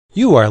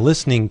You are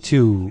listening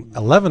to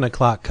 11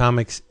 O'Clock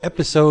Comics,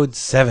 Episode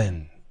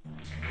 7.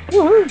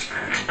 Woohoo!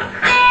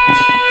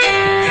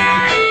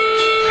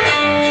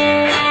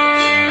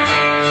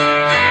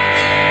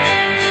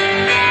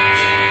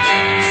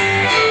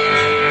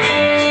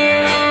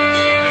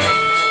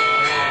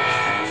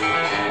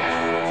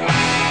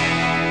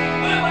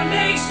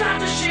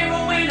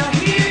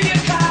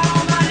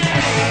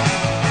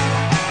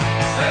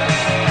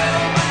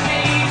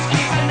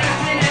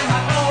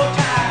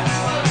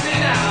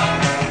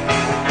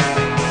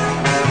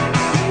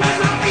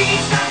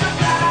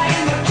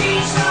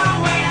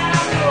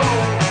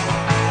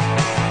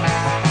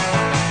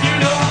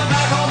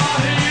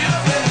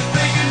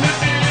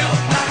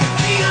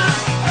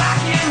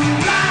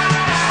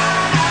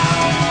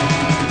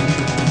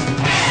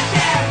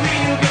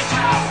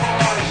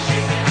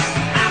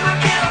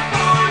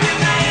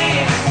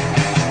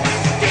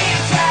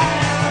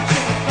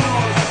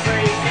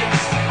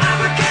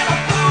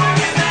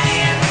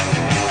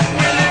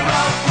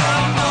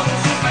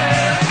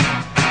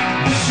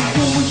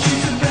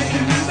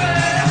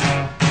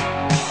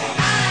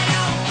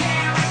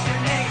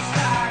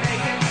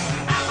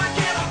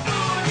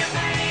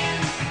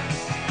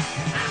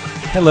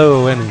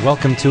 Hello and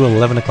welcome to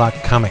 11 O'Clock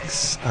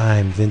Comics.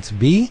 I'm Vince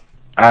B.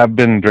 I've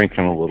been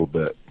drinking a little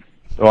bit.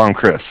 Oh, I'm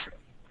Chris.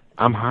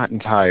 I'm hot and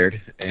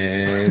tired,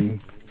 and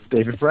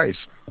David Price.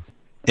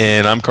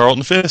 And I'm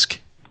Carlton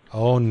Fisk.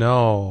 Oh,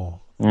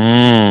 no.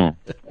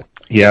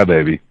 Yeah,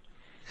 baby.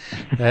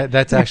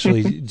 That's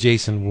actually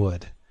Jason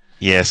Wood.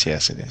 Yes,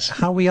 it is.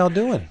 How we all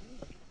doing?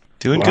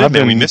 Doing good,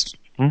 man. We missed...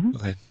 Go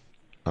ahead.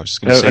 I was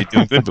just going to say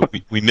doing good, but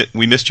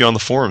we missed you on the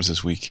forums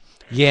this week.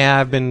 Yeah,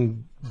 I've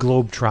been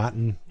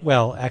globe-trotting.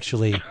 Well,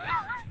 actually,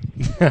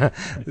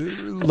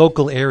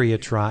 local area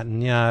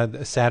trotting.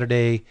 Yeah,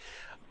 Saturday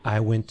I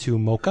went to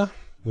Mocha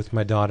with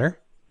my daughter.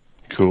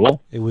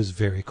 Cool. It was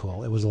very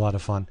cool. It was a lot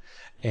of fun.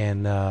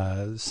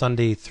 And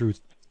Sunday through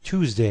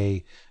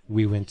Tuesday,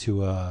 we went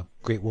to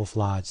Great Wolf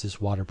Lodge, this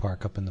water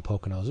park up in the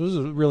Poconos. It was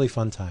a really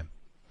fun time.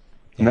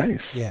 Yeah,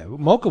 nice. Yeah,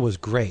 Mocha was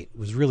great. It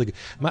was really good.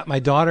 My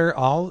daughter,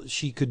 all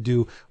she could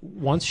do,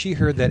 once she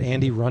heard that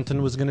Andy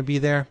Runton was going to be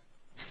there,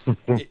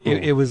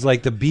 it was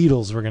like the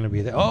Beatles were going to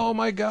be there. Oh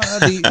my God!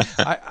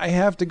 I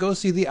have to go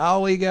see the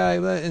Owly guy,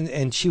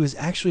 and she was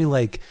actually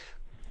like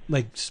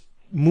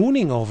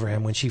mooning over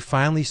him when she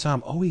finally saw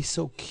him. Oh, he's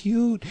so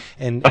cute,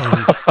 and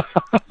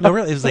no,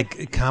 really, it was like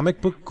a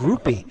comic book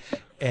groupie,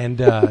 and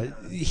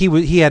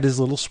he had his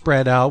little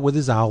spread out with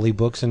his Owly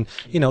books, and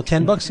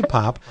 $10 a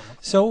pop.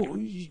 So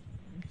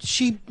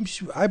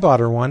I bought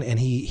her one, and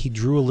he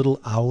drew a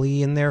little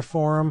owlie in there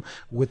for him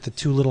with the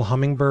two little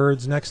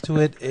hummingbirds next to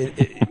it.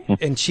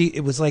 And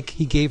it was like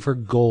he gave her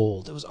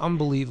gold. It was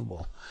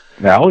unbelievable.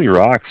 Owlie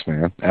rocks,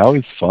 man.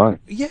 Owlie's fun.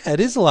 Yeah, it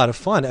is a lot of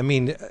fun. I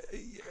mean,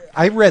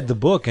 I read the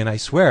book, and I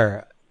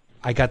swear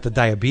I got the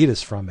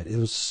diabetes from it. It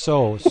was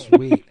so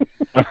sweet.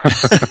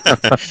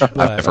 I've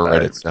never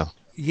read it, so.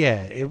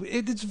 Yeah,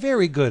 it's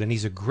very good, and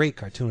he's a great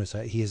cartoonist.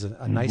 He has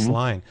a nice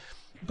line.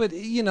 But,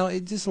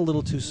 it's just a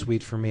little too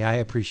sweet for me. I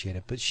appreciate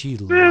it, but she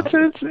loved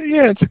it.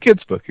 It's a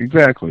kid's book,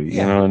 exactly.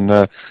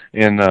 Yeah.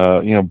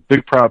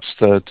 Big props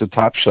to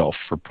Top Shelf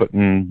for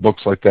putting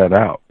books like that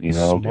out.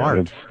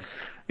 Smart.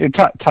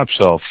 Top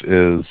Shelf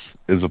is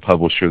a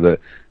publisher that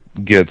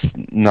gets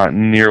not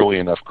nearly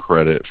enough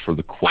credit for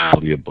the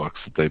quality of books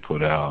that they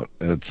put out.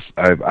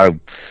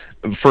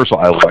 First of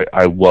all,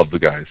 I love the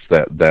guys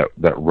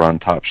that run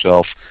Top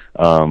Shelf.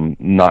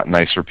 Not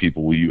nicer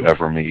people will you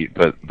ever meet,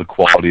 but the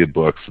quality of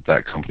books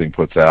that company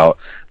puts out,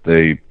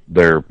 they're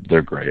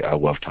great. I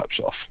love Top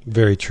Shelf.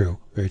 Very true,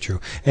 very true.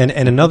 And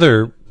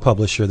another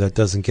publisher that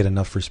doesn't get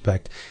enough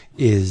respect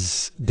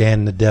is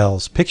Dan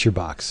Nadell's Picture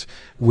Box,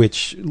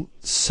 which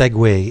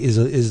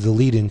is the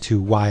lead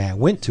into why I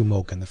went to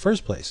Mocha in the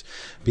first place,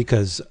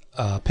 because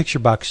Picture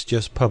Box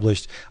just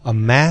published a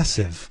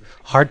massive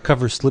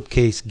hardcover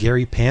slipcase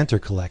Gary Panther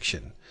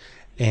collection,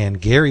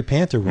 and Gary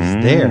Panther was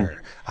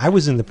there. I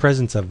was in the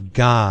presence of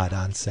God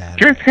on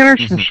Saturday. Gary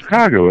Panther's from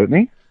Chicago, isn't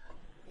he?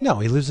 No,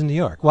 he lives in New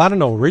York. Well, I don't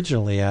know.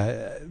 Originally,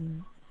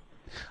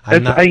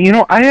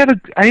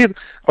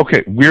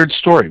 okay. Weird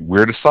story.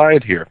 Weird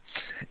aside here,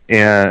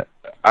 and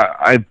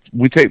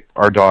we take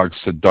our dogs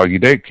to doggy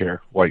daycare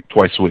like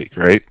twice a week,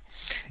 right?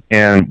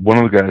 And one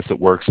of the guys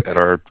that works at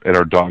our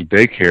dog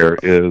daycare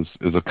is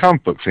a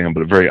comic book fan,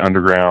 but a very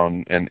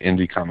underground and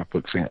indie comic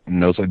book fan, and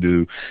knows I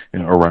do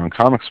around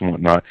comics and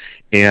whatnot.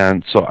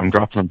 And so I'm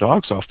dropping the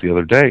dogs off the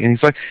other day, and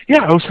he's like,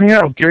 "Yeah, I was hanging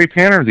out with Gary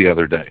Panther the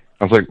other day."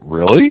 I was like,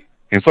 "Really?"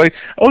 And it's like,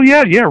 "Oh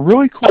yeah,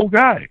 really cool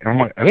guy." And I'm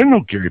like, "I didn't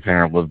know Gary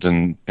Panther lived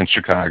in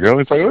Chicago."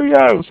 It's like, "Oh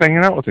yeah, I was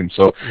hanging out with him."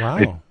 So wow.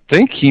 I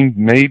think he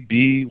may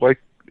be like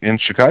in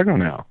Chicago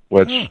now,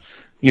 which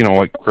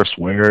like Chris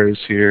Ware is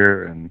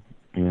here, and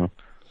yeah.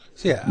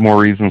 More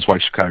reasons why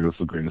Chicago is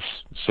the greatest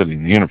city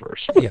in the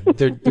universe. Yeah,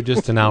 they're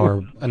just an hour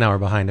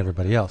behind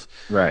everybody else.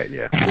 Right.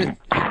 Yeah.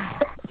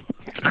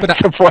 But I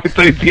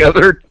think the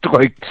other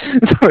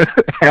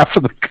half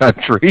of the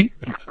country.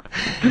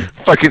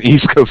 Fucking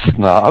East Coast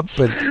snobs.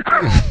 But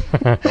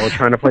I was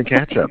trying to play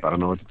catch up. I don't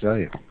know what to tell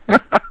you.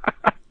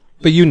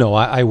 But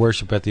I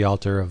worship at the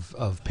altar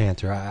of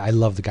Panther. I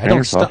love the guy.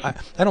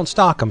 I don't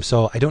stalk him,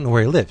 so I don't know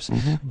where he lives.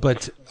 Mm-hmm.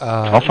 But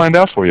I'll find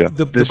out for you.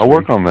 I'll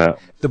work on that.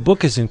 The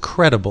book is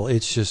incredible.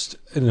 It's just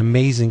an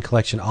amazing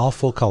collection, all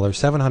full color,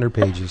 700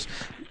 pages.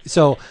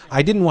 So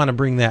I didn't want to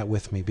bring that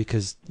with me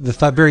because the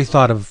very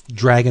thought of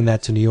dragging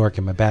that to New York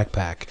in my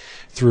backpack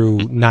through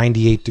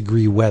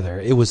 98-degree weather,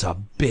 it was a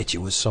bitch. It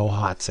was so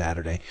hot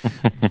Saturday.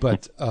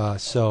 But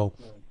so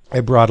I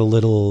brought a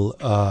little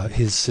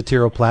his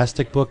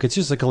Satyroplastic book. It's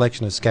just a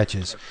collection of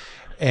sketches,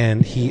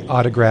 and he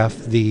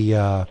autographed the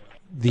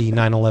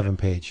 9/11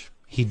 page.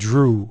 He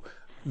drew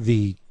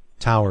the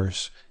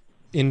towers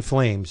in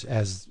flames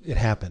as it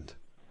happened.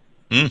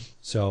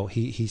 So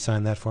he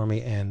signed that for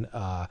me, and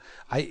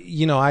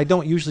I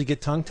don't usually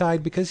get tongue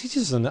tied because he's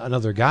just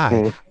another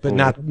guy, but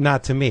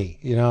not to me,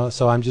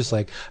 So I'm just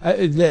like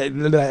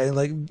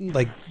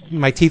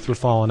my teeth were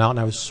falling out and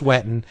I was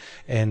sweating,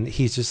 and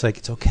he's just like,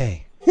 it's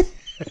okay.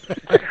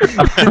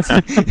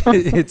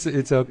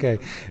 it's okay.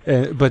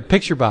 But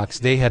Picture Box,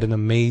 they had an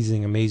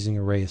amazing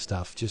array of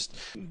stuff. Just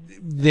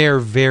they're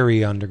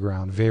very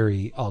underground,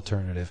 very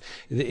alternative.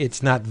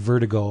 It's not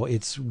Vertigo.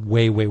 It's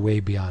way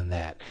beyond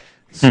that.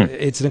 So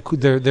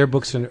their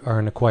books are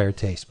an acquired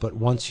taste, but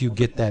once you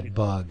get that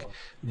bug,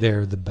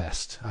 they're the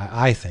best,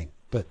 I think.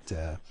 But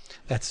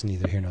that's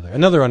neither here nor there.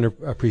 Another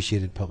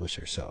underappreciated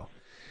publisher. So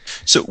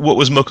what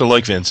was Mocha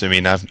like, Vince? I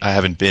mean, I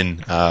haven't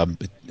been. I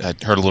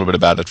heard a little bit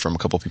about it from a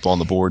couple of people on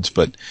the boards,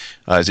 but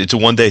it's a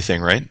one-day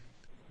thing, right?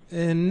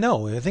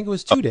 No, I think it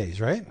was 2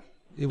 days, right?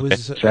 It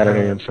was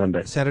Saturday and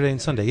Sunday. Saturday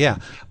and Sunday, yeah.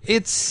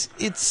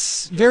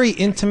 It's very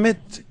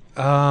intimate.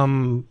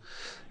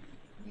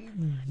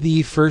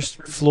 The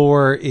first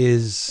floor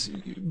is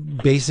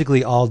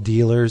basically all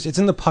dealers. It's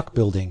in the Puck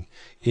Building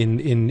in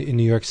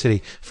New York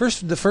City.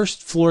 The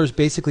first floor is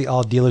basically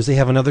all dealers. They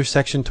have another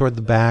section toward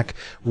the back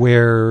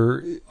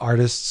where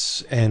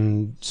artists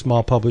and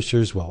small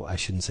publishers, well, I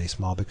shouldn't say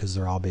small because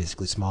they're all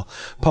basically small,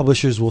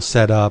 publishers will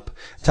set up.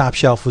 Top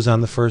Shelf was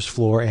on the first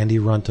floor. Andy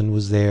Runton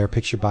was there.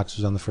 Picture Box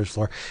was on the first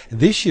floor.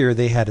 This year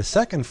they had a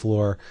second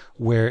floor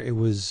where it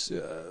was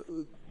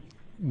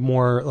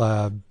more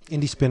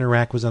Indie Spinner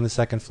Rack was on the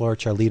second floor.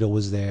 Charlito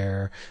was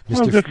there.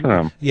 Good for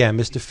them. Yeah,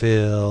 Mr.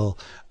 Phil.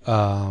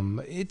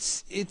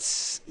 It's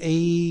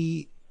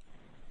the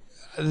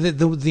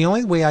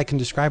only way I can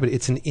describe it.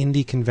 It's an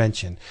indie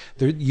convention.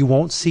 You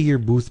won't see your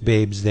booth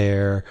babes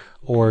there,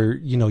 or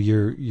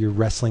your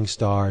wrestling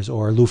stars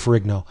or Lou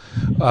Ferrigno.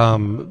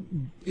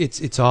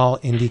 It's all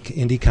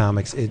indie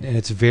comics, and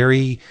it's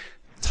very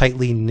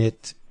tightly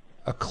knit.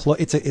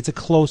 It's a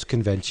close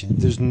convention.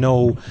 There's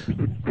no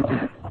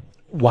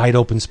wide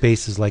open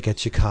spaces like at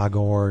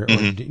Chicago or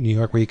New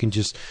York where you can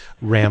just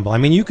ramble. I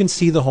mean, you can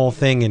see the whole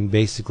thing in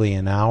basically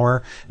an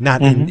hour,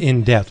 not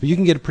in depth, but you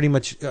can get a pretty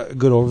much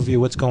good overview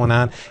of what's going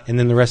on, and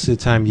then the rest of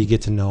the time you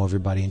get to know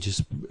everybody and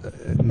just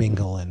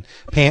mingle. And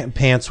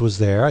Pants was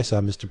there. I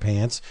saw Mr.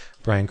 Pants,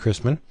 Brian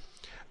Chrisman.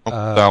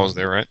 Sal was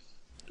there, right?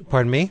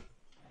 Pardon me?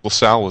 Well,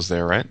 Sal was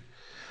there, right?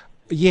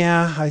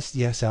 Yeah,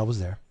 Sal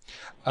was there.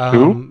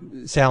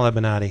 Who? Sal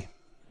Abenati.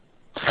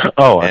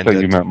 Oh, I thought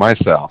you meant my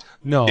Sal.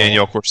 No.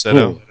 Danielle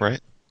Corsetto, right?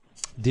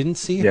 Didn't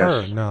see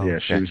her, no. Yeah,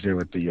 she was there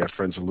with the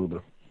Friends of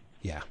Luba.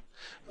 Yeah.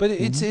 But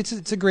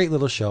it's a great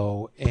little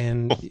show,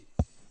 and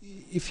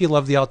if you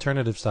love the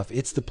alternative stuff,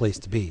 it's the place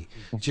to be.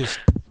 Just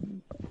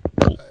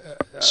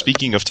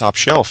speaking of Top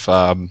Shelf,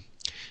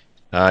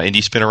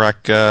 Indie Spinner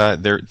Rack,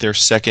 their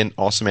second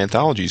awesome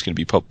anthology is going to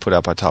be put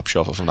out by Top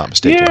Shelf, if I'm not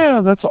mistaken.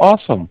 Yeah, that's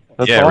awesome.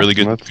 That's awesome. Really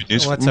good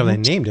news. Well, that's how they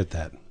named it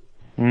that.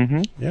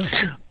 Mm-hmm.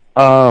 Yeah.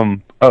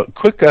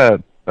 Quick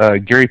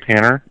Gary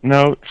Panner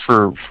note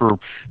for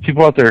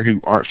people out there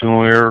who aren't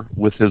familiar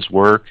with his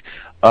work.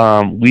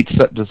 Lead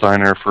set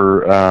designer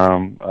for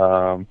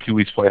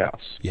Pee-wee's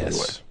Playhouse.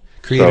 Yes.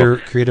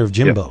 Creator of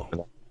Jimbo. Yeah.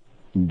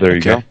 There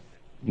you go.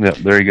 Yeah,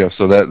 there you go.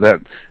 So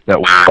that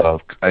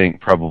will, I think,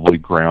 probably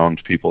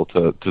ground people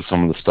to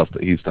some of the stuff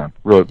that he's done.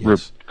 Real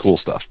cool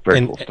stuff.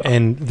 Very cool stuff.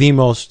 And the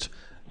most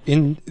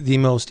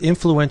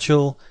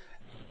influential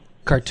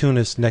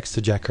cartoonist next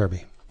to Jack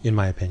Kirby, in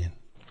my opinion.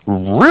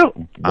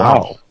 Real?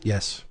 Wow.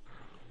 Yes.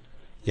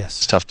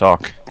 It's tough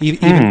talk.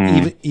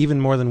 Even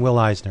more than Will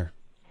Eisner.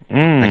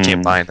 I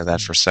can't buy into that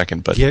for a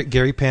second, but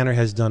Gary Panner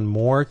has done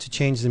more to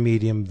change the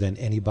medium than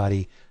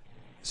anybody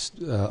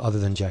other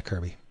than Jack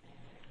Kirby.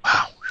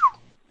 Wow.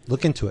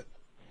 Look into it.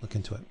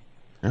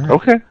 Right.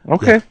 Okay.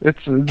 Yeah.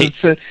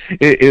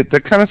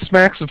 That kind of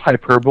smacks of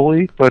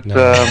hyperbole, but no,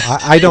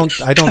 I don't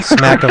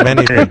smack of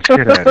anything.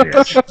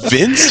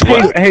 Vince,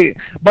 hey,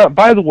 but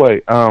by the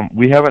way,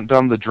 we haven't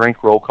done the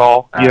drink roll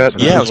call yet.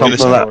 Yeah, I was going to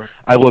say.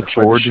 I look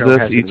forward to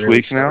this each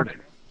week now.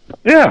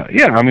 Yeah.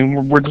 I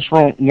mean, we're just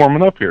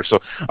warming up here. So,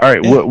 all right,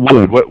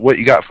 what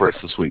you got for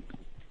us this week?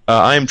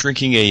 I am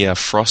drinking a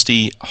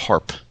frosty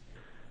harp.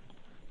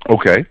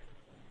 Okay,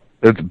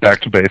 it's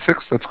back to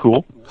basics. That's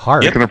cool.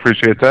 Harp. I can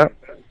appreciate that.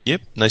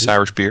 Yep, nice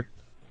Irish beer.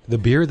 The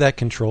beer that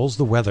controls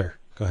the weather.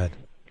 Go ahead.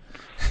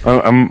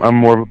 I'm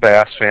more of a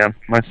Bass fan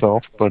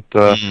myself, but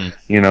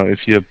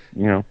if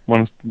you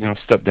want to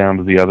step down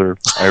to the other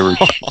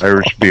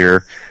Irish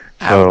beer,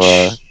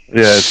 so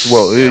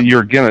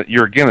you're a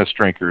Guinness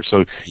drinker,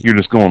 so you're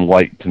just going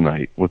light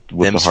tonight with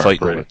the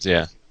Hartford.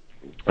 Yeah.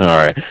 All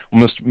right,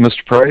 well,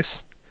 Mr. Price.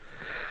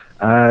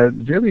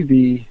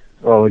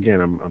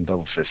 Again, I'm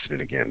double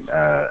fisted again.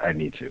 I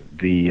need to.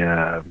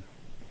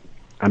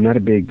 I'm not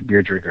a big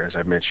beer drinker, as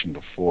I mentioned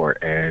before,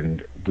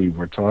 and we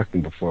were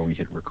talking before we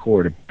hit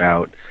record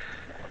about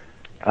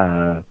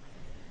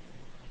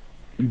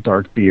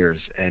dark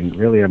beers, and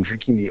really I'm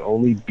drinking the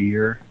only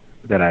beer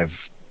that I've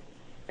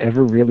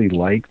ever really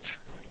liked,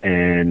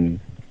 and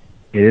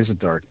it is a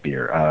dark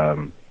beer,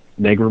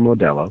 Negra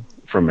Modelo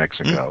from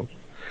Mexico,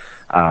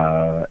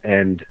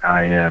 and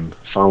I am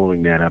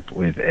following that up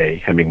with a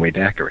Hemingway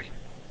daiquiri.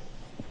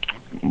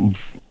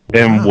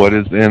 And what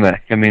is in a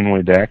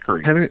Hemingway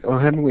daiquiri?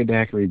 Hemingway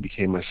daiquiri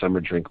became my summer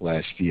drink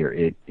last year.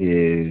 It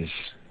is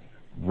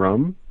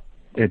rum.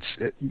 It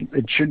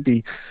should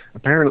be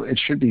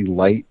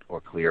light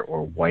or clear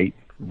or white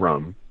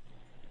rum,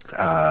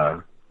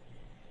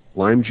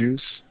 lime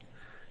juice,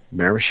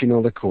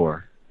 maraschino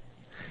liqueur,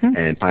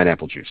 and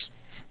pineapple juice.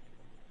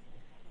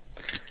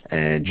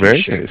 And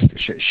just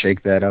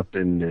shake that up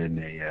in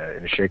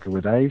a shaker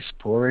with ice.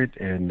 Pour it,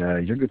 and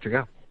you're good to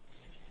go.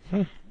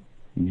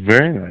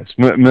 Very nice.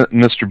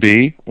 Mr.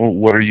 B,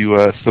 what are you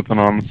sipping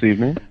on this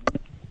evening?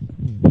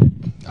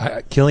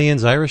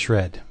 Killian's Irish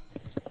Red.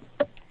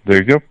 There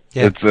you go.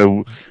 Yeah. It's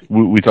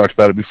we talked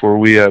about it before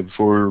we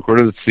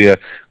recorded. It's the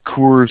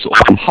Coors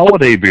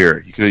holiday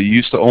beer. You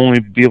used to only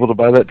be able to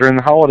buy that during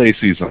the holiday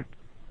season.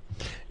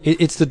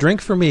 It's the drink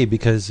for me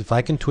because if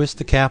I can twist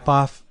the cap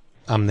off,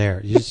 I'm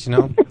there.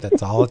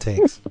 That's all it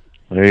takes.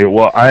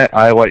 Well,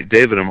 I like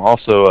David. I'm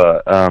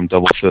also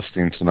double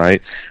fisting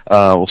tonight.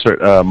 We'll start.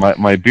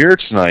 My beer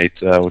tonight,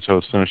 which I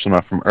was finishing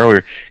off from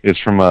earlier, is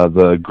from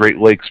the Great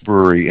Lakes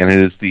Brewery, and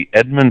it is the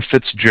Edmund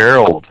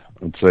Fitzgerald.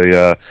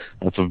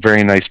 It's a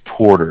very nice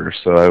porter,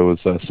 so I was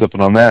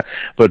sipping on that.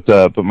 But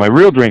my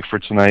real drink for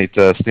tonight,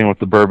 staying with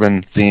the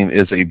bourbon theme,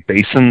 is a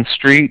Basin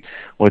Street,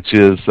 which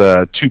is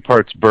 2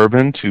 parts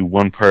bourbon to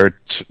 1 part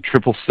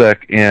triple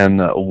sec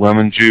and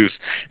lemon juice,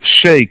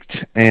 shaked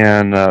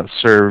and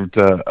served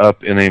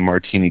up in a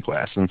martini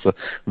glass. And it's a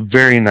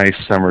very nice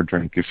summer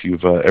drink. If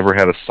you've ever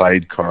had a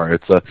sidecar,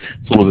 it's a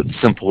little bit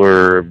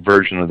simpler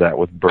version of that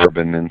with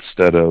bourbon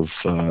instead of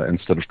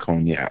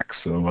cognac.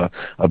 So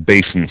a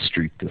Basin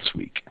Street this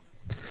week.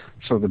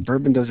 So the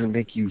bourbon doesn't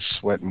make you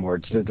sweat more.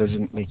 It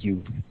doesn't make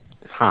you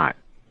hot,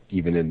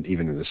 even in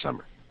the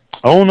summer.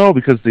 Oh no,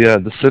 because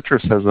the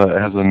citrus has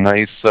a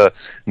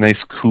nice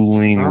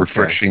cooling,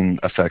 refreshing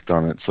effect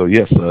on it. So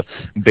yes,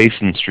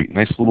 Basin Street,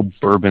 nice little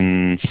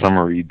bourbon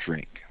summery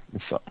drink.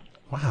 So.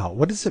 Wow,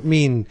 what does it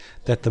mean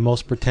that the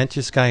most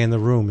pretentious guy in the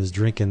room is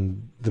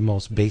drinking the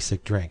most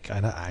basic drink?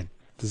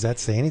 Does that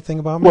say anything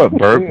about me? What,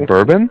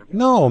 bourbon?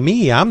 No,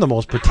 me. I'm the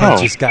most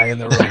pretentious guy in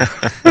the room.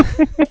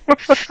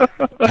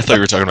 I thought you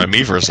were talking about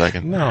me for a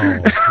second.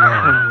 No.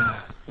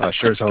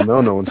 Sure as hell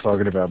no one's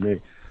talking about me.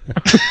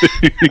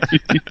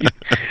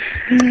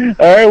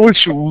 All right,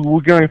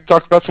 we're going to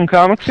talk about some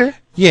comics here?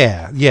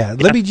 Yeah.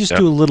 Let me just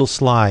do a little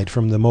slide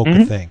from the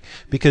Mocha thing,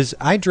 because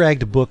I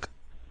dragged a book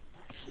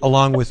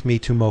along with me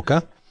to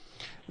Mocha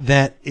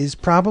that is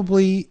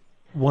probably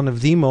one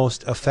of the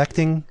most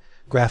affecting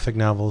graphic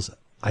novels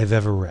I've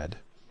ever read.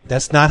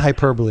 That's not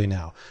hyperbole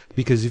now,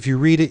 because if you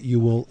read it, you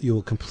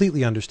will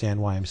completely understand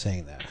why I'm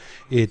saying that.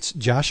 It's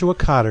Joshua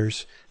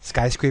Cotter's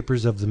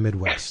Skyscrapers of the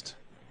Midwest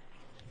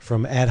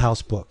from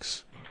Adhouse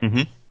Books.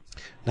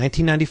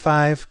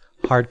 1995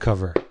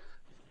 hardcover.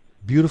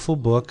 Beautiful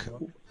book,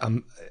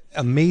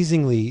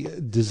 amazingly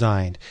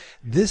designed.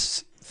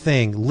 This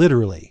thing,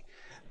 literally,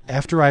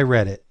 after I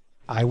read it,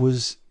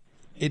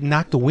 it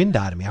knocked the wind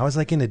out of me. I was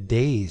like in a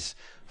daze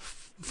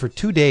for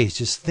 2 days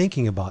just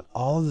thinking about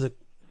all of the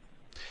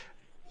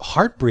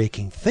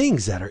heartbreaking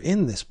things that are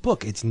in this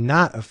book. It's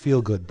not a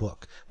feel-good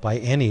book by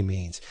any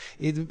means.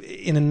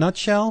 In a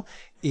nutshell,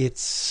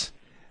 it's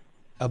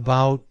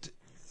about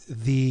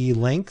the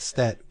lengths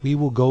that we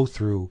will go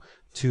through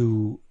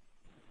to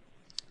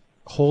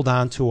hold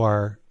on to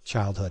our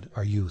childhood,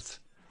 our youth,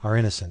 our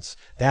innocence.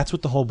 That's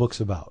what the whole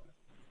book's about.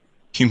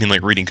 You mean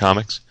like reading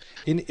comics?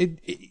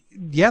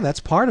 Yeah,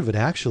 that's part of it,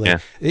 actually. Yeah.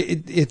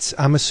 It's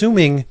I'm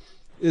assuming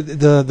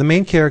the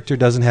main character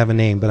doesn't have a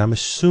name, but I'm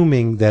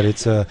assuming that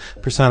it's a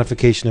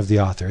personification of the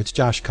author. It's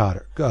Josh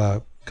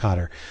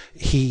Cotter.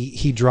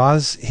 He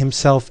draws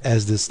himself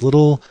as this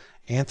little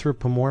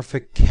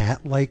anthropomorphic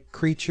cat-like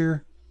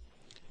creature.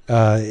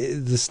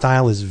 The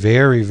style is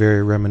very,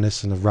 very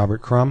reminiscent of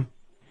Robert Crumb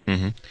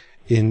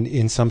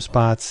in some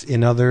spots.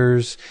 In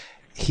others,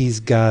 he's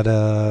got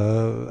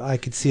I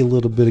could see a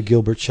little bit of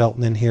Gilbert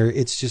Shelton in here.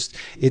 It's just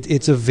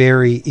it's a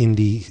very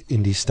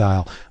indie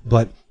style.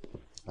 But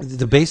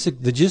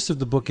the gist of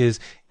the book is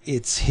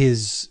it's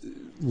his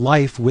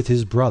life with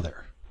his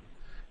brother,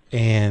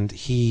 and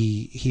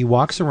he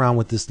walks around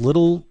with this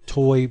little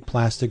toy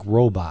plastic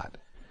robot,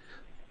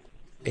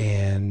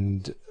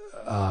 and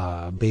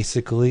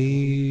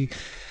basically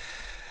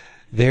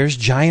there's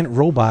giant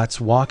robots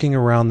walking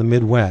around the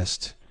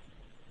Midwest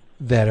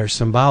that are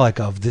symbolic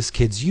of this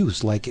kid's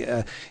youth. Like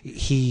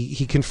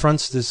he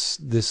confronts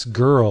this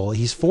girl.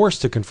 He's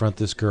forced to confront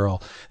this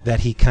girl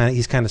that he's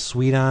kind of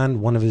sweet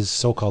on. One of his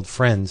so-called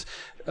friends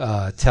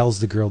tells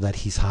the girl that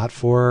he's hot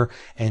for her,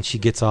 and she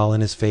gets all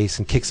in his face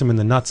and kicks him in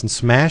the nuts and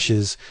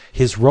smashes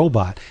his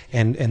robot.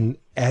 And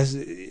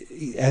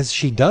as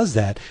she does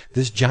that,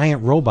 this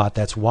giant robot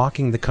that's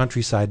walking the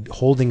countryside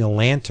holding a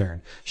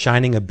lantern,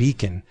 shining a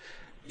beacon,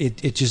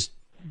 it just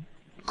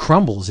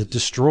crumbles, it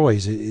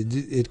destroys,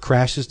 it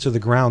crashes to the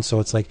ground. So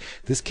it's like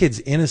this kid's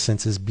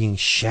innocence is being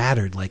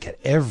shattered like at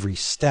every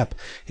step.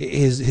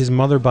 His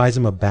mother buys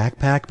him a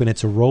backpack, but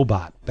it's a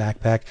robot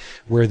backpack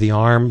where the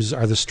arms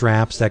are the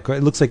straps that go,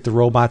 it looks like the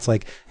robot's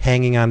like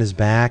hanging on his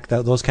back,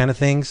 those kind of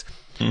things.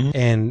 Mm-hmm.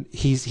 And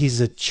he's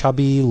a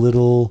chubby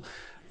little,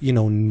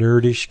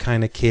 nerdish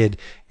kind of kid,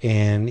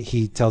 and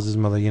he tells his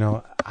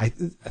mother,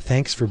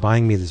 thanks for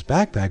buying me this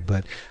backpack,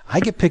 but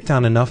I get picked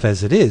on enough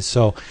as it is.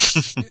 So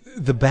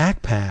the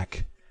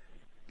backpack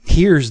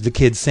hears the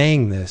kid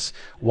saying this,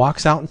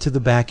 walks out into the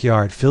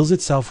backyard, fills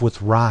itself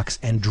with rocks,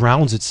 and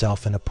drowns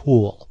itself in a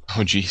pool. Oh,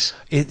 jeez.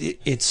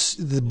 It's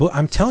the book.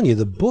 I'm telling you,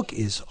 the book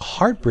is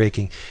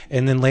heartbreaking.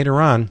 And then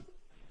later on,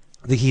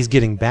 he's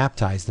getting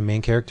baptized, the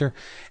main character,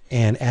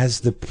 and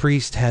as the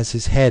priest has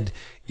his head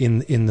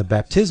in the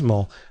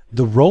baptismal,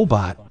 the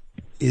robot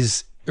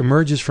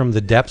emerges from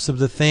the depths of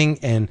the thing,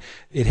 and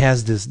it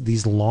has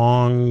these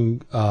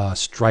long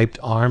striped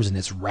arms, and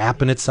it's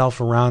wrapping itself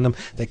around them.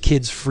 The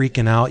kid's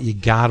freaking out. You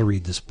gotta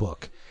read this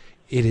book.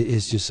 It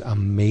is just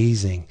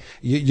amazing.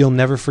 You'll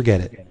never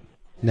forget it.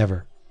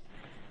 Never.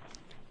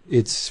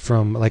 It's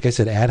from, like I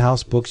said,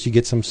 Adhouse Books. You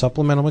get some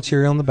supplemental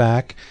material in the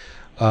back,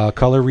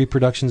 color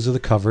reproductions of the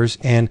covers,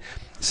 and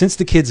since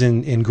the kid's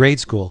in grade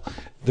school,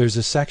 there's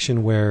a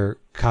section where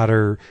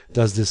Cotter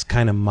does this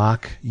kind of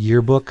mock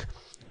yearbook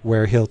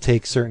where he'll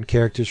take certain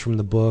characters from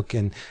the book,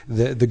 and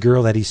the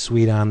girl that he's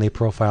sweet on, they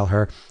profile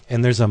her,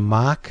 and there's a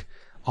mock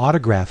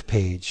autograph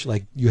page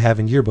like you have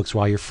in yearbooks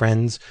while your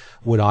friends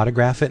would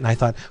autograph it. And I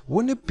thought,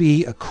 wouldn't it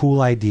be a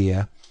cool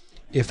idea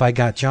if I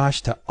got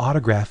Josh to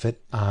autograph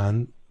it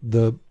on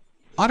the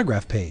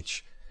autograph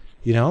page,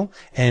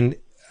 And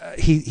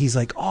he's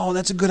like, oh,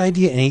 that's a good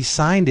idea. And he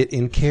signed it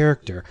in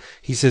character.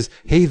 He says,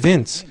 hey,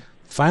 Vince,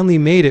 finally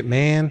made it,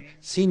 man.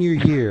 Senior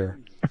year.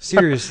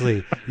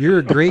 Seriously, you're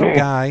a great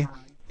guy,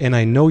 and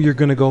I know you're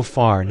going to go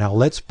far. Now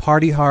let's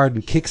party hard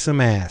and kick some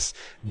ass.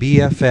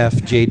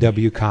 BFF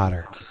J.W.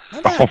 Cotter.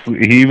 Oh,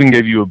 he even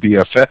gave you a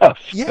BFF.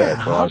 Yeah.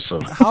 That's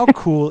awesome. How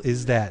cool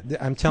is that?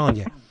 I'm telling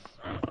you.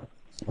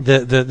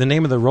 The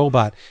name of the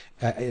robot,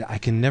 I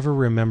can never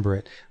remember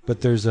it,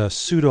 but there's a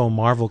pseudo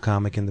Marvel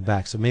comic in the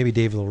back, so maybe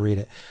David will read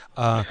it.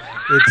 Oh,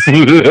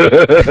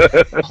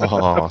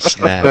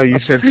 snap. No, you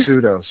said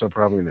pseudo, so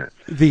probably not.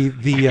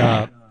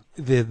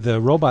 The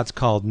robot's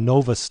called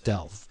Nova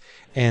Stealth,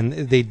 and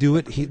they do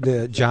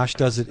it. Josh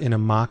does it in a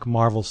mock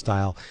Marvel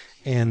style,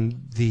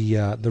 and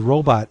the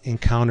robot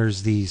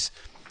encounters these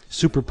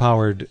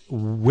superpowered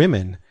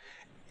women,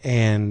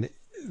 and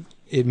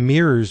it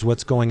mirrors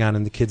what's going on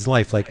in the kid's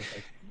life. Like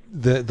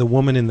the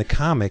woman in the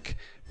comic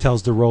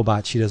tells the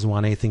robot she doesn't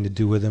want anything to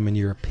do with him, and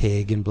you're a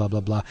pig, and blah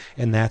blah blah,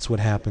 and that's what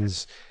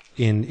happens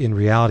in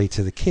reality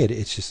to the kid.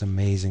 It's just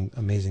amazing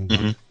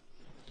book.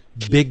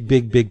 Mm-hmm.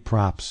 Big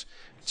props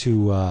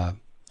to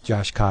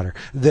Josh Cotter.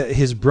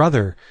 His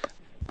brother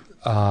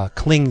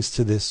clings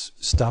to this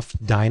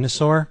stuffed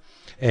dinosaur,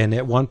 and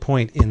at one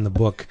point in the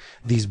book,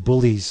 these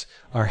bullies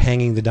are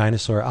hanging the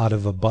dinosaur out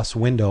of a bus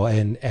window,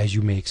 and as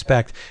you may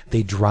expect,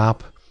 they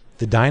drop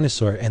the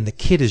dinosaur, and the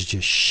kid is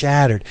just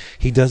shattered.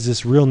 He does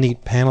this real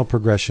neat panel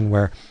progression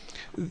where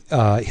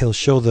he'll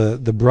show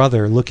the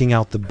brother looking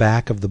out the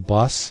back of the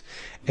bus,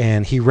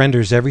 and he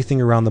renders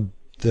everything around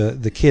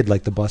the kid,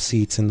 like the bus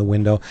seats and the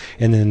window,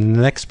 and then in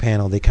the next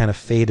panel they kind of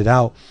fade it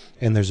out,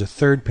 and there's a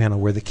third panel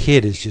where the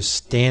kid is just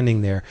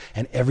standing there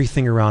and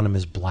everything around him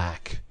is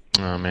black.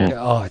 Oh man!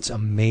 Oh, it's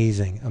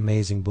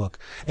amazing book.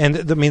 And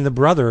the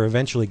brother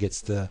eventually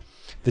gets the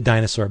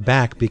dinosaur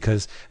back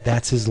because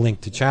that's his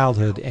link to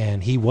childhood,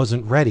 and he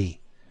wasn't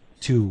ready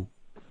to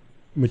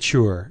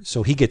mature,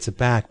 so he gets it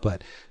back.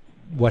 But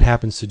what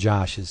happens to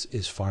Josh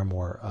is far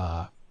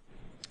more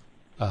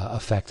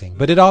affecting.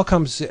 But it all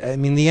comes.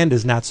 The end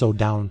is not so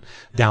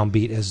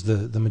downbeat as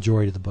the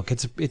majority of the book.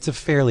 It's a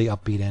fairly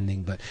upbeat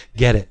ending, but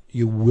get it.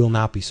 You will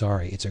not be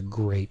sorry. It's a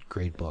great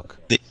book.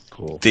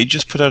 Cool. They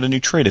just put out a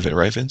new trade of it,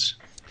 right, Vince?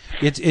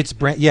 It's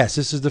yes.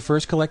 This is the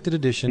first collected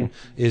edition.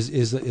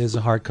 Is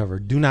a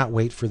hardcover. Do not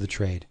wait for the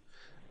trade.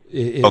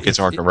 Okay, it's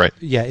a hardcover, right?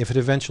 Yeah, if it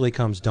eventually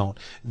comes, don't.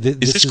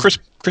 Is this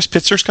Chris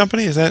Pitzer's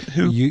company? Is that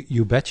who?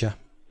 You betcha.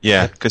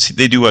 Yeah, because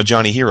they do a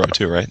Johnny Hero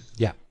too, right?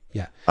 Yeah.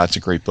 That's a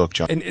great book,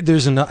 John. And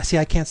there's another. See,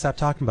 I can't stop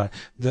talking about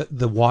it.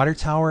 The water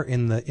tower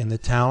in the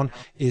town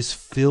is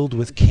filled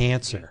with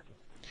cancer,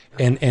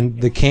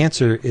 and the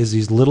cancer is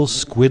these little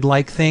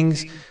squid-like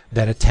things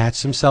that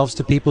attach themselves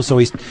to people. So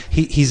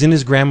he's in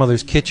his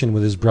grandmother's kitchen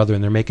with his brother,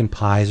 and they're making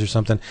pies or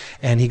something.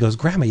 And he goes,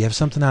 "Grandma, you have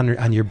something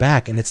on your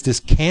back," and it's this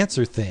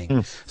cancer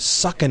thing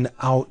sucking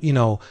out,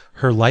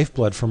 her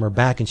lifeblood from her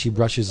back, and she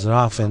brushes it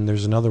off. And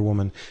there's another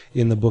woman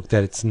in the book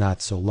that it's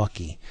not so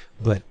lucky,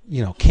 but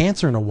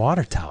cancer in a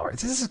water tower.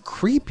 This is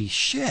creepy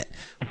shit.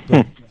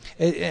 But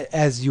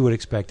as you would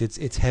expect,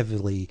 it's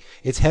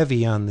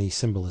heavy on the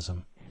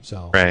symbolism.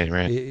 So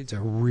right. It's a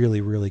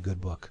really, really good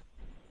book.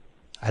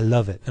 I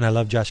love it, and I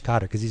love Josh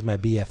Cotter because he's my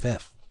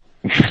BFF.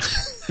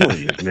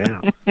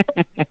 Now.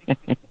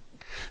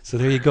 So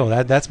there you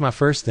go. That's my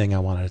first thing I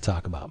wanted to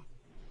talk about.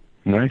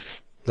 Nice.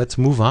 Let's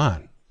move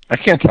on. I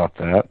can't top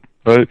that.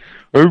 I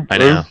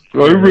know.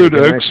 I read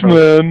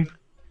X-Men.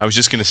 I was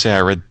just going to say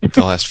I read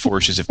the last 4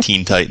 issues of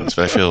Teen Titans,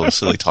 but I feel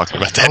silly talking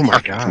about that. Oh my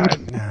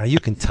god! Nah, you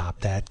can top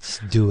that.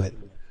 Just do it.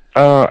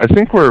 I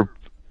think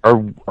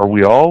are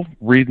we all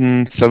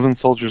reading Seven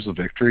Soldiers of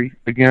Victory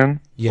again?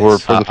 Yes. Or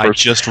for the first, I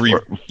just read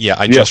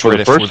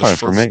it for the first time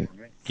for me.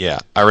 Yeah,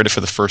 I read it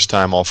for the first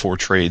time, all 4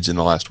 trades in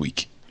the last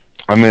week.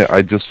 I mean,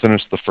 I just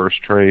finished the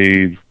first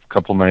trade a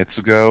couple nights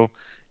ago,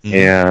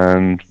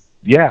 and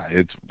yeah,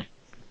 it's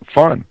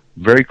fun,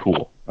 very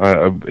cool.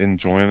 I'm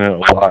enjoying it a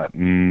lot,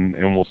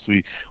 and we'll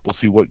see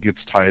what gets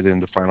tied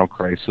into Final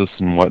Crisis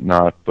and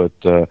whatnot. But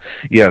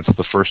yeah, it's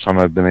the first time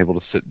I've been able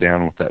to sit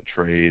down with that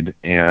trade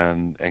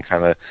and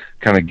kind of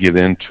get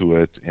into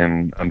it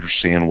and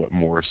understand what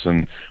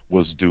Morrison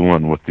was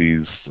doing with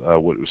these.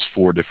 What it was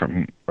 4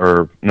 different,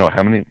 or no,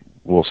 how many?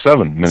 Well,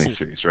 7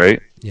 miniseries, right?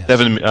 Yes.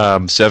 7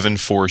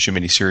 4-issue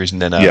miniseries,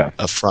 and then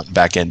a front and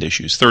back end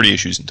issues. 30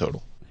 issues in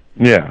total.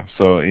 Yeah,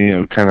 so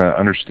kind of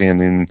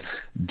understanding.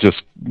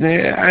 Just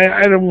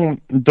I don't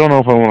know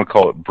if I want to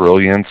call it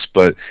brilliance,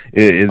 but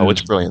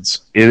it's brilliance.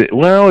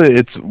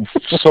 It's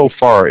so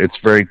far it's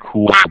very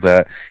cool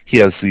that he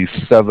has these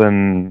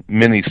 7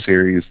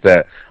 miniseries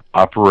that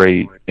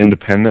operate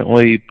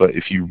independently, but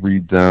if you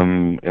read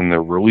them in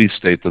their release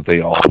date, that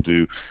they all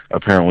do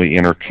apparently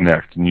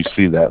interconnect, and you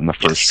see that in the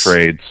first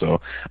trade.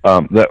 So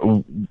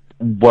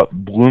what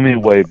blew me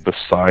away,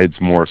 besides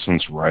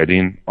Morrison's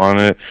writing on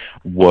it,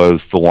 was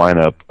the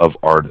lineup of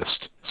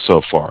artists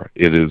so far.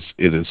 It is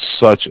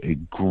such a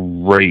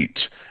great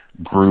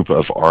group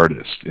of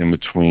artists, in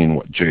between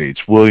what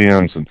J.H.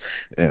 Williams and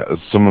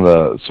some of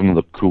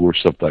the cooler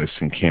stuff that I've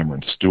seen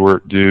Cameron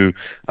Stewart do,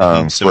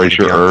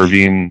 Fraser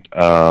Irving,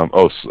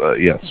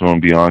 Simone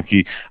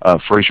Bianchi,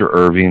 Fraser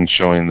Irving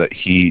showing that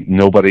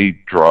nobody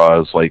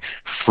draws like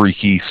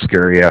freaky,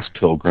 scary ass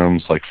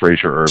pilgrims like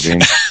Fraser Irving.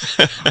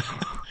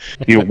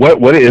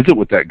 What is it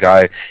with that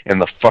guy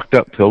and the fucked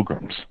up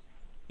pilgrims?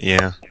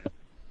 Yeah.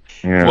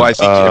 Yeah. Well, I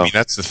think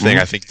that's the thing.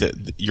 I think that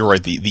you're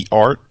right. The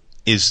art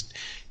is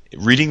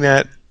reading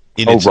that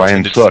in its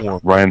Ryan Sook. form.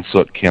 Ryan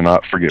Sook,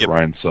 cannot forget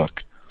Ryan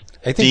Sook.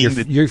 I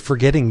think you're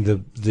forgetting the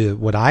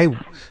what I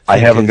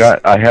haven't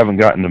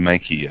gotten to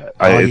Mankey yet.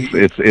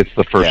 It's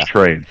the first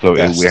trade, so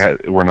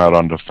we're not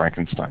on to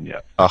Frankenstein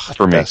yet.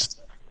 For me,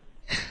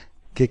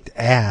 kicked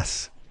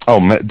ass. Oh,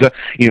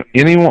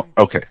 anyone?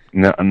 Okay,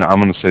 now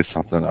I'm going to say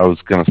something. I was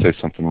going to say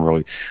something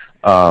really.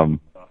 Doug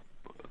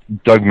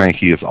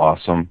Mahnke is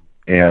awesome,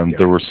 and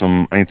there were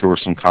some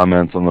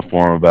comments on the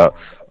forum about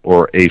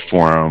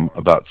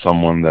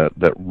someone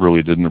that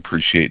really didn't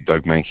appreciate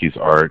Doug Mahnke's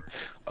art.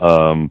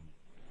 I'm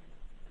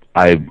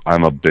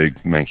a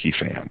big Mahnke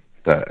fan,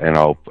 and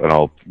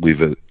I'll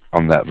leave it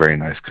on that very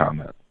nice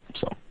comment.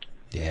 So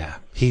yeah,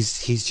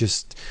 he's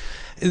just.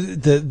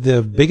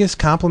 The biggest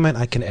compliment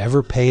I can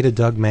ever pay to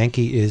Doug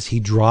Mahnke is he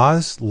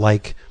draws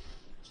like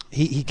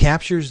he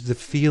captures the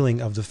feeling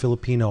of the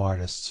Filipino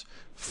artists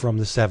from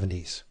the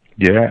 70s.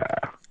 Yeah,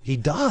 he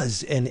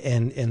does, and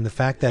the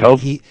fact that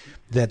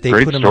they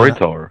great put him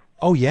storyteller.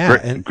 Oh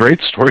yeah,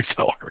 great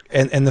storyteller.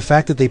 And the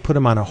fact that they put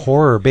him on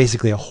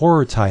basically a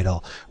horror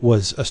title,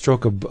 was a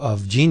stroke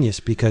of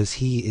genius, because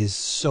he is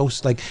so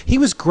he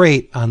was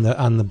great on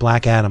the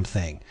Black Adam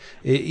thing.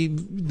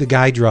 The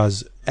guy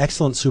draws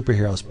excellent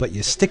superheroes, but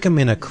you stick him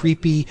in a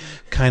creepy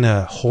kind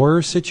of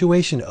horror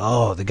situation.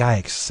 Oh, the guy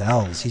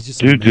excels. He's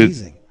just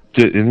amazing.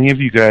 Did any of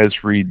you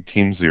guys read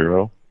Team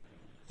Zero?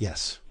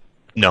 Yes.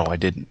 No, I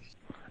didn't.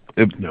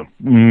 No.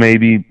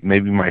 Maybe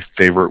my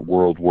favorite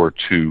World War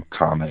II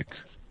comic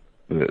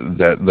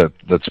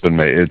that's been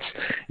made. It's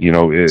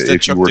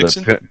if Chuck you were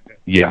Dixon?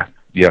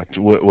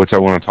 which I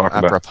want to talk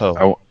about. Apropos.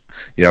 I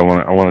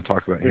want to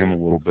talk about him a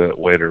little bit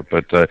later.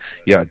 But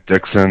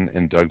Dixon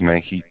and Doug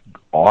Mahnke,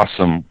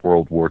 awesome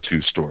World War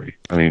II story.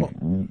 I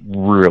mean,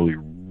 really,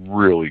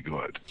 really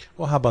good.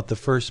 Well, how about the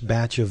first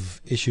batch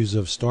of issues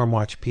of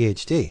Stormwatch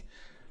PhD?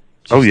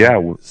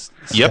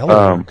 Yep,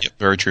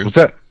 very true.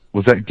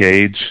 Was that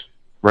Gage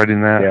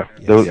writing that?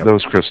 Yeah. That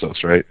was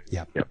Christos, right?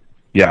 Yep.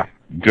 Yeah,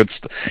 good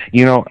stuff.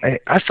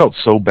 I felt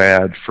so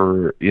bad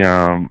for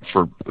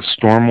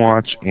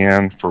Stormwatch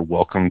and for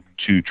Welcome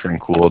to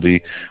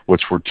Tranquility,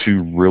 which were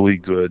 2 really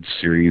good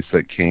series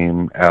that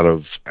came out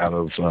of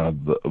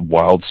the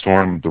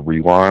Wildstorm, the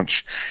relaunch.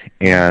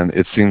 And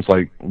it seems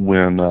like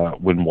when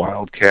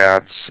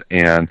Wildcats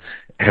and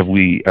have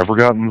we ever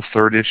gotten the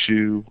third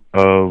issue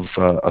of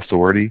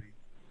Authority?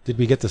 Did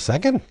we get the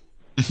second?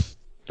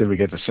 Did we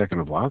get the second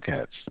of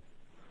Wildcats?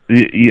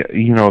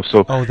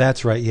 So. Oh,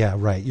 that's right. Yeah,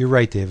 right. You're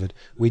right, David.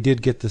 We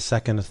did get the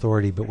second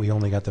Authority, but we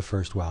only got the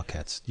first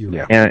Wildcats. You're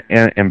right.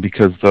 And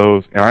because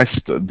those, and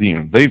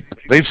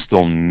they've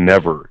still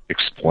never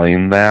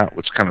explained that,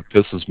 which kind of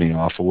pisses me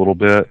off a little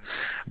bit.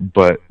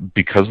 But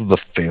because of the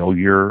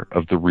failure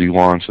of the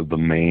relaunch of the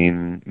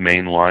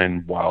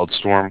mainline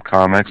Wildstorm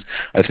comics,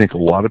 I think a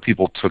lot of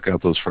people took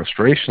out those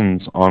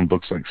frustrations on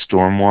books like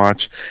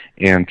Stormwatch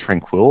and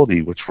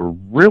Tranquility, which were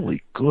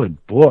really good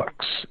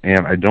books.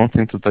 And I don't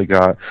think that they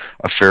got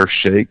a fair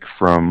shake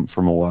from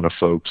a lot of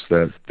folks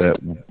that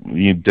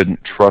you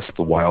didn't trust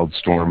the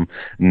Wildstorm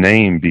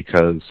name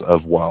because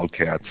of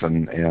Wildcats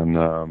and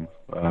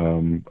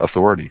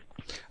Authority.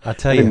 I'll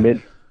tell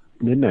you.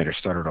 Midnighter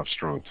started off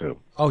strong too.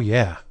 Oh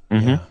yeah,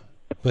 yeah.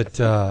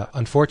 But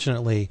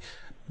unfortunately,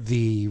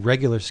 the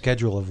regular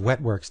schedule of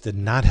Wetworks did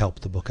not help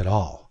the book at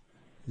all.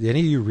 Did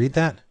any of you read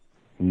that?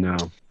 No.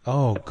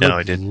 Oh, good No,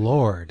 I didn't.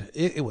 Lord!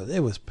 It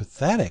was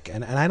pathetic,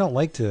 and I don't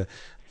like to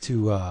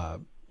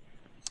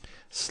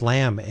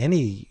slam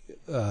any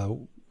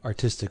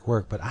artistic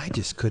work, but I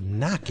just could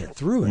not get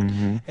through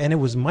it. And it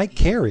was Mike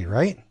Carey,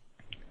 right?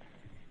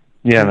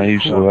 Yeah, and I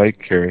usually like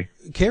Carey.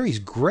 Carey's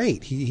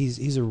great.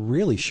 He's a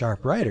really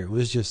sharp writer. It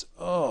was just,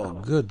 oh,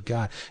 good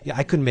God. Yeah,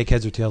 I couldn't make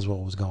heads or tails of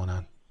what was going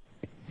on.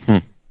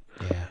 Yeah.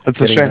 It's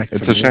a shame.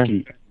 It's a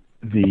shame.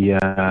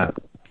 The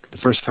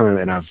first time,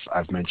 and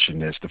I've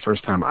mentioned this, the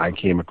first time I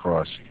came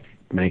across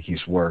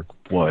Mahnke's work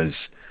was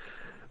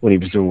when he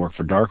was doing work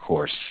for Dark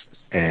Horse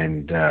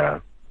and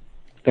The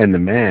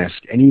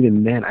Mask. And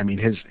even then, I mean,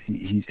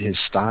 his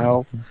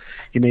style,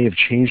 he may have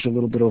changed a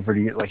little bit over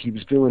the years. Like he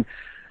was doing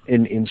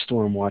in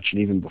Stormwatch,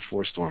 and even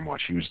before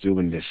Stormwatch, he was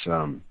doing this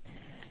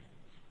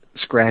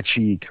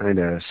scratchy kind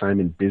of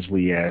Simon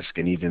Bisley-esque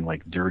and even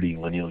like dirty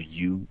Leinil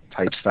Yu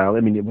type style. I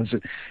mean, it was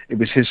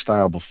his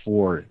style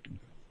before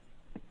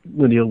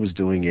Leinil was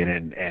doing it,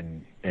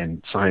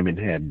 and Simon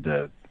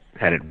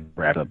had it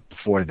wrapped up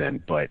before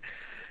then. But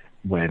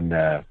when,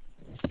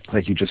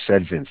 like you just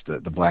said, Vince, the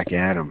Black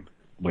Adam,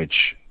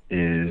 which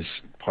is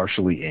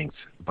partially inked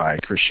by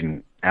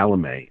Christian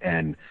Alame,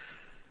 and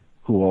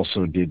who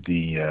also did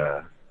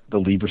the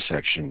Libra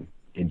section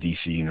in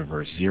DC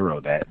Universe Zero,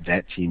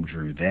 that team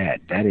drew that.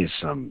 That is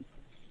some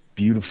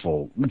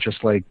beautiful,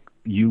 just like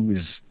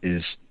you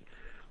is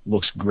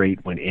looks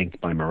great when inked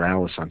by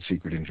Morales on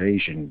Secret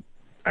Invasion.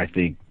 I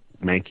think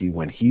Mahnke,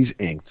 when he's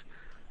inked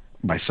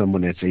by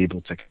someone that's able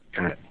to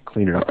kind of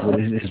clean it up,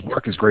 his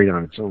work is great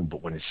on its own,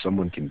 but when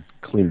someone can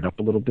clean it up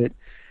a little bit,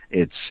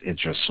 it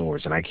just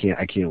soars. And I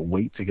can't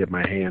wait to get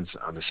my hands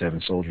on the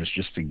Seven Soldiers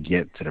just to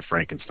get to the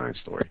Frankenstein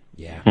story.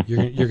 Yeah,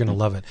 you're gonna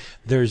love it.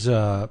 There's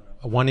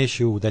one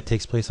issue that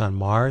takes place on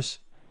Mars.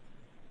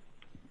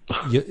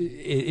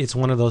 It's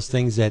one of those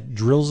things that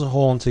drills a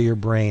hole into your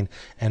brain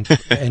and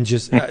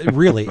just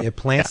really it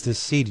plants this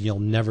seed. You'll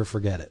never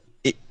forget it.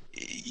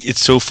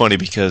 It's so funny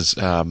because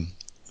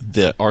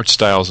the art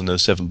styles in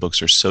those 7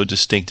 books are so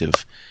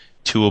distinctive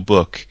to a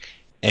book,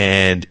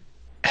 and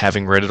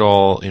having read it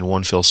all in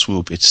one fell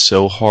swoop, it's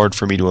so hard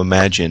for me to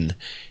imagine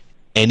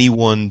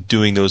anyone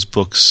doing those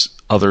books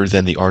other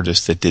than the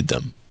artist that did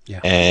them. Yeah.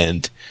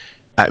 And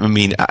I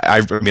mean,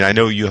 I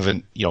know you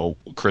haven't,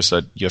 Chris,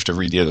 you have to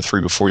read the other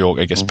 3 before you'll,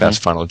 I guess, pass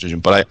final decision.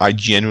 But I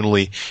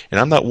genuinely, and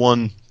I'm not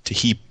one to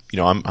heap,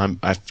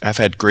 I've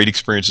had great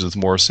experiences with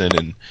Morrison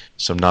and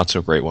some not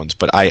so great ones,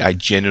 but I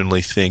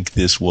genuinely think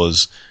this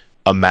was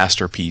a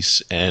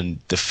masterpiece, and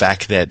the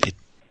fact that it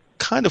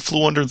kind of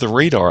flew under the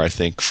radar, I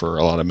think, for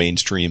a lot of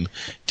mainstream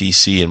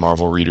DC and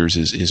Marvel readers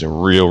is a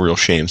real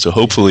shame. So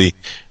hopefully,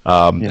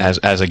 as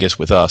I guess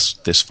with us,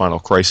 this Final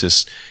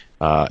Crisis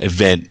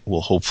event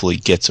will hopefully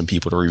get some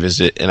people to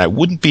revisit it. And I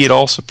wouldn't be at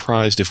all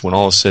surprised if, when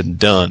all is said and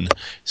done,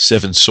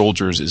 Seven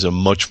Soldiers is a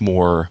much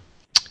more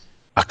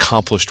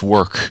accomplished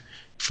work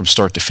from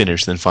start to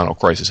finish than Final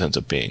Crisis ends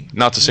up being.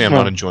 Not to say I'm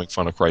not enjoying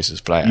Final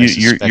Crisis, but I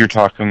suspect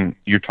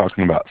you're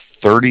talking about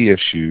 30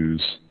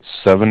 issues,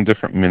 7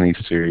 different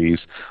miniseries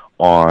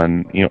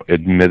on,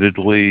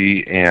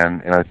 admittedly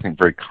and I think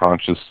very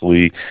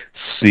consciously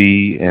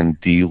C and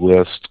D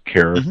list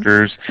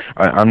characters.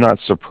 I'm not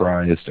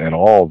surprised at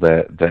all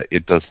that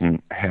it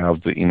doesn't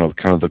have the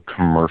kind of the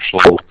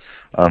commercial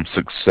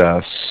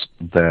success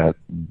that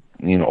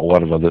a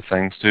lot of other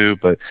things do,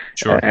 but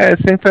sure. I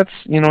think that's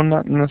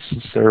not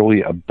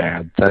necessarily a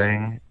bad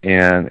thing,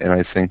 and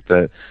I think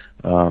that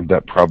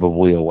that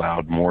probably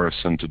allowed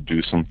Morrison to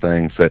do some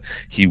things that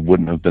he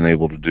wouldn't have been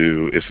able to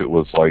do if it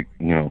was like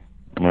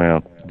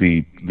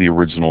the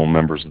original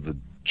members of the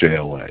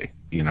JLA.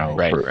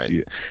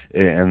 Right.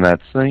 And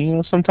that's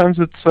sometimes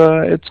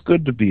it's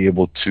good to be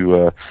able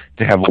to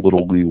have a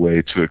little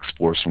leeway to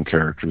explore some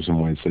characters in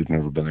ways they've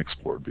never been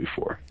explored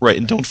before. Right,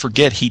 and don't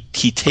forget he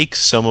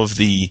takes some of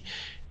the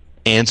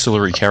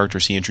ancillary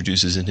characters he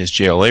introduces in his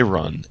JLA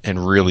run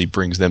and really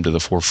brings them to the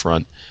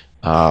forefront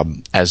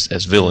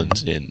as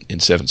villains in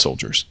Seven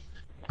Soldiers.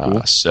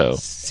 So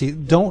see,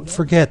 don't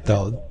forget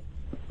though,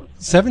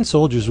 Seven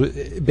Soldiers,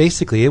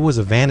 basically, it was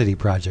a vanity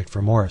project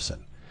for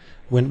Morrison.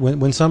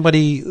 When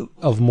somebody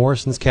of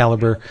Morrison's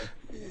caliber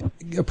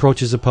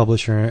approaches a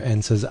publisher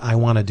and says, I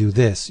want to do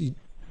this,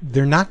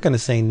 they're not going to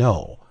say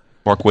no.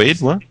 Mark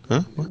Waid? What?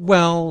 Huh?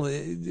 Well,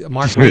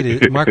 Mark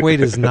Waid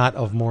is not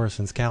of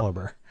Morrison's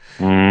caliber.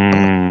 Oh,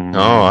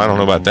 I don't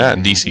know about that.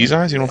 In DC's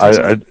eyes, you don't think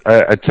so?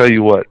 I tell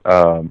you what,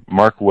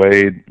 Mark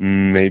Waid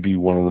may be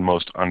one of the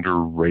most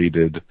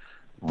underrated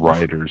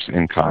writers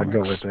in comics. I'd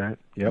go with that.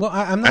 Yep. Well,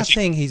 I'm not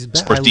saying he's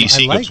bad. For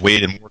DC,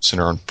 Waid and Morrison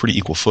are on pretty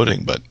equal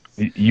footing, but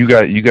you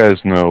guys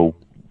know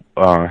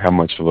how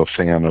much of a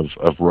fan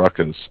of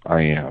Rucka's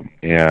I am,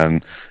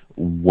 and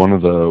one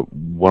of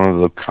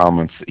the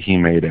comments that he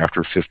made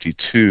after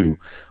 52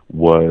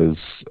 was,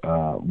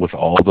 with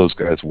all those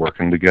guys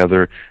working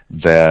together,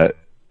 that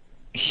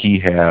he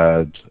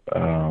had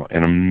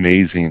an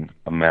amazing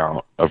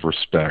amount of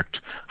respect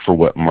for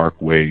what Mark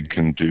Waid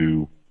can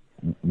do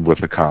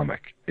with a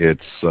comic.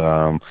 It's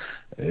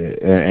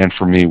and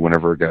for me,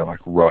 whenever a guy like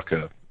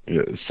Rucka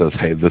says,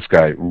 "Hey, this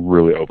guy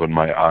really opened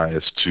my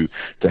eyes to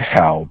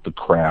how the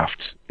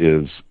craft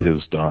is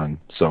done."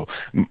 So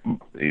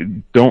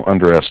don't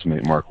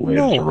underestimate Mark Waid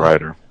as a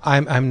writer.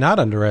 I'm not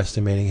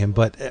underestimating him,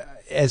 but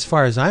as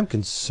far as I'm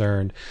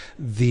concerned,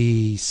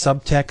 the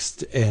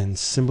subtext and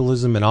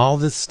symbolism and all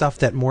this stuff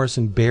that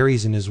Morrison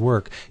buries in his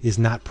work is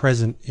not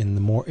present in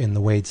the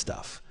Waid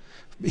stuff.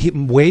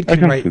 Waid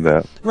can write. See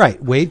that. Right,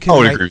 Waid can. I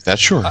would write, agree with that.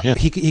 Sure, yeah.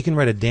 He can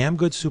write a damn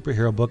good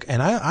superhero book,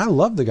 and I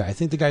love the guy. I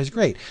think the guy's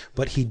great,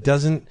 but he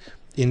doesn't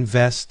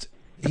invest.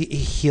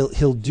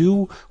 He'll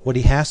do what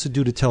he has to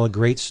do to tell a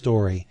great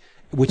story,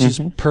 which is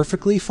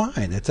perfectly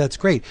fine. That's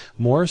great.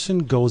 Morrison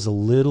goes a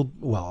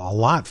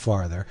lot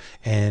farther,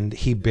 and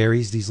he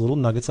buries these little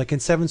nuggets, like in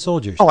Seven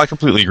Soldiers. Oh, I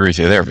completely agree with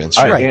you there, Vince.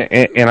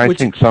 And I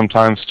think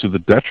sometimes to the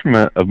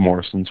detriment of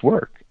Morrison's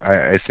work.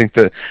 I think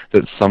that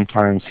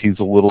sometimes he's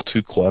a little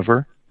too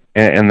clever,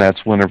 and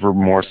that's whenever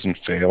Morrison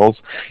fails.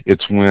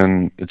 It's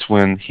when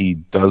he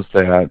does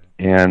that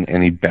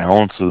and he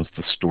balances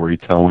the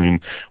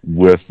storytelling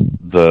with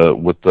the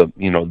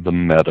the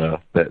meta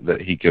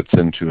that he gets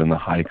into and the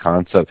high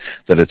concept,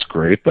 that it's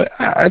great. But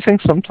I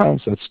think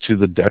sometimes that's to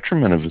the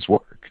detriment of his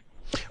work.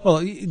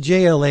 Well,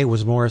 JLA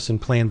was Morrison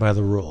playing by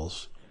the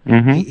rules.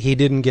 He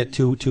didn't get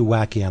too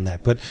wacky on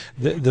that. But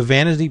the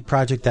vanity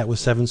project that was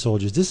Seven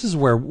Soldiers, this is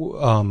where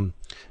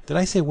did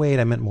I say Waid?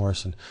 I meant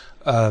Morrison.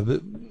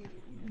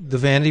 The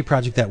vanity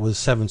project that was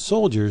Seven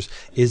Soldiers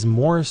is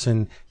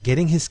Morrison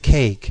getting his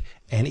cake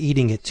and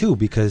eating it too,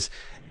 because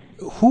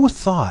who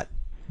thought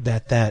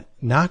that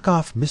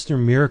knockoff Mr.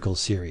 Miracle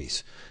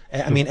series,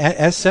 I mean,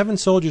 as Seven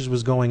Soldiers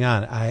was going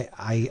on,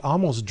 I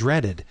almost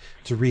dreaded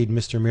to read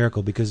Mr.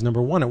 Miracle, because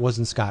number one, it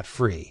wasn't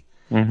scot-free.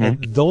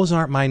 And those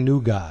aren't my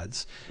new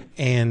gods.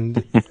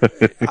 And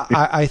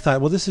I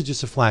thought, well, this is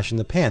just a flash in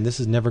the pan.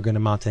 This is never going to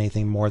amount to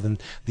anything more than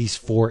these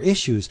 4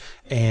 issues.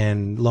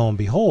 And lo and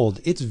behold,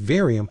 it's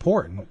very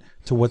important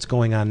to what's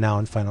going on now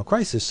in Final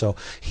Crisis. So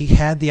he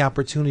had the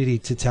opportunity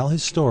to tell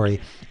his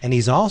story, and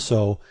he's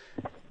also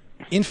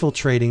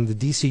infiltrating the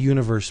DC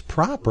universe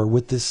proper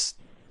with this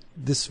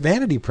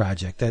vanity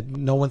project that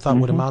no one thought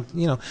would amount,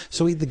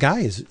 So the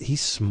guy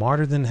he's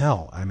smarter than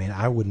hell. I mean,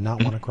 I would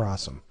not want to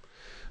cross him.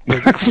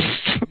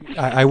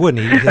 I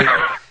wouldn't.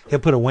 He'll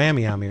put a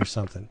whammy on me or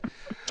something.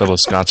 Fellow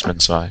Scotsman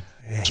side.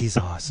 Yeah, he's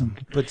awesome.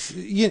 But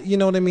you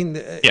know what I mean?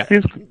 Yeah.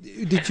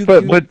 Did you?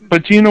 But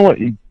do you know what?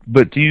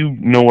 But do you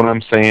know what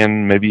I'm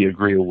saying? Maybe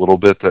agree a little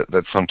bit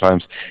that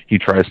sometimes he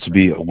tries to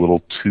be a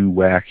little too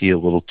wacky, a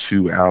little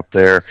too out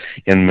there,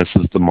 and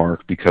misses the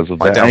mark because of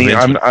that.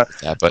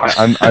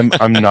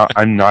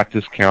 I'm not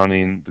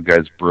discounting the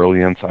guy's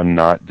brilliance. I'm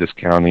not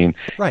discounting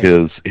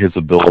his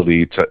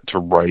ability to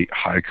write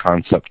high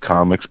concept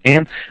comics.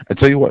 And I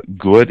tell you what,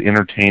 good,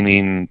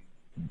 entertaining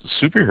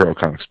superhero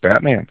comics.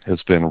 Batman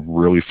has been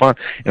really fun,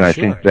 and I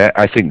think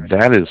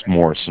that is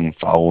Morrison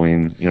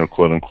following,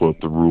 quote unquote,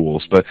 the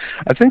rules. But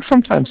I think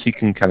sometimes he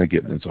can kind of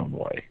get in his own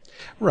way.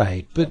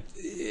 Right, but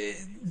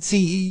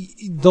see,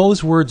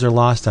 those words are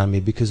lost on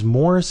me, because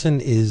Morrison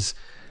is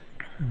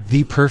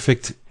the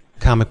perfect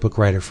comic book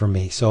writer for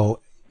me. So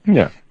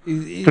yeah.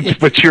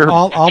 But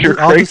you're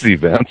crazy,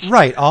 Vince.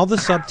 Right, all the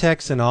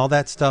subtext and all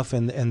that stuff,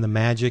 and the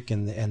magic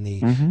and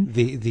the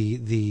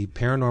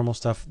paranormal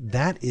stuff,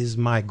 that is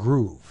my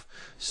groove.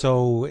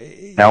 So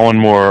Alan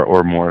Moore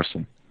or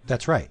Morrison?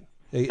 That's right.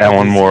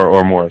 Alan Moore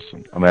or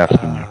Morrison? I'm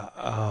asking you.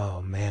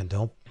 Oh man,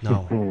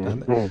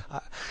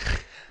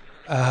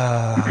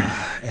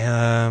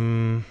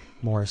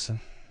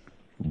 Morrison.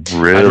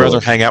 Really? I'd rather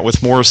hang out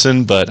with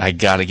Morrison, but I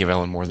got to give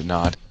Alan Moore the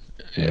nod,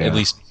 at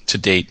least to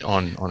date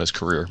on his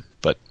career.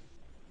 But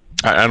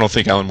I don't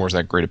think Alan Moore's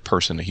that great a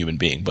person, a human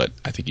being, but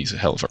I think he's a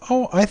hell of a...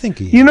 Oh, I think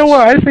he is. You know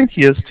what? I think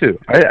he is, too.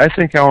 I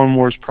think Alan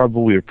Moore's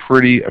probably a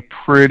pretty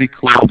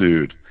cool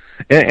dude.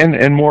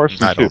 And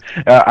Morrison, too.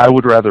 I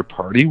would rather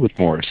party with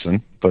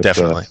Morrison. But,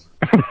 definitely.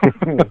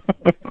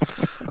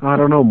 I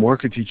don't know. Moore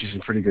could teach you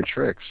some pretty good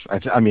tricks. I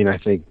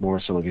think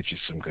Morrison will get you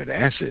some good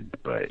acid,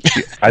 but...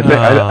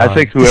 I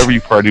think whoever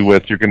you party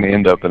with, you're going to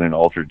end up in an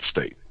altered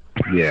state.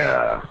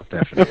 Yeah,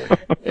 definitely.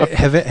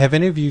 Have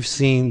any of you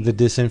seen the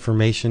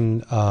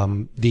Disinformation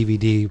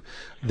DVD?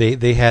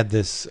 They had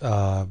this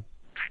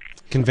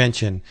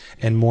convention,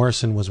 and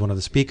Morrison was one of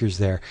the speakers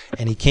there,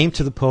 and he came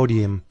to the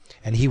podium,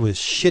 and he was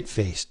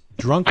shit-faced,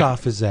 drunk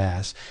off his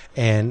ass,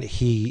 and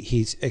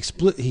he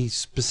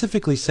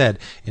specifically said,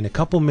 in a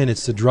couple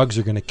minutes the drugs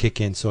are going to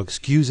kick in, so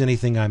excuse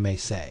anything I may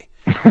say.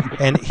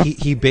 And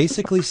he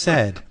basically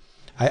said,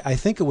 I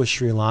think it was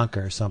Sri Lanka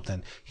or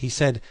something, he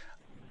said,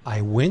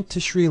 I went to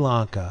Sri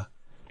Lanka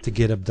to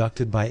get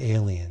abducted by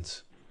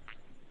aliens,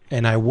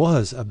 and I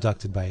was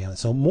abducted by aliens.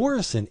 So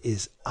Morrison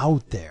is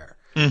out there.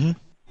 Mm-hmm.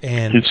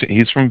 And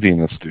he's from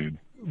Venus, dude.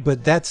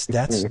 But that's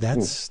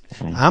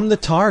I'm the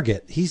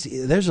target.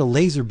 There's a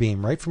laser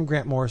beam right from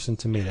Grant Morrison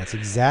to me. That's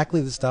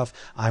exactly the stuff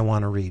I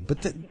want to read.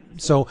 But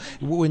so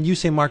when you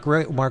say Mark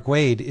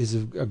Waid is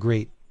a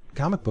great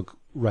comic book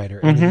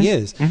writer, and he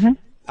is,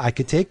 I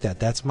could take that.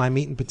 That's my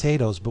meat and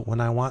potatoes. But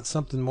when I want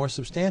something more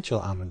substantial,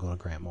 I'm going to go to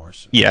Grant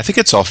Morrison. Yeah, I think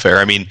it's all fair.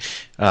 I mean,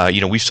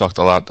 we've talked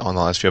a lot on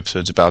the last few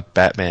episodes about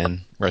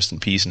Batman, Rest in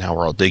Peace, and how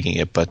we're all digging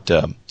it. But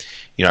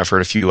I've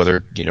heard a few other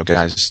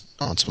guys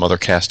on some other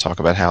casts talk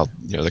about how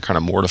they're kind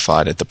of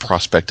mortified at the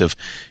prospect of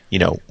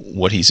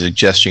what he's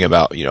suggesting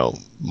about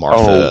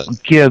Martha. Oh,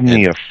 give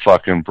me a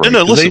fucking break.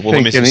 No, listen. Well,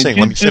 let me finish.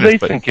 Do they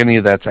think any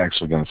of that's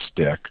actually going to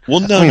stick? Well,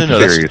 no.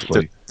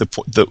 Seriously.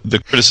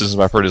 The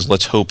criticism I've heard is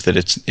let's hope that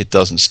it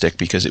doesn't stick,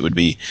 because it would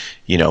be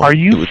Are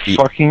you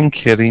fucking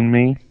kidding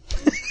me?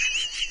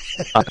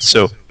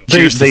 So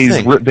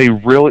they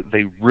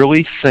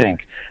really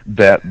think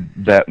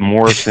that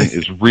Morrison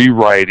is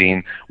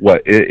rewriting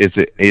what is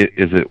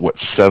it what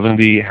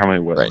 70 how many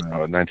what right.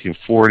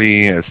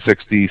 1940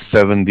 60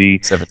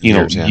 70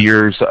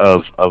 years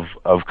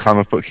of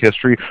comic book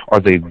history. Are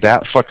they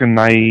that fucking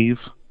naive?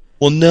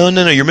 Well, no,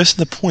 you're missing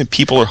the point.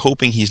 People are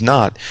hoping he's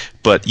not,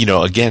 but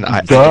again,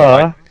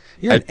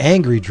 You're an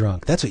angry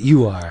drunk. That's what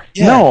you are.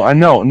 Yeah.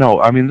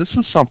 No. I mean, this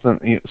is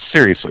something.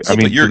 Seriously, I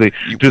mean,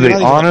 do they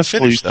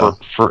honestly?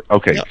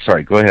 Okay, no.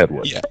 Sorry. Go ahead,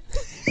 Wood. Yeah.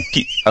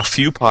 A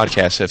few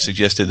podcasts have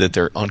suggested that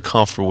they're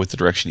uncomfortable with the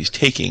direction he's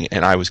taking,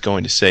 and I was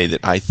going to say that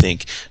I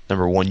think,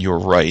 number one, you're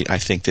right. I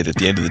think that at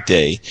the end of the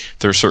day,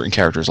 there are certain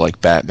characters like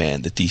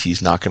Batman that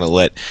DC's not going to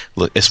let.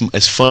 Look,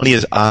 as funny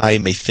as I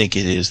may think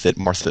it is that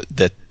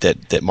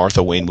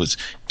Martha Wayne was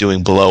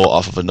doing blow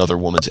off of another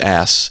woman's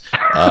ass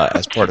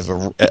as part of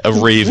a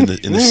rave in the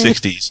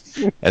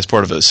 60s, as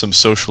part of some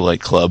socialite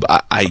club,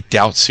 I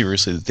doubt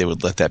seriously that they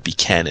would let that be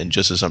canon,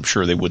 just as I'm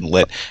sure they wouldn't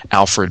let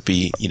Alfred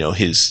be,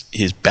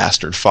 his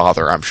bastard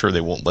father. I'm sure they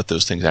won't let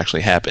those things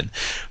actually happen.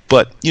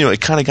 But,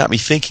 it kind of got me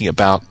thinking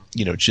about,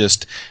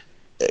 just,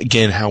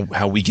 again,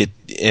 how we get,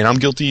 and I'm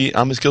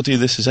as guilty of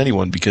this as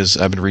anyone, because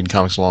I've been reading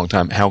comics a long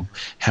time,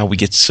 how we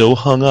get so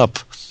hung up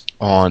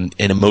on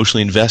and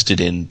emotionally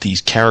invested in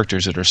these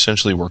characters that are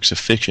essentially works of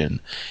fiction.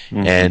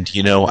 Mm-hmm. And,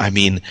 I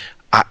mean,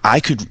 I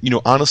could,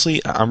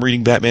 honestly, I'm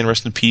reading Batman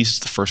Rest in Peace. It's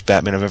the first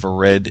Batman I've ever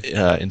read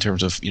in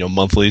terms of,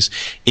 monthlies.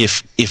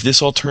 If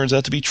this all turns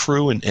out to be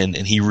true and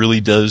he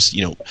really does,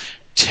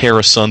 tear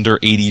asunder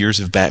 80 years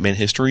of Batman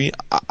history,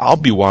 I'll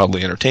be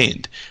wildly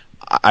entertained.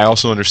 I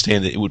also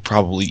understand that it would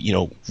probably,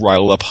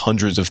 rile up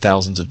hundreds of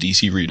thousands of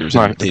DC readers.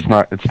 It's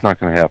not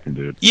going to happen,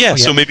 dude. Yeah,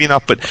 so maybe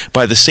not. But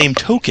by the same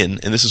token,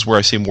 and this is where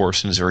I say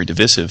Morrison is very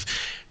divisive,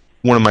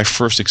 one of my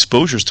first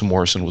exposures to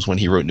Morrison was when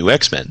he wrote New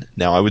X-Men.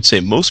 Now, I would say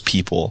most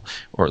people,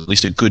 or at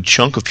least a good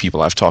chunk of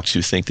people I've talked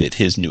to, think that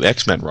his New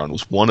X-Men run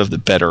was one of the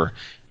better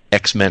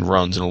X-Men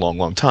runs in a long,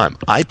 long time.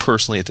 I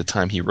personally, at the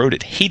time he wrote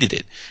it, hated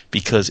it,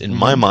 because in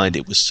my mind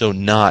it was so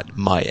not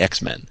my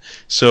X-Men.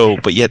 So,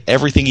 but yet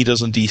everything he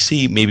does on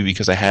DC, maybe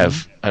because I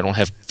don't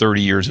have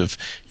 30 years of,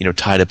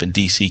 tied up in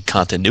DC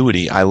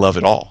continuity, I love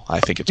it all. I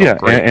think it's all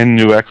great. And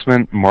New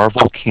X-Men,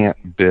 Marvel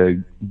can't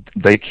dig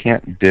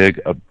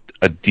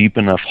a deep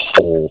enough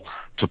hole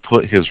to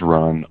put his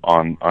run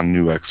on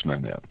New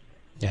X-Men in.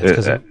 Yeah,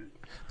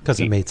 because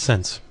it made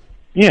sense.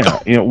 Yeah,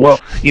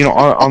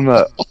 on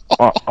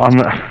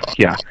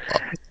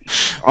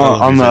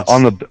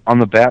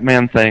the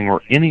Batman thing,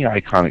 or any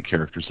iconic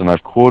characters, and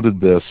I've quoted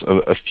this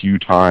a few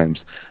times.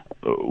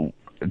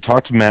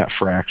 Talked to Matt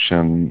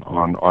Fraction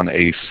on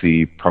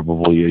AC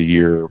probably a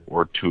year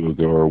or two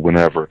ago or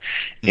whenever,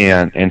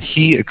 and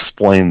he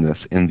explained this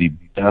in the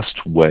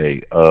best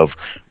way of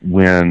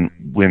when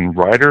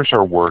writers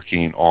are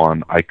working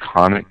on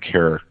iconic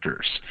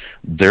characters,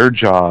 their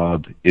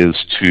job is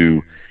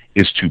to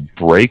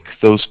break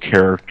those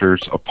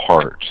characters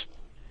apart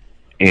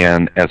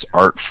and as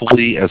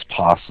artfully as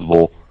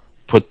possible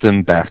put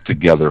them back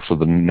together for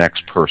the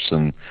next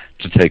person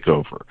to take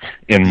over.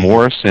 And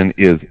Morrison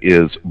is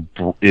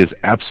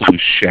absolutely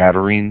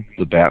shattering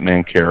the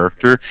Batman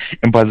character.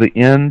 And by the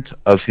end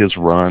of his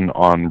run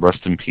on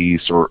Rest in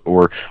Peace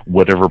or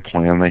whatever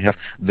plan they have,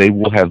 they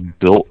will have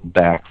built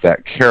back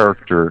that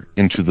character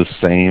into the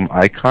same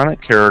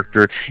iconic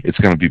character. It's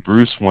going to be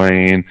Bruce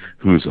Wayne,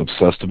 who's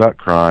obsessed about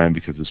crime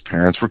because his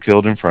parents were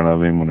killed in front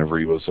of him whenever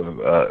he was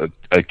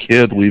a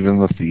kid leaving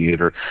the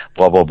theater,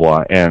 blah blah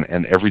blah,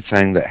 and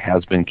everything that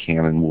has been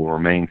canon will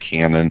remain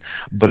canon,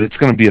 but it's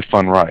going to be a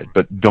fun ride.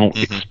 But don't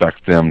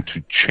expect them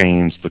to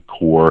change the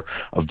core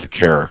of the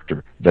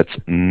character. That's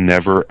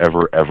never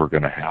ever ever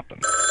going to happen.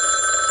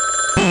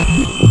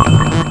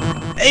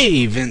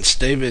 Hey, Vince,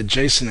 David,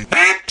 Jason, and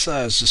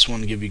I just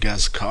want to give you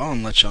guys a call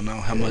and let y'all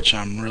know how much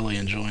I'm really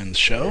enjoying the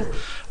show.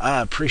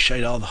 I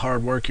appreciate all the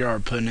hard work you are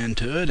putting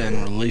into it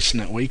and releasing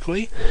it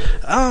weekly.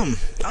 I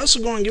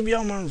also going to give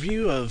y'all my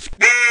review of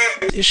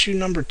issue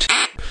number 2.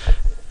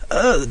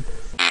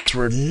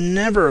 Were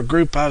never a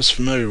group I was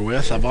familiar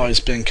with. I've always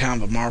been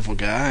kind of a Marvel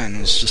guy, and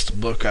it's just a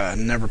book I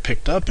never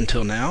picked up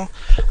until now.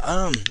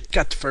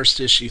 Got the first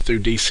issue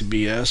through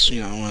DCBS,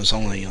 it was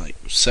only like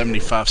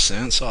 75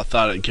 cents, so I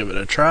thought I'd give it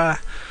a try.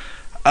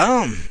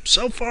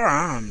 So far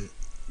I'm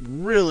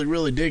really,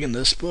 really digging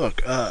this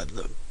book.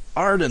 The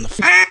art in the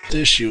first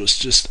issue is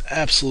just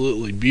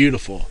absolutely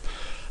beautiful.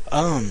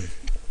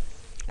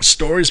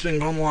 Story's been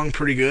going along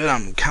pretty good.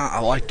 I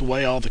like the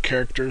way all the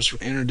characters were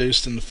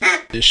introduced in the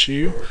first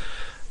issue.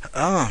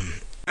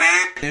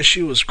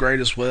 Issue was great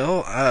as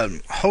well.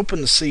 I'm hoping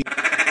to see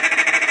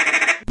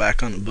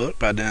back on the book,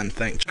 but I didn't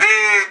think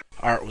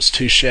art was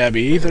too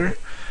shabby either.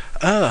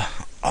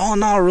 All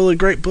in all, a really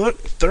great book.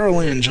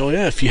 Thoroughly enjoy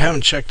it. If you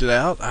haven't checked it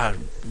out, I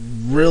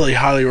really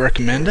highly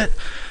recommend it.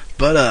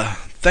 But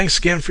thanks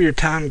again for your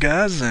time,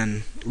 guys,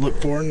 and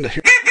look forward to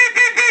hearing.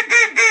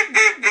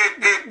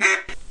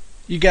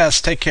 You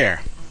guys take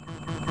care.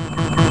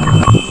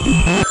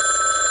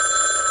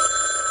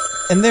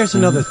 And there's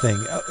another thing.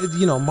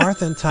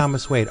 Martha and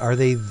Thomas Wayne, are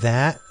they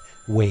that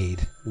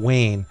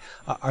Wayne?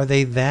 Are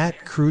they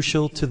that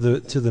crucial to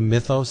the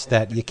mythos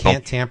that you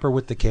can't tamper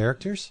with the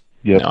characters?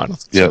 Yep. No, I don't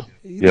think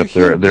Yep.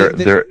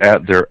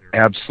 They're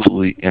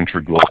absolutely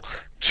integral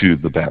to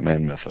the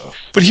Batman mythos.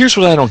 But here's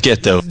what I don't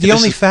get, though.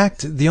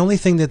 The only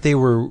thing that they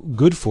were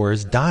good for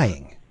is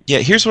dying. Yeah,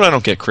 here's what I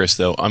don't get, Chris.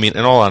 Though, I mean,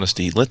 in all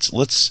honesty, let's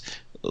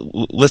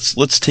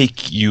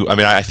take you. I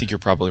mean, I think you're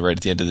probably right.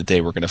 At the end of the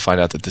day, we're going to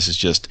find out that this is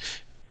just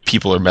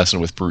people are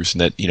messing with Bruce,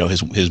 and that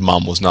his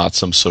mom was not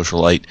some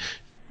socialite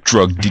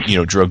drug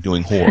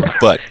doing whore.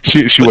 But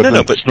she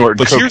wasn't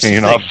snorting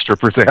cocaine off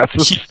strippers'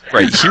 asses.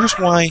 Right.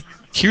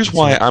 Here's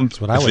why I'm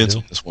convinced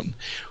on this one.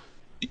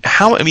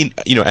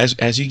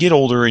 As you get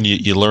older and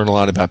you learn a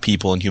lot about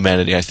people and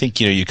humanity, I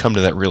think you come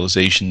to that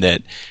realization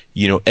that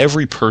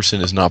every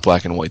person is not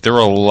black and white. There are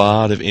a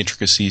lot of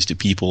intricacies to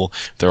people.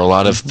 There are a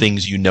lot of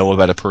things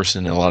about a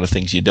person and a lot of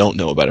things you don't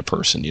know about a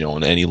person,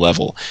 on any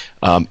level.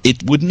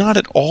 It would not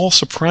at all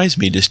surprise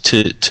me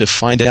to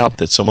find out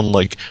that someone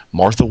like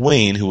Martha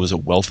Wayne, who was a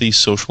wealthy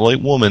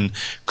socialite woman,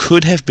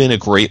 could have been a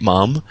great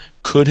mom,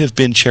 could have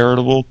been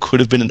charitable,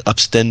 could have been an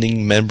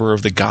upstanding member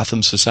of the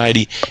Gotham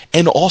Society,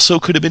 and also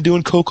could have been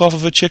doing coke off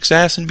of a chick's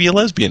ass and be a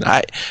lesbian.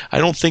 I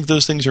don't think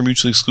those things are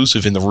mutually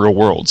exclusive in the real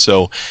world.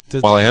 So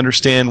while I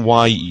understand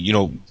why,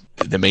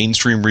 the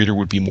mainstream reader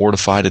would be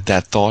mortified at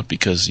that thought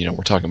because,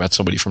 we're talking about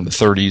somebody from the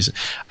 30s,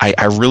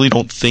 I really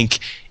don't think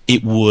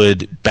it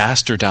would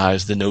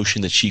bastardize the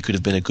notion that she could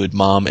have been a good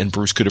mom and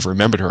Bruce could have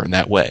remembered her in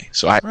that way.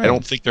 So I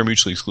don't think they're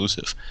mutually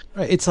exclusive.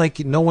 Right. It's like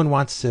no one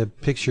wants to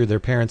picture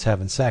their parents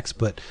having sex,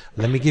 but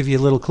let me give you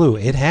a little clue.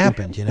 It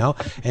happened,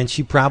 and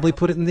she probably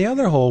put it in the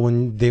other hole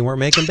when they weren't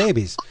making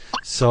babies.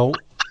 So,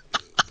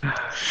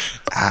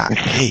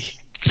 hey.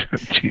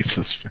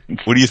 Jesus.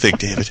 What do you think,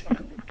 David?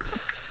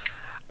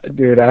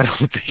 Dude, I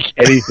don't think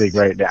anything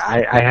right now.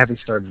 I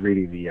haven't started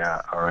reading the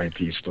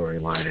R.I.P.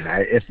 storyline,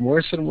 and if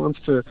Morrison wants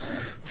to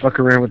fuck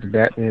around with the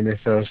Batman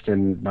mythos,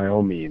 then by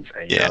all means,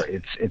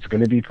 it's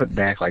going to be put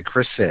back. Like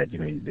Chris said,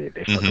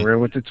 they fuck around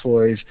with the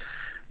toys,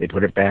 they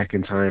put it back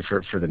in time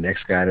for the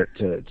next guy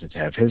to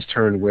have his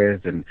turn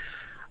with, and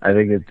I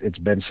think it's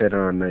been said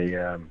on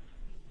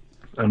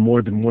on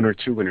more than one or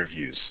two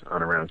interviews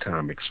on Around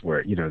Comics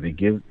where they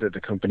give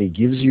the company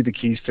gives you the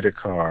keys to the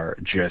car,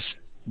 just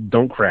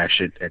don't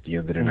crash it at the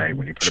end of the night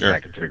when you put it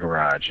back into the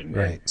garage. And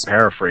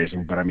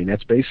paraphrasing, but I mean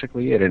that's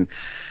basically it. And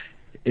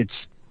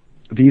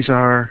these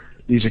are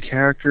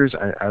characters.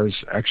 I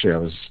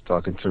was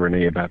talking to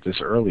Renee about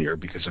this earlier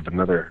because of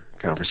another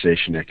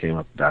conversation that came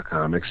up about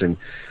comics, and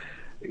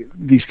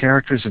these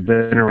characters have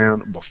been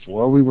around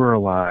before we were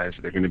alive.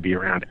 They're going to be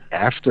around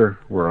after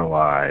we're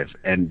alive,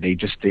 and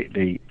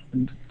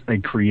a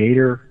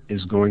creator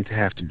is going to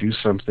have to do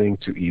something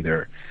to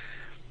either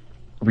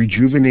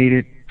rejuvenate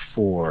it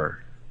for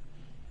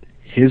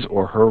his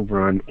or her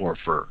run, or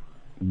for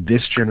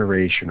this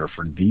generation, or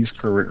for these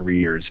current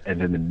readers, and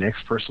then the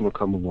next person will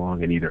come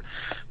along and either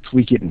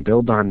tweak it and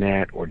build on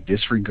that, or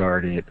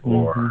disregard it,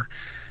 or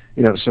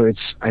so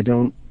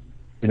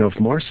if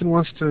Morrison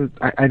wants to,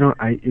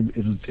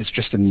 it's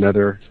just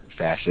another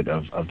facet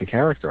of the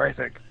character, I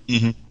think.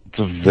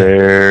 It's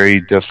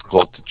very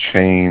difficult to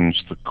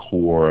change the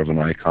core of an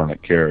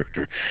iconic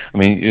character. I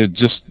mean,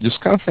 just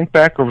kind of think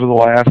back over the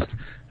last,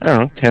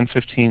 10,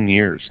 15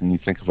 years, and you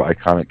think of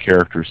iconic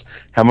characters,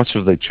 how much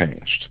have they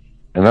changed?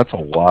 And that's a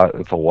lot.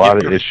 It's a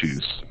lot of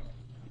issues.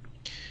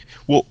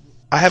 Well,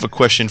 I have a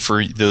question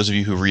for those of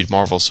you who read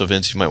Marvel. So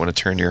Vince, you might want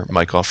to turn your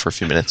mic off for a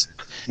few minutes.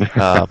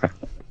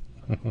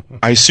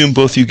 I assume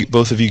both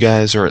of you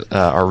guys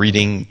are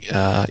reading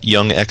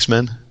Young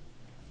X-Men.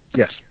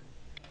 Yes.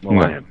 Well,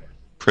 No. I am.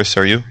 Chris,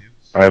 are you?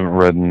 I haven't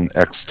read an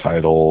X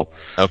title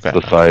Okay.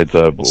 besides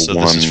So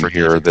this is for one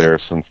here or David. there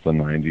since the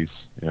 90s.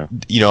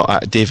 Yeah.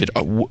 David,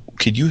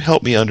 could you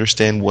help me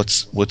understand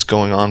what's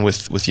going on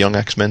with Young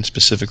X-Men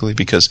specifically?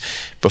 Because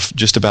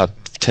just about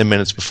 10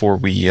 minutes before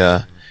we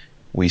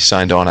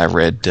signed on, I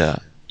read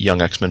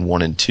Young X-Men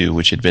 1 and 2,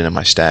 which had been in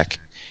my stack,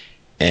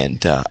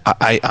 and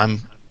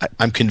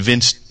I'm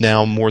convinced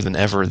now more than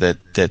ever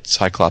that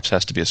Cyclops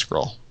has to be a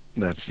Skrull.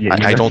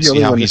 I don't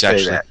see how he's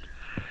actually. That.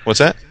 What's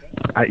that?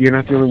 You're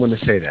not the only one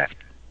to say that.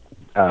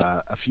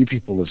 A few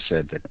people have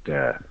said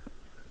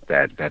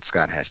that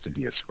Scott has to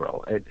be a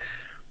Skrull.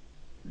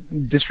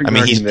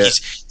 Disregarding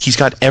he's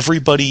got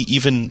everybody,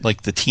 even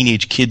like the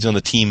teenage kids on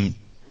the team,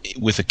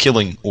 with a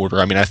killing order.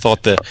 I mean, I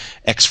thought the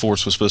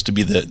X-Force was supposed to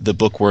be the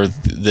book where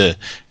the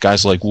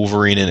guys like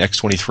Wolverine and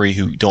X-23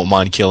 who don't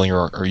mind killing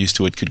or are used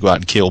to it could go out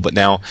and kill. But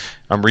now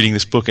I'm reading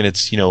this book, and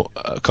it's,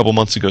 a couple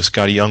months ago,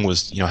 Scotty Young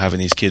was, having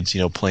these kids,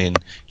 playing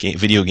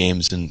video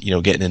games and,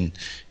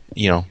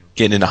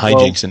 getting into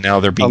hijinks, and now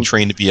they're being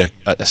trained to be a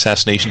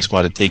assassination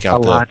squad to take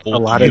out a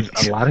lot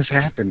has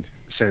happened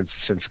since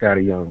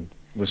Scotty Young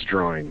was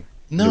drawing.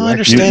 No, I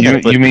understand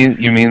that. But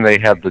You mean they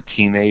had the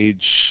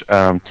teenage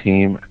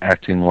team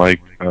acting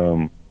like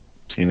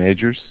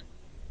teenagers?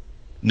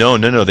 No.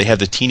 They have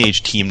the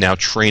teenage team now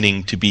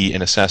training to be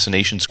an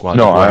assassination squad.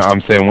 No,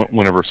 I'm saying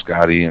whenever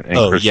Scotty and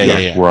Chris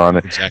were on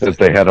it, exactly. that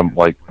they had them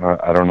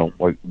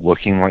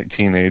looking like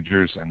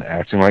teenagers and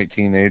acting like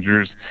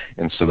teenagers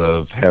instead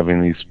of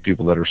having these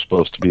people that are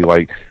supposed to be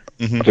like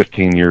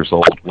 15 years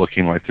old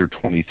looking like they're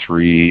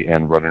 23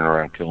 and running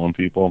around killing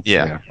people.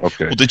 Yeah.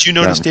 Okay. Well, did you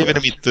notice, David? I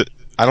mean,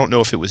 I don't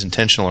know if it was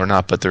intentional or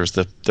not, but there's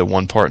the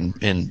one part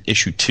in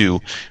issue 2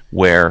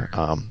 where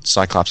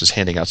Cyclops is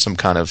handing out some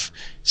kind of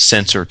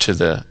sensor to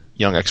the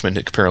young X-Men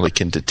that apparently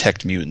can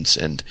detect mutants,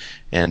 and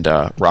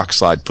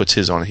Rockslide puts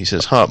his on, and he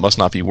says, it must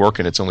not be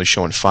working. It's only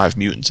showing 5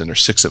 mutants, and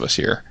there's 6 of us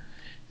here.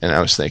 And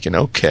I was thinking,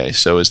 okay,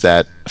 so is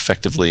that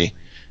effectively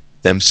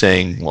them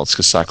saying, well, it's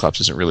because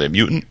Cyclops isn't really a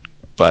mutant?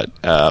 But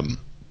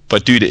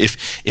dude,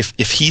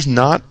 if he's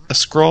not a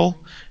Skrull,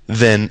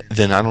 then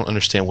I don't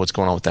understand what's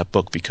going on with that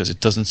book, because it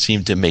doesn't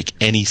seem to make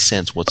any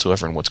sense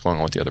whatsoever in what's going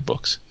on with the other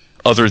books,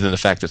 other than the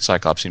fact that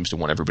Cyclops seems to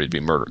want everybody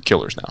to be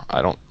killers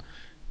now.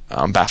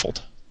 I'm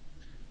baffled.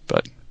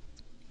 But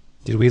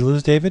did we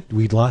lose David?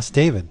 We lost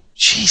David.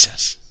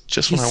 Jesus.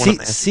 Just when I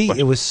want to see,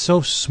 it was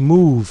so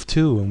smooth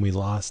too when we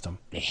lost him.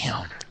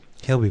 Damn.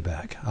 He'll be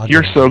back.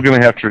 You're so going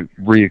to have to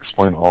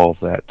re-explain all of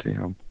that to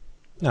him.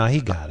 No,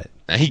 he got it.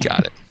 He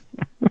got it.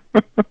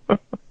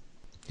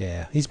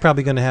 Yeah, he's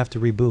probably going to have to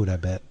reboot, I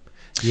bet.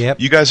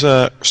 Yep. You guys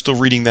still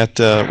reading that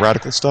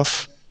Radical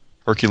stuff?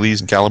 Hercules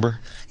and Caliber?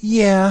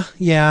 Yeah.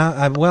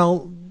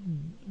 Well,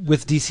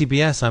 with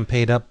DCBS, I'm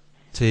paid up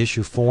to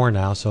issue 4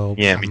 now, so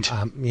yeah, me too.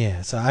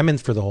 So I'm in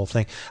for the whole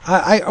thing.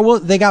 Well,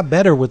 they got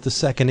better with the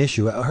second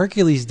issue.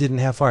 Hercules didn't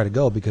have far to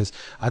go because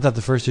I thought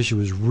the first issue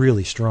was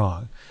really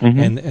strong,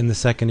 and the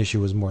second issue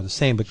was more the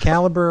same. But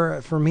Caliber,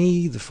 for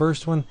me, the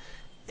first one,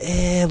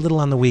 a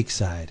little on the weak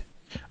side.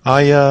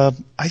 I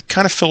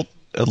kind of felt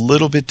a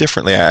little bit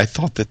differently. I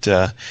thought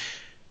that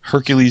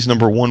Hercules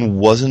 #1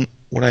 wasn't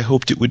what I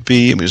hoped it would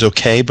be. I mean, it was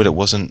okay, but it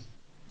wasn't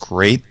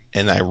great.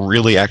 And I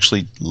really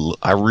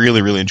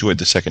enjoyed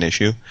the second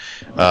issue.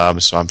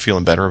 So I'm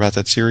feeling better about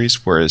that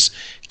series. Whereas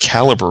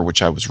Caliber,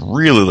 which I was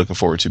really looking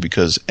forward to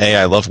because A,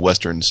 I love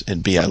Westerns,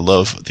 and B, I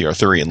love the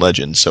Arthurian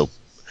legends. So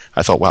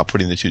I thought, wow,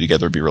 putting the two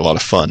together would be a lot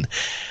of fun.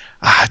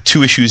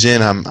 2 issues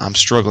in, I'm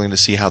struggling to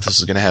see how this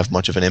is going to have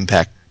much of an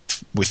impact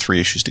with 3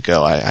 issues to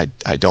go.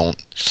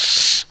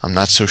 I'm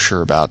not so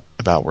sure about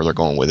where they're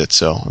going with it.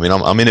 So, I mean,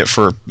 I'm in it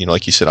for,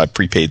 like you said, I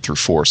prepaid through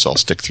 4, so I'll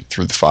stick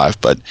through the 5.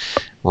 But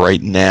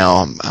right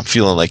now, I'm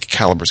feeling like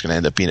Caliber's going to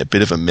end up being a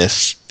bit of a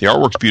miss. The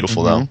artwork's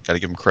beautiful, though. Got to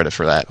give them credit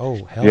for that.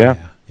 Oh, hell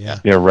yeah.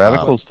 Yeah,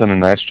 Radical's done a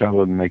nice job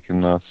of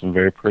making some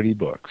very pretty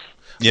books.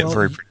 Yeah, well,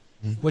 very pretty.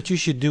 What you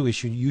should do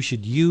is you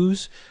should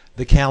use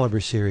the Caliber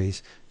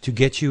series to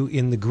get you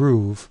in the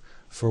groove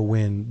for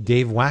when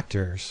Dave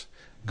Wachter's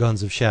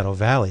Guns of Shadow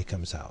Valley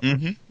comes out,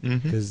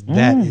 because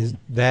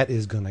that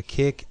is going to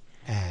kick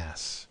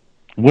ass.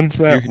 When's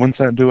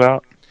that due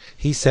out?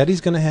 He said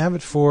he's going to have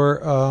it for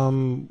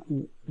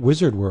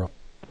Wizard World.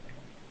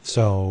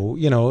 So,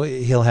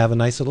 he'll have a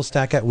nice little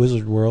stack at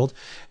Wizard World,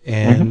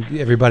 and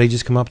everybody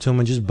just come up to him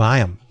and just buy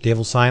them. Dave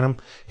will sign them.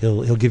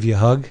 He'll give you a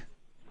hug,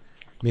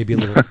 maybe a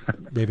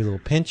little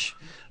pinch.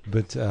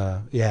 But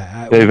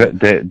yeah,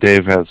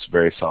 Dave has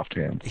very soft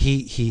hands.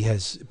 He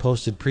has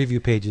posted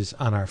preview pages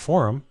on our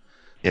forum.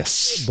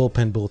 Yes.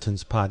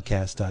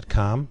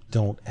 bullpenbulletinspodcast.com.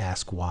 Don't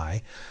ask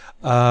why.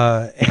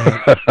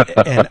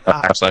 And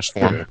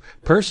 /forum.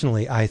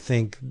 Personally, I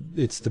think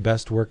it's the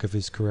best work of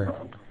his career.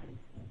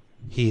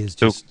 He is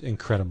just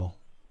incredible.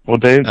 Well,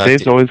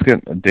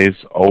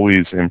 Dave's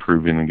always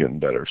improving and getting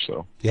better.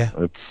 So Yeah.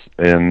 it's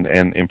and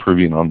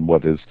improving on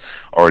what has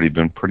already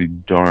been pretty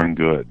darn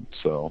good.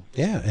 So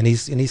Yeah, and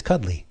he's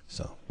cuddly.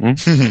 So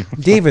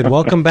David,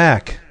 welcome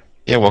back.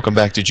 Yeah, welcome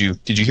back. Did you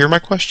hear my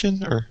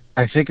question or?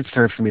 I think it's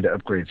time for me to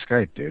upgrade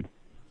Skype, dude.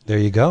 There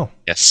you go.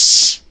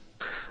 Yes.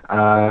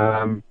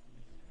 You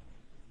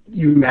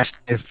asked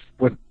if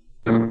what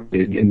in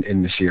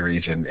the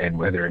series and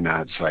whether or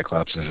not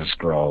Cyclops is a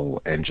Skrull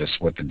and just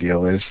what the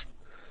deal is.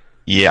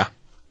 Yeah.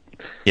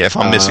 Yeah, if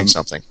I'm missing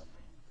something.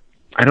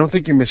 I don't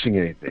think you're missing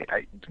anything.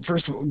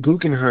 First of all,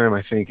 Guggenheim,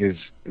 I think,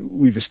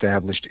 we've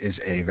established is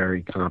a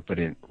very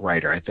competent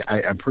writer.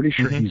 I'm pretty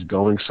sure he's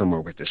going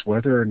somewhere with this.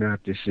 Whether or not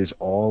this is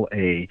all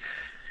a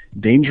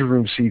Danger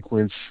Room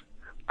sequence,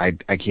 I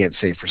can't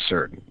say for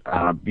certain.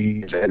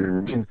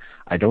 Because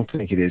I don't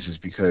think it is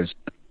because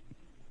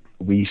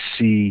we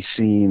see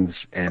scenes,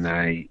 and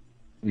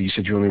you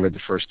said you only read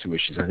the first 2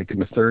 issues. I think in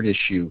the 3rd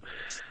issue,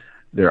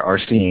 there are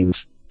scenes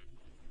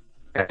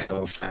at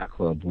the Fat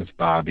Club with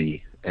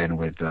Bobby and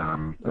with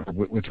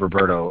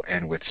Roberto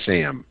and with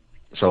Sam.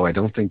 So I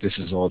don't think this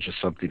is all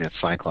just something that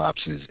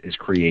Cyclops is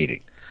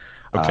creating.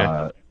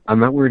 Okay. I'm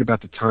not worried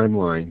about the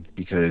timeline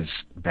because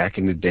back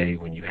in the day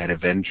when you had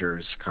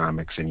Avengers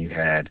comics and you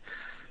had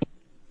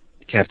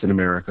Captain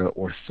America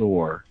or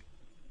Thor,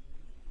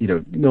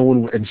 no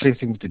one, and same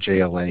thing with the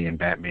JLA and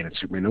Batman and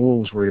Superman, no one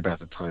was worried about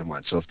the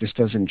timeline. So if this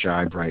doesn't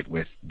jibe right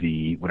with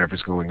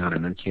whatever's going on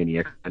in Uncanny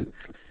X-Men,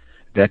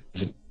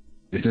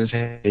 this is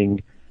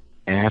happening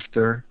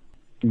after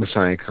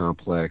Messiah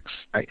Complex.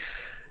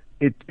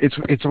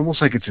 It's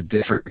almost like it's a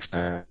different,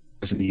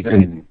 doesn't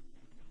even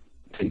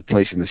take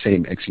place in the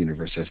same X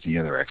universe as the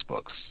other X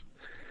books.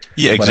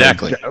 Yeah,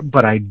 exactly.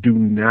 But I do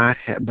not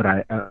have. But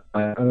I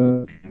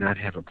do not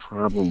have a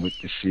problem with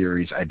the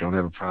series. I don't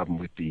have a problem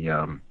with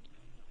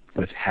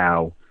with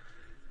how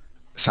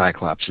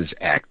Cyclops is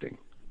acting.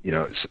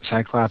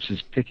 Cyclops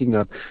is picking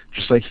up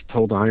just like he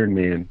told Iron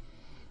Man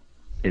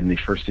in the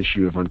first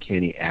issue of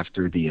Uncanny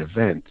after the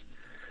event.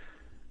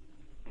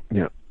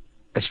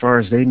 As far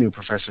as they knew,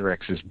 Professor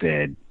X is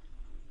dead.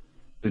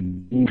 The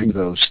danger,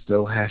 though,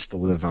 still has to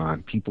live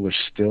on. People are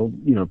still,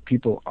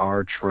 people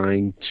are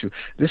trying to.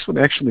 This one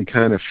actually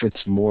kind of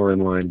fits more in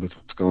line with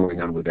what's going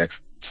on with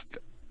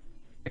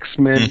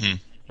X-Men.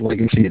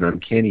 Legacy and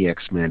Uncanny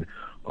X-Men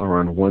are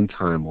on one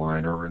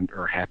timeline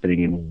or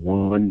happening in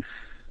one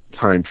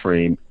time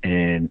frame,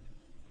 and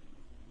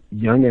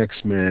Young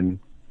X-Men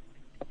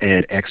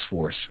and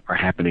X-Force are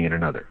happening in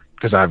another.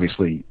 Because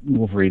obviously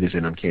Wolverine is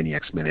in Uncanny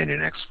X-Men and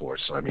in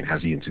X-Force, so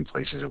how's he in 2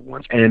 places at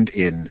once? And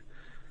in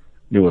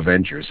New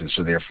Avengers, and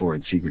so therefore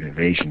in Secret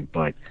Invasion.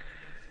 But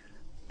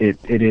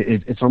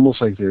it's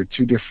almost like there are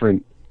 2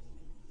 different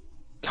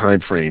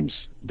time frames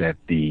that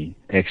the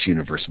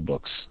X-Universe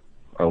books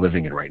are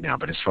living in right now.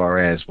 But as far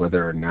as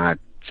whether or not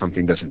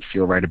something doesn't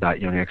feel right about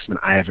Young X-Men,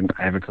 I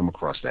haven't come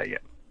across that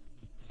yet.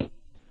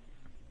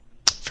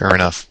 Fair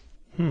enough.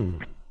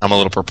 I'm a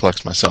little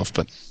perplexed myself,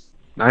 but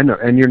I know,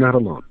 and you're not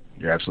alone.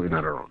 You're absolutely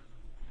not alone.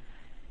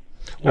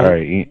 All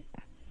right.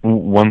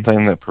 One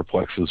thing that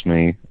perplexes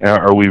me.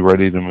 Are we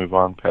ready to move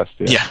on past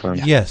the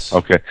X-Men? Yes.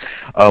 Okay.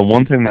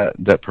 One thing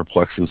that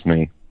perplexes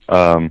me.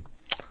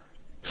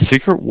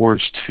 Secret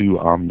Wars 2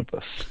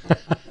 omnibus.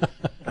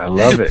 I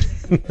love it.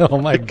 Oh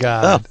my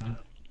God.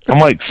 I'm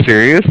like,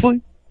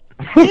 seriously?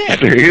 Yeah.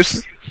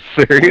 Serious?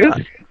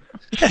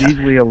 Steve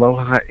Lee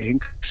Aloha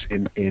inks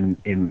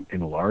in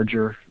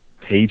larger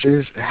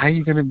pages. How are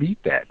you going to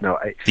beat that? No,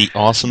 the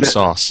awesome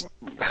sauce.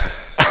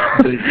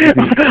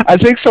 I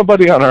think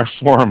somebody on our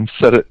forum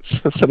said it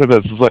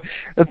as like,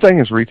 that thing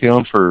is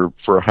retailing for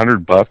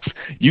 $100.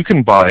 You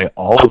can buy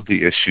all of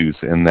the issues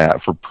in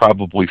that for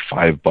probably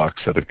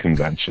 $5 at a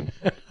convention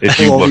if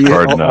you look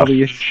hard enough. All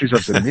the issues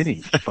of the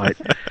mini, but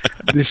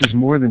this is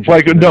more than just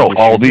like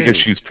all the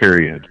issues.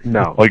 Period.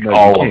 No, like no,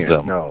 all of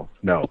them.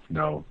 No,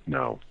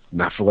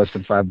 not for less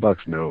than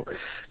 $5. No,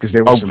 because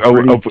there was some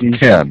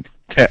 10,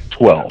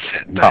 12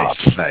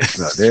 tops. Nice.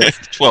 No, there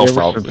 12 were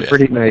probably. some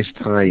pretty nice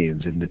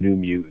tie-ins in the New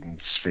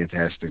Mutants,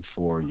 Fantastic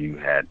Four. You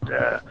had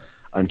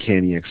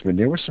Uncanny X-Men.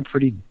 There were some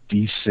pretty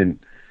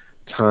decent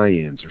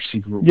tie-ins or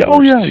Secret Wars. Yeah.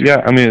 Oh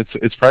yeah. I mean,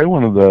 it's probably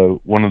one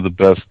of the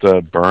best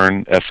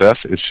Byrne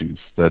FF issues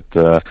that.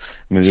 I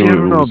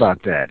don't know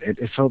about that. It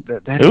felt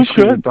that it was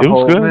good. It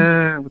was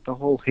good with the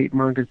whole hate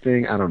monger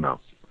thing. I don't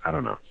know.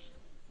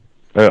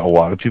 A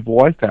lot of people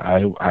like that. I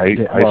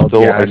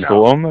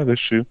still own that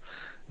issue.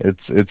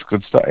 It's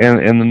good stuff.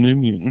 And the New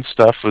Mutant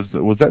stuff was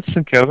that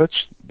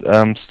Sienkiewicz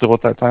still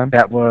at that time?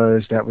 That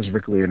was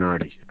Rick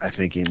Leonardi, I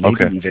think, and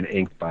maybe even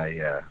inked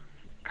by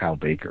Kyle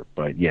Baker.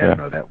 But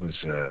no, that was.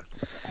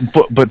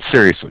 But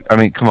seriously, I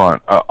mean, come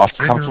on, off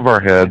the top of our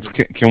heads,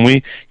 can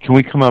we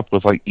come up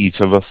with like each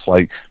of us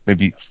like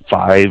maybe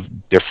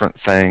 5 different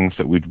things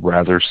that we'd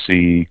rather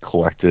see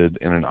collected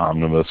in an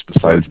omnibus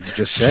besides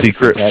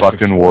Secret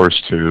fucking Wars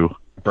 2?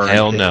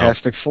 Hell no.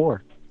 Fantastic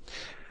Four.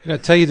 To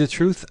tell you the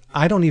truth,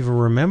 I don't even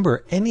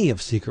remember any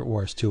of Secret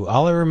Wars 2.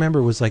 All I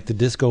remember was like the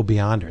Disco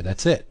Beyonder.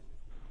 That's it.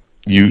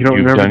 You've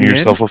done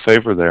yourself a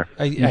favor there.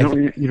 You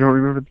don't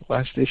remember the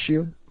last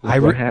issue?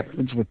 What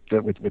happens with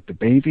the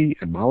baby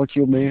and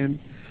Molecule Man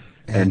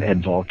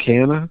and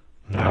Volcana?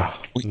 No.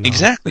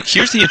 Exactly.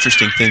 Here's the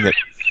interesting thing that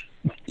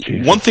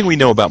one thing we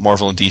know about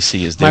Marvel and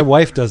DC is that my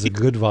wife does a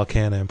good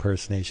Volcana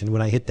impersonation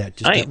when I hit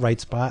that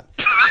right spot.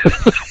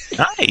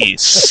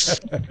 Nice.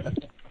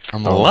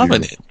 I'm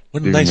loving it.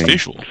 What a nice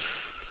visual.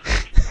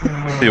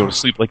 Be able to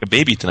sleep like a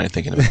baby tonight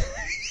thinking of it.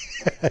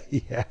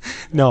 Yeah.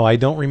 No, I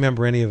don't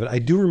remember any of it. I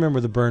do remember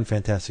the Byrne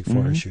Fantastic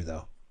Four issue,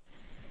 though.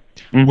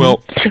 Mm-hmm.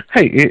 Well,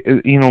 hey,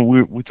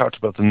 we talked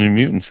about the New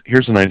Mutants.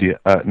 Here's an idea: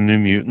 New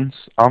Mutants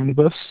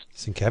omnibus.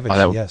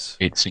 Sienkiewicz, yes.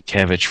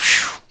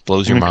 Sienkiewicz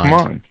blows your mind. Come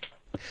on.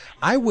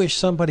 I wish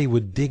somebody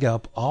would dig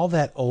up all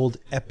that old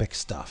epic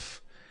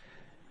stuff.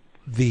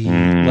 The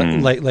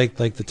like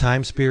the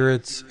Time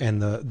Spirits and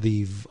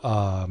the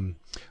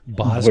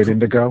Boz. Void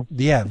Indigo?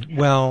 Yeah,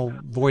 well,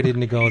 Void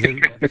Indigo.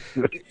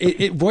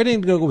 Void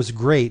Indigo was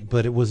great,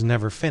 but it was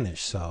never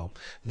finished. So,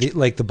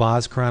 like the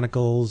Boz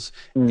Chronicles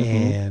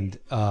and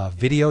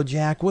Video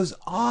Jack was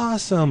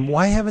awesome.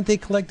 Why haven't they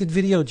collected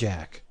Video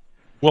Jack?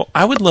 Well,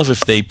 I would love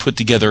if they put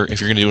together,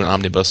 if you're going to do an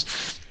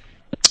omnibus,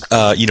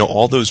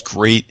 all those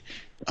great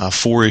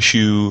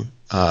 4-issue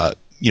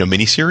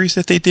miniseries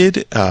that they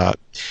did.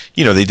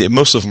 They did,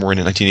 most of them were in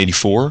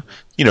 1984.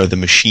 The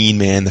Machine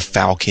Man, the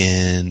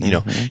Falcon.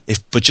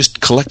 But just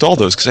collect all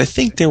those, because I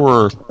think there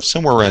were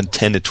somewhere around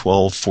 10 to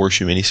 12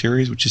 4-issue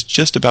miniseries, which is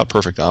just about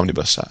perfect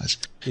omnibus size.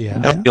 Yeah,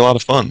 that would be a lot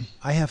of fun.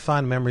 I have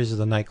fond memories of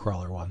the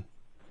Nightcrawler one.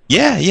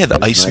 Yeah, the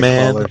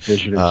Iceman,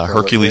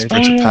 Hercules,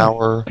 Prince of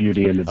Power,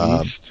 Beauty and the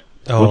Beast.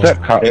 Was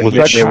that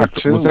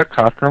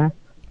Cockrum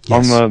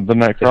on the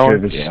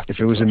Nightcrawler? If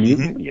it was a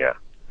mutant, yeah.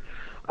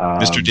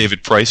 Mr.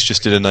 David Price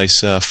just did a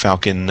nice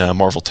Falcon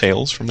Marvel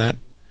Tales from that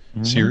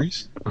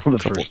series The a couple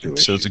first two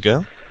episodes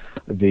ago.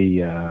 But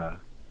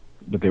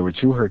there were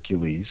 2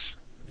 Hercules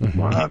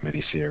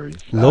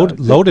miniseries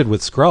loaded with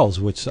Skrulls,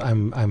 which I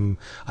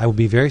will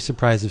be very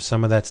surprised if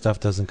some of that stuff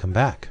doesn't come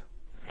back.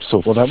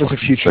 So that was a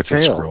future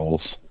tale.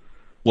 Scrolls.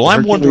 Well,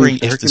 I'm wondering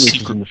if Hercules the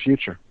secret is in the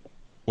future.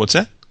 What's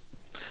that?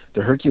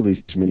 The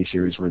Hercules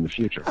miniseries were in the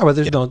future. Oh, well,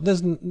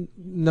 there's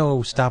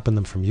no stopping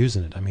them from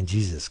using it. I mean,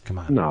 Jesus, come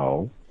on.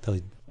 No.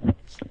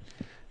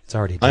 It's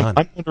already done.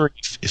 I'm wondering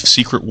if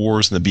Secret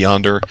Wars and the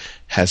Beyonder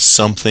has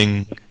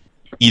something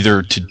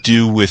either to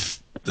do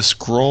with the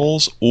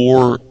Skrulls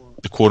or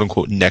the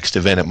quote-unquote next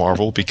event at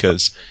Marvel,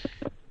 because,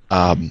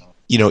 if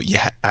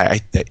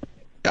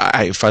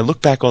I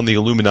look back on the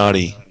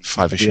Illuminati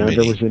 5-issue mini...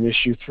 Beyonder was in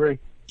issue 3.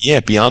 Yeah,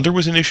 Beyonder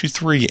was in issue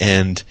 3,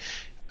 and,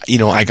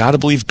 I gotta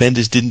believe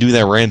Bendis didn't do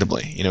that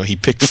randomly. He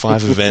picked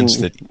 5 events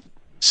that...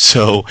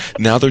 So,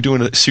 now they're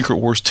doing a Secret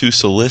Wars 2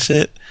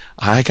 solicit.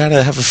 I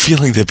gotta have a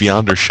feeling that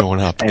Beyonder's showing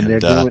up. And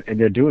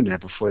they're doing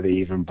that before they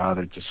even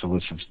bothered to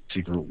solicit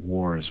Secret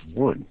Wars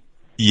 1.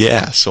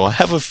 Yeah, so I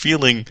have a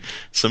feeling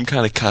some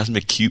kind of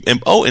cosmic cube. And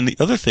the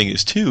other thing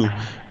is, too...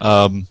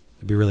 It'd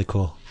be really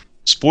cool.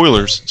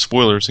 Spoilers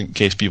in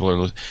case people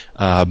are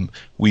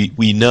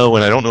we know,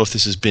 and I don't know if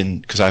this has been,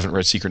 because I haven't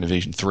read Secret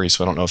Invasion 3,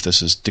 so I don't know if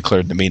this is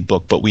declared in the main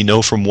book, but we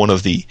know from one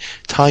of the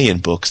tie-in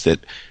books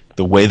that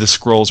the way the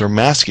Skrulls are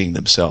masking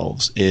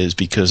themselves is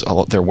because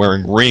they're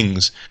wearing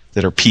rings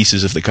that are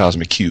pieces of the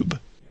cosmic cube.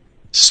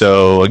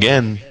 So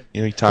again,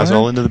 he ties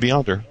all into the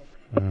Beyonder.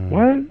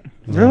 What?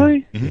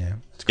 Really? Mm-hmm.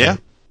 Yeah.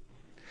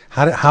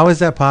 How is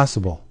that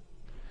possible?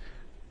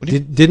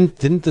 Didn't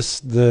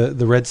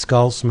the Red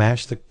Skull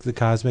smash the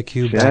cosmic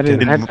cube? I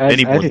didn't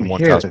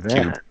hear cosmic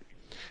cube.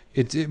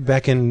 It's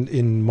back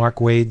in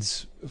Mark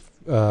Waid's.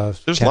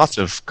 There's lots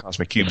of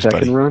cosmic cubes, second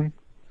buddy. Run.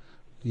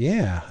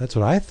 Yeah, that's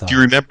what I thought. Do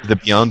you remember the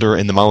Beyonder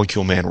and the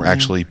Molecule Man were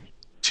actually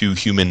 2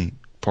 human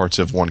parts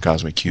of one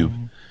cosmic cube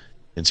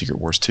in Secret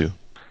Wars 2?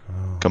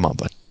 Come on,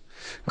 bud.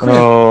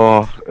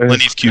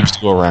 Plenty of cubes to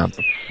go around.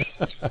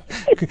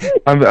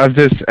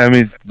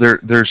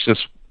 There's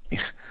just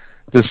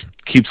this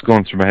keeps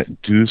going through my head.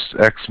 Deus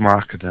Ex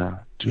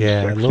Machina. Deus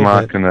Ex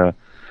Machina.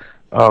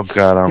 Oh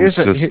God, I'm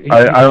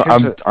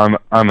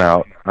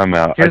out.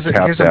 Here's a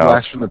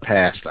blast from the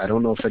past. I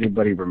don't know if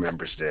anybody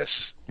remembers this.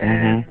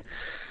 And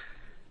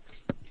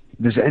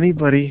does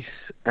anybody,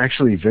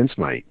 actually Vince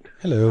might.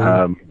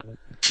 Hello.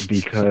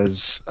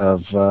 Because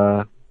of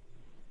the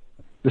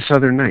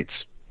Southern Knights.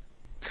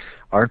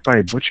 Art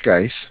by Butch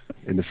Geis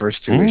in the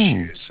first 2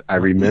 issues. I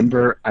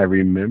remember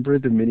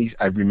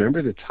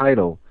the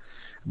title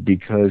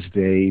because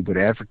they would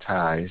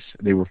advertise.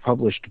 They were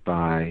published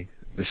by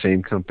the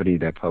same company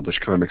that published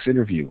Comics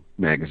Interview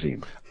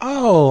magazine.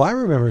 Oh, I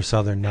remember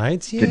Southern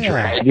Knights. Yeah. The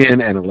Dragon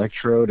and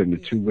Electrode and the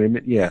 2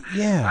 women. Yeah.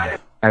 Yeah.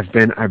 I've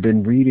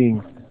been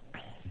reading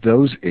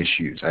those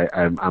issues.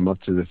 I'm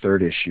up to the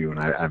 3rd issue, and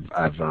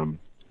I've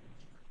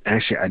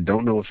actually I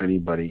don't know if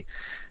anybody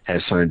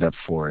has signed up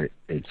for it.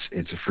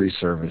 It's a free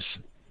service,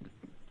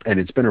 and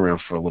it's been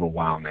around for a little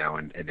while now.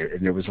 And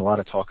there was a lot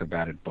of talk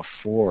about it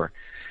before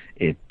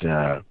they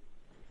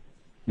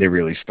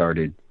really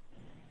started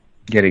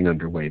getting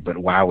underway. But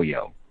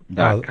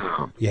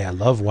Wowio.com. Yeah, I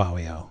love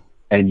Wowio.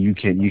 And you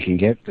can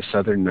get the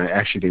Southern Knights.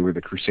 Actually, they were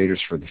the Crusaders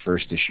for the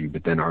first issue,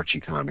 but then Archie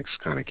Comics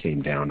kind of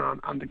came down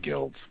on the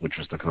Guild, which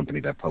was the company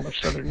that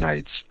published Southern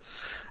Knights,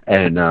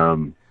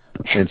 and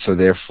so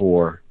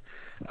therefore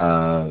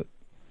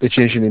they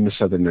changed the name to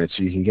Southern Knights,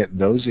 so you can get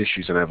those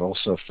issues. And I've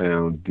also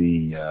found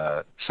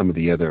the some of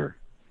the other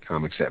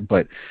comics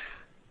but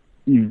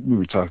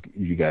you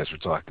guys were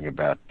talking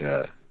about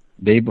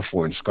Day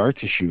Before, and Scar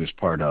Tissue is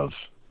part of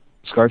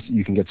Scar.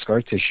 You can get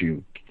Scar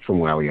Tissue from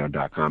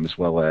Wowio.com, as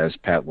well as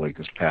Pat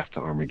Loika's Path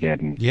to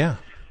Armageddon. Yeah.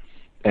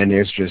 And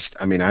there's just,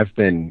 I've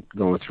been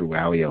going through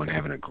Wowio and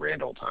having a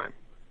grand old time.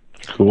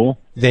 Cool.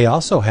 They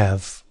also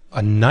have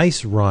a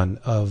nice run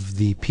of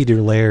the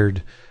Peter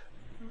Laird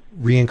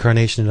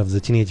reincarnation of the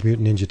Teenage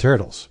Mutant Ninja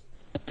Turtles.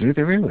 Do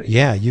they really?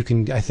 Yeah, you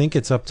can. I think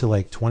it's up to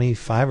like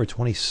 25 or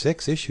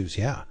 26 issues.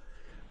 Yeah,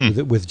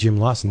 with Jim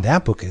Lawson.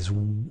 That book is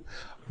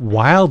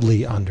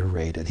wildly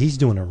underrated. He's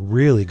doing a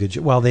really good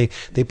job. Well, they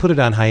put it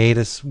on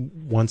hiatus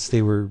once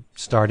they were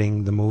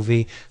starting the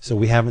movie, so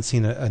we haven't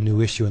seen a new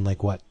issue in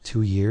like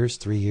 3 years.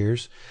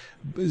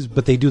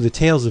 But they do the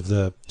Tales of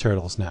the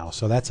Turtles now,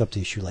 so that's up to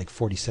issue like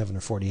 47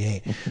 or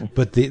 48.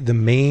 But the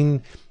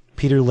main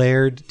Peter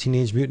Laird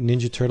Teenage Mutant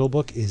Ninja Turtle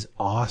book is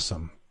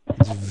awesome.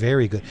 It's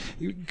very good.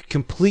 It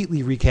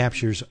completely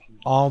recaptures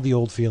all the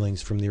old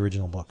feelings from the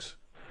original books.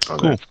 Oh,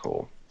 cool. That's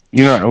cool.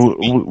 You know,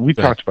 we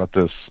talked about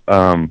this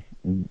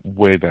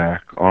way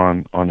back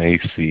on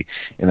AC,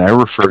 and I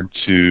referred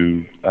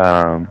to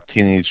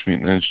Teenage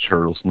Mutant Ninja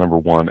Turtles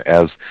 #1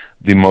 as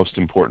the most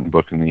important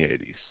book in the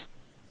 80s.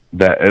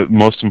 That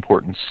most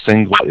important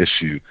single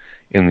issue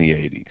in the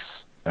 80s.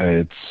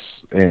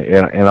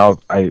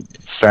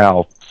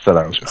 Sal said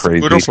I was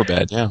crazy. Good or for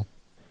bad, yeah.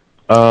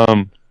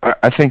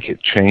 I think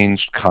it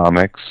changed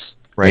comics,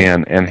 right,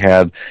 and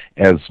had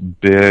as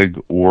big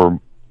or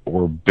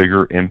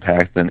bigger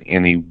impact than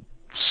any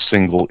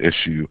single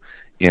issue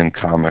in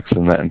comics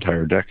in that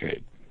entire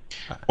decade.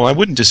 Well, I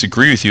wouldn't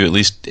disagree with you. At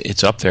least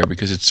it's up there,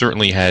 because it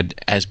certainly had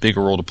as big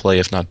a role to play,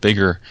 if not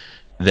bigger,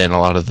 than a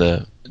lot of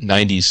the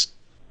 90s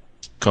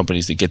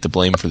companies that get the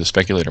blame for the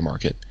speculator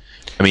market.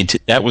 I mean,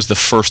 that was the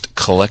first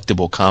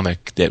collectible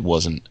comic that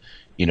wasn't,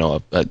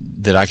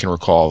 that I can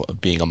recall of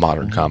being a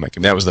modern comic.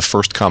 And that was the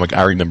first comic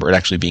I remember it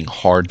actually being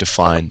hard to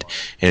find,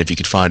 and if you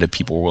could find it,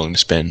 people were willing to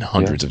spend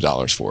hundreds of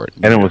dollars for it.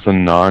 And it was a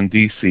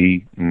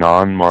non-DC,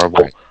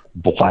 non-Marvel,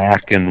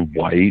 black and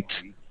white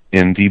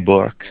indie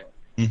book.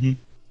 Mm-hmm.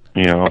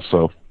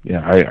 So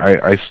yeah,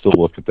 I still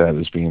look at that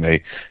as being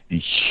a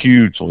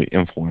hugely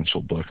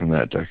influential book in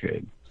that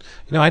decade.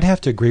 I'd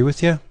have to agree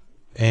with you,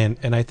 and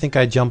I think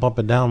I'd jump up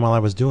and down while I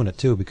was doing it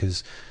too,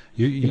 because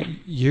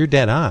you're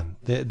dead on.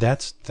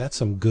 That's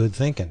some good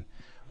thinking.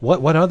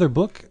 What other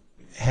book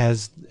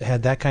has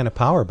had that kind of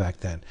power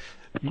back then?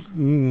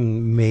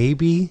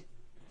 Maybe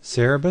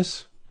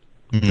Cerebus?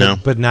 No,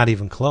 but not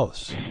even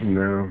close.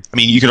 No. I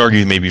mean, you could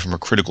argue maybe from a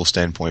critical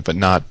standpoint, but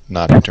not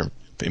in terms of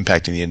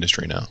impacting the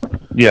industry now.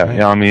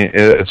 Yeah, I mean,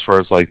 as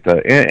far as like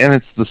and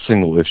it's the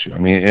single issue. I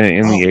mean,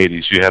 in the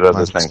 80s, you had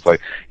other things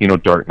like,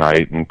 Dark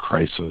Knight and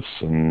Crisis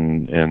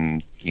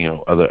and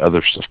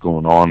other stuff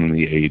going on in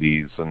the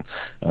 80s. And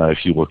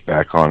if you look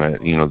back on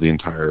it, the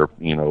entire,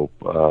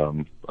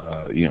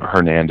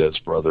 Hernandez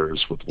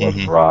brothers with Love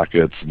and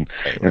Rockets and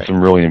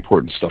some really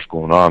important stuff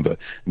going on. But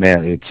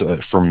man, it's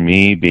for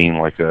me, being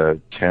like a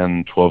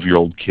 10,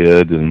 12-year-old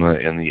kid in the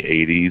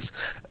 80s,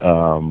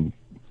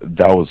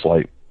 that was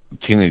like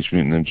Teenage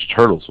Mutant Ninja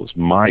Turtles was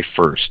my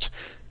first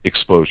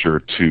exposure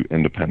to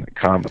independent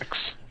comics.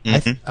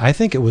 I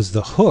think it was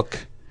the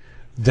hook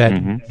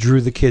that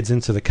drew the kids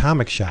into the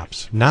comic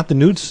shops, not the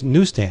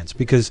newsstands,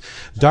 because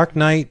Dark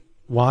Knight,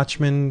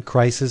 Watchmen,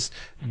 Crisis,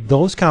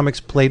 those comics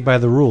played by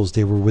the rules.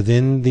 They were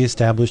within the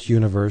established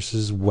universe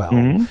as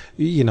well.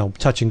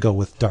 Touch and go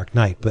with Dark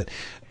Knight, but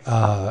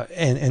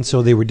and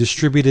so they were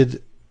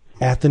distributed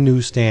at the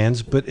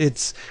newsstands. But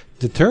it's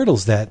the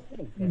Turtles that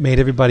made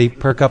everybody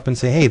perk up and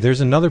say, "Hey,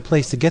 there's another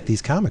place to get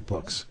these comic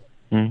books."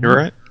 You're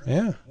right.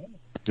 Yeah.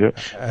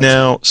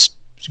 Now,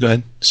 go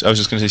ahead. So I was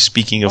just going to say,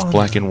 speaking of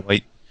black and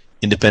white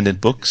independent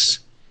books,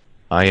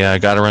 I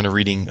got around to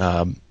reading.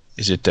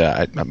 Is it?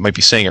 I might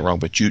be saying it wrong,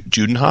 but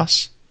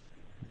Judenhass.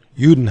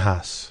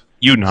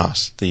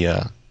 Judenhass,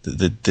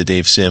 the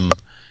Dave Sim.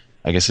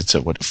 I guess it's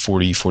a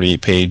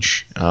 48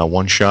 page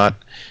one shot.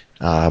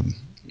 And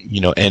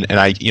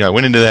I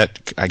went into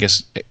that, I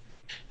guess,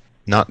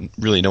 not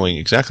really knowing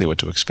exactly what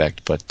to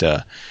expect, but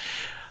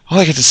all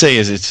I get to say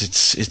is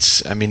it's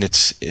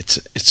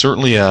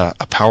certainly a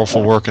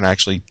powerful work, and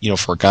actually,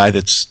 for a guy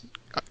it's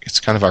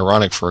kind of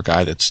ironic for a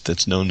guy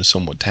that's known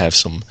to have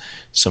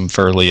some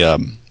fairly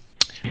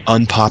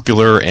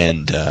unpopular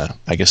and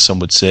I guess some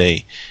would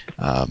say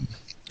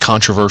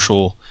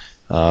controversial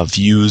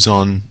views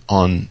on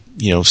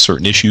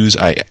certain issues.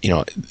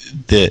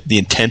 The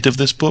intent of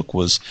this book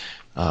was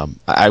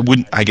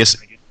I guess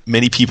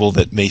many people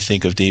that may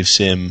think of Dave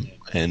Sim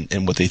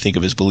and what they think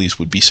of his beliefs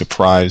would be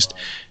surprised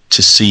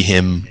to see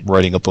him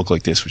writing a book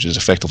like this, which is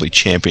effectively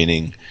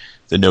championing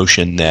the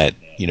notion that,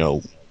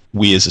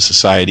 we as a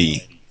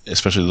society,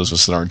 especially those of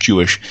us that aren't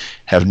Jewish,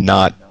 have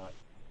not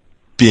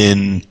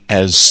been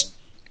as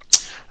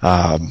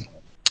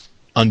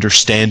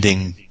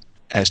understanding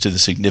as to the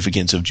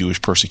significance of Jewish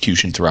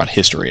persecution throughout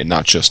history and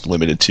not just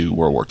limited to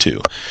World War II.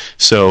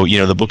 So,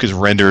 the book is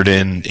rendered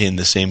in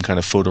the same kind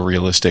of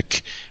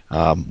photorealistic,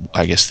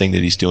 I guess, thing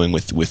that he's doing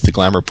with the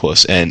Glamour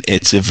Puss. And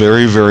it's a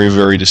very, very,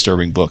 very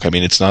disturbing book. I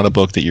mean, it's not a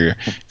book that you're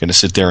going to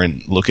sit there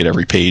and look at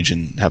every page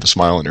and have a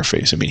smile on your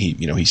face. I mean,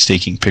 he's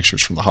taking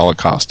pictures from the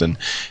Holocaust and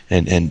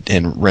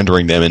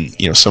rendering them.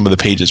 And, some of the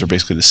pages are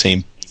basically the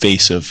same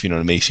face of an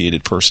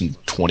emaciated person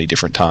 20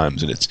 different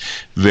times, and it's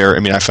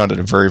I found it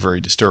very,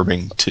 very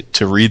disturbing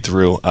to read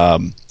through.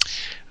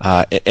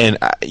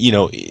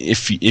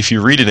 If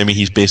you read it,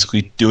 he's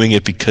basically doing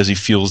it because he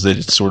feels that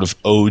it's sort of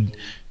owed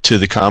to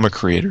the comic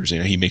creators.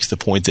 He makes the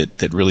point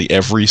that really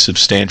every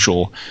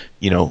substantial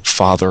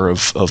father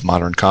of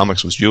modern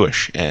comics was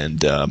Jewish,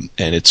 and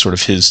it's sort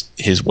of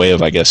his way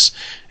of, I guess,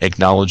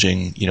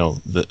 acknowledging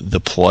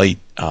the plight.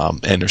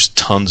 And there's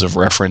tons of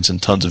reference and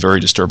tons of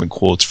very disturbing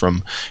quotes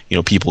from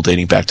people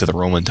dating back to the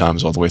Roman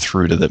times all the way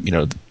through to the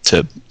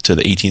to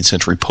the 18th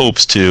century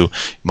popes to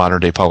modern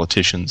day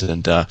politicians.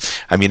 And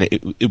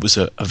it was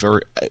a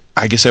very,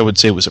 I guess I would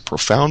say it was a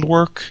profound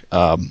work.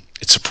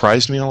 It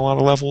surprised me on a lot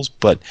of levels,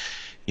 but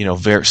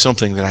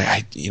something that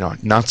I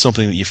not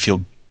something that you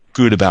feel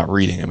good about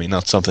reading.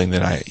 Not something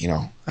that I'd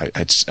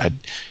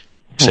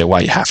say why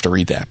you have to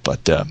read that,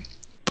 but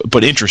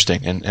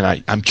interesting,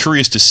 and I'm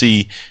curious to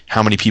see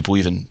how many people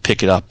even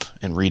pick it up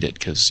and read it,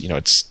 because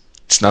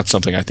it's not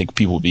something I think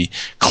people would be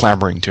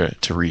clamoring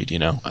to read,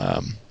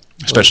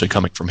 especially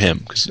coming from him,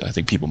 because I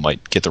think people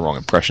might get the wrong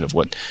impression of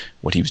what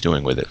he was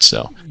doing with it.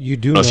 So you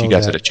do I don't know know if you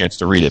guys that, had a chance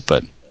to read it,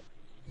 but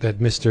that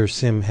Mr.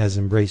 Sim has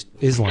embraced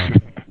Islam.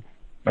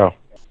 Oh.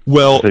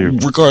 Well,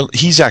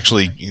 he's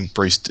actually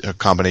embraced a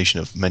combination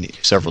of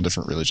several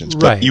different religions,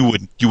 but right. you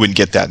wouldn't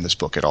get that in this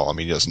book at all.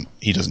 He doesn't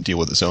deal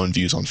with his own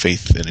views on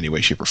faith in any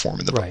way, shape, or form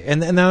in the book. Right,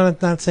 and I'm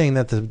not saying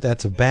that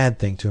that's a bad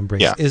thing to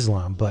embrace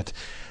Islam, but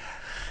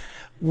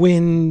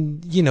when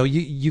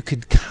you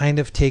could kind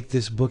of take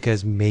this book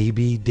as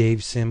maybe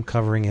Dave Sim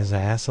covering his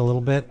ass a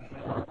little bit,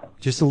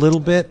 just a little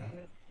bit.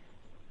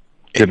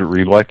 Did it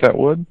read like that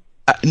would?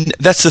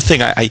 That's the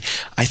thing. I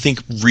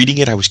think reading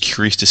it, I was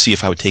curious to see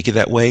if I would take it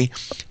that way,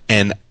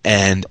 and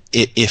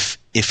if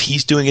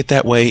he's doing it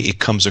that way, it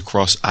comes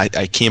across.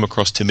 I came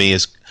across to me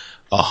as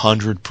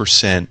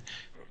 100%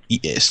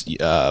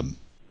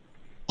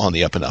 on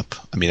the up and up.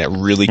 That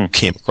really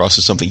came across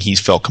as something he's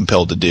felt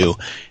compelled to do,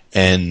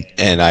 and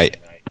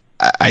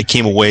I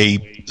came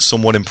away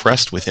somewhat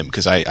impressed with him,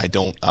 because I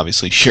don't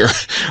obviously share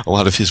a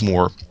lot of his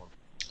more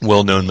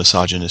well-known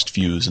misogynist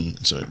views,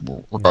 and so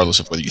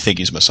regardless of whether you think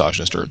he's a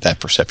misogynist or that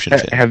perception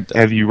of him.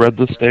 Have you read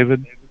this,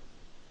 David?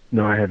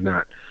 No, I have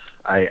not.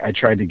 I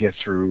tried to get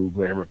through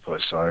Glamour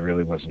Puss, so I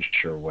really wasn't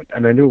sure what,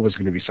 and I knew it was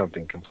going to be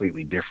something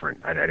completely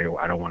different. I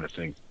don't want to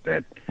think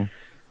that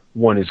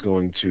one is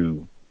going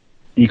to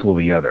equal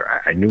the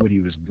other. I knew what he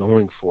was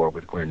going for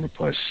with Glamour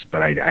Puss,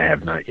 but I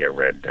have not yet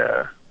read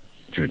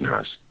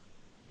Judenhass.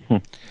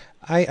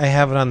 I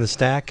have it on the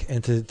stack,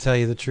 and to tell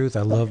you the truth,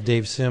 I love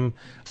Dave Sim.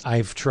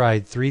 I've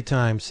tried 3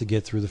 times to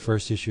get through the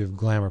first issue of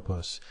Glamour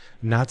Puss.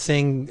 Not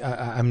saying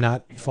I'm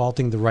not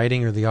faulting the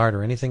writing or the art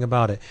or anything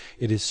about it.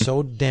 It is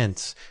so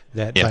dense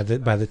that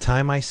by the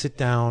time I sit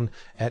down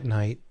at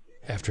night,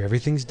 after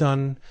everything's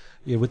done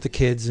with the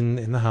kids and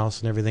in the house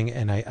and everything,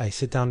 and I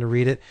sit down to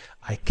read it,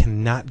 I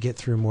cannot get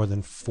through more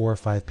than 4 or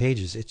 5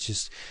 pages. It's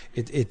just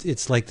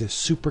it's like the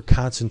super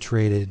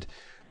concentrated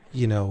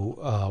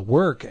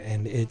work,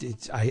 and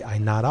I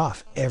nod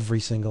off every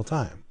single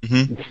time.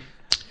 Mm-hmm.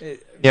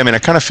 I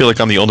kind of feel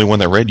like I'm the only one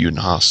that read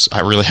Judenhass.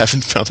 I really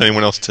haven't found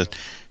anyone else to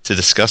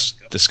discuss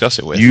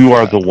it with. You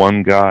are the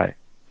one guy.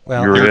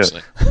 Well, you're it.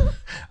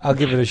 I'll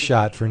give it a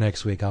shot for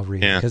next week. I'll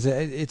read it, because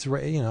it's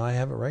I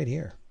have it right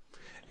here.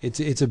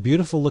 It's a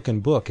beautiful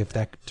looking book, if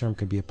that term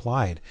could be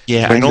applied.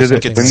 Yeah,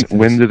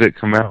 when did it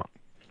come out?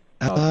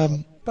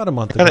 About a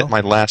month I got ago. it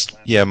my last.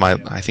 Yeah,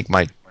 I think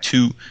my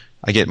 2.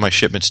 I get my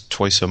shipments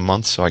twice a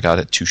month, so I got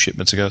it 2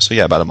 shipments ago. So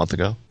about a month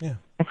ago. Yeah.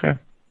 Okay.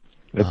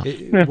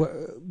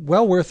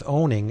 Well worth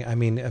owning.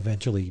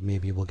 Eventually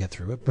maybe we'll get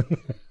through it, but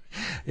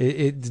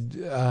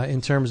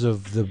in terms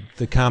of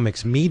the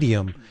comics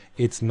medium,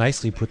 it's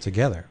nicely put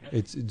together.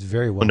 It's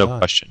very well done. No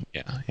question.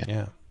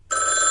 Yeah.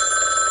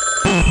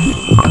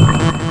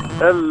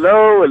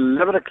 Hello,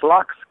 11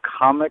 o'clock's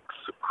Comics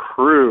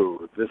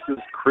crew. This is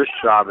Chris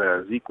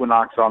Chavez,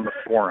 Equinox on the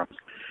forums.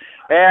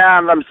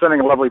 And I'm spending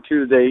a lovely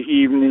Tuesday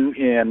evening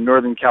in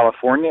Northern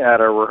California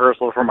at a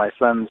rehearsal for my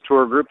son's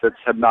tour group that's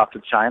heading off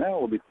to China.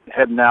 We'll be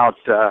heading out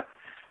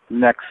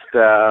next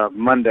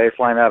Monday,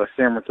 flying out of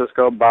San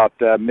Francisco about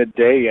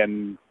midday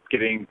and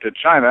getting to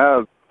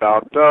China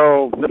about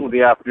middle of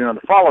the afternoon on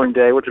the following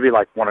day, which would be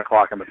like 1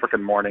 o'clock in the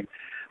frickin' morning,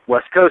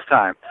 West Coast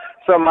time.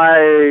 So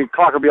my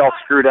clock will be all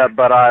screwed up,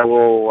 but I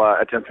will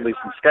attempt to leave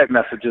some Skype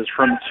messages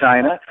from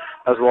China,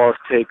 as well as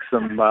take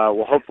some,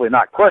 hopefully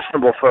not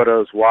questionable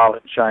photos while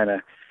in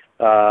China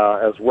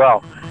as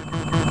well.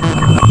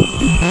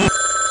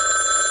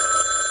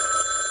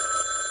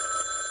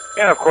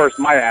 And, of course,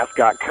 my ass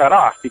got cut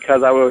off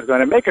because I was going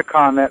to make a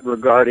comment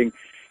regarding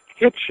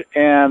Hitch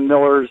and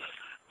Miller's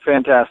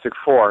Fantastic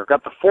Four.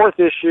 Got the 4th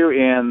issue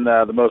in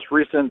the most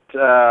recent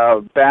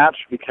batch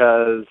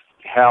because,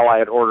 hell, I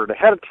had ordered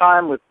ahead of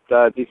time with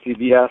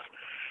DCBS.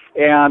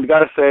 And got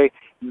to say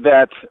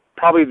that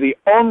probably the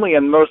only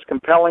and most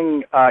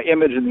compelling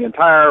image in the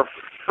entire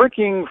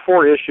freaking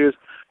 4 issues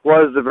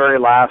was the very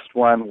last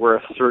one where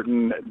a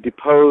certain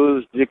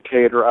deposed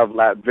dictator of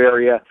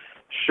Latveria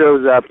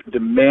shows up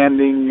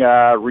demanding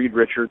Reed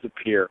Richards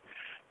appear.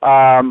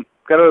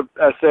 Got to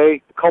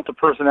say, cult of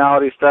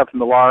personality stuff in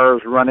the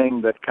Lars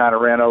running that kind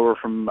of ran over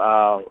from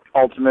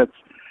Ultimates,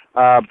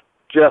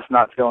 just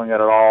not feeling it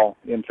at all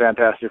in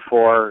Fantastic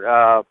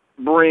Four.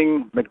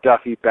 Bring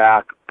McDuffie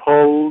back.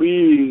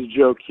 Please,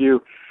 Joe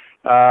Q.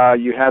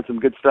 You had some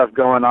good stuff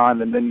going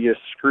on, and then you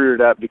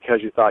screwed it up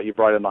because you thought you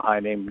brought in the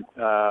high-name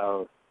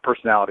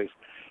personalities.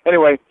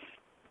 Anyway,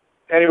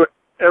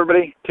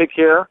 everybody, take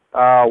care.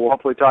 We'll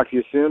hopefully talk to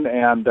you soon,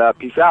 and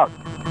peace out.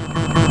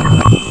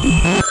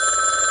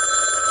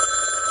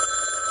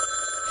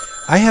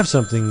 I have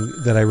something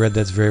that I read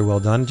that's very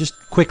well done, just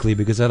quickly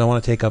because I don't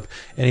want to take up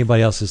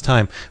anybody else's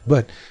time.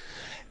 But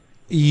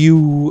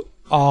you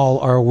all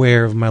are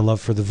aware of my love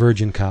for the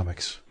Virgin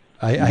comics.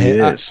 I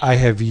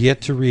have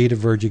yet to read a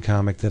Virgin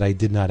comic that I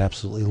did not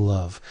absolutely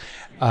love.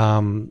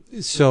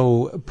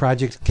 So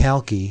Project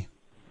Kalki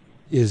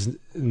is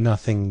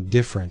nothing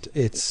different.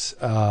 It's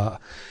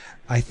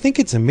I think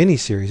it's a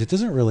miniseries. It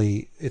doesn't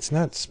really. It's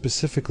not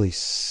specifically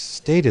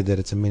stated that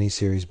it's a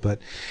miniseries, but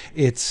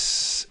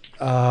it's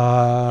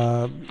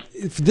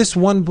this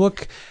one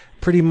book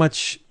pretty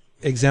much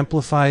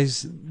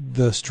exemplifies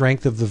the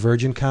strength of the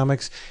Virgin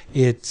comics.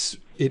 It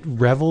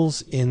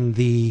revels in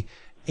the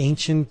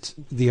ancient,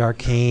 the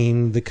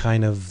arcane, the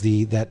kind of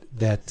the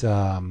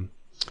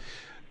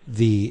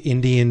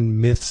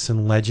Indian myths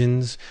and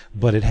legends,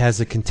 but it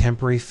has a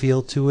contemporary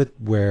feel to it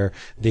where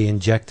they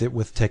inject it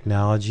with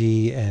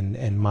technology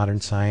and modern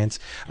science.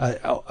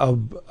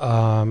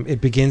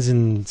 It begins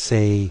in,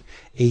 say,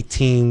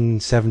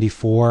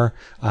 1874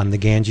 on the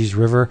Ganges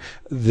River.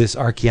 This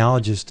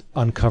archaeologist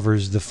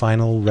uncovers the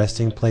final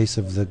resting place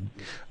of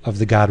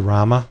the god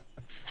Rama,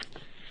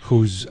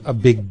 who's a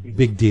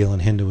big deal in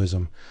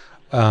Hinduism.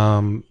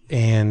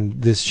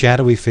 And this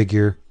shadowy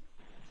figure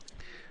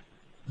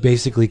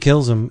basically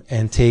kills him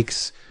and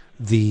takes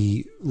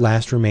the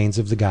last remains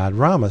of the god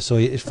Rama. So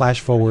it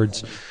flash forward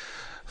to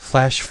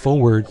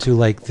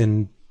like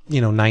the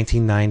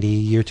 1990,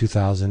 year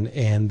 2000,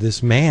 and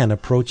this man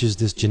approaches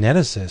this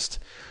geneticist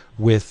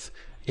with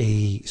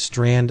a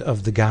strand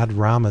of the god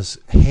Rama's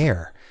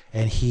hair,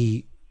 and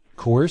he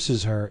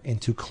coerces her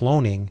into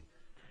cloning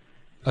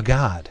a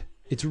god.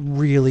 It's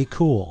really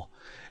cool.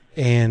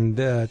 And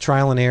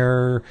trial and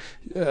error,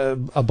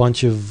 a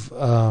bunch of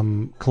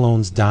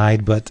clones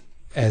died, but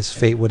as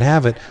fate would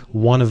have it,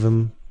 one of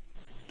the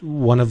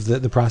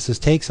process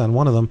takes on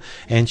one of them,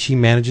 and she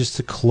manages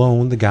to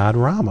clone the god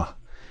Rama.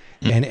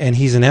 And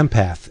he's an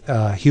empath.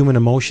 Human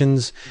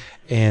emotions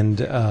and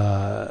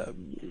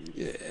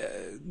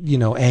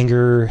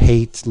anger,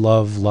 hate,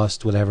 love,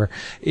 lust, whatever.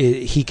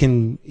 He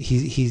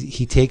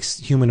takes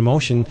human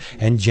emotion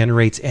and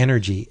generates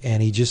energy,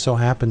 and he just so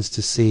happens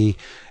to see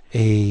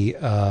a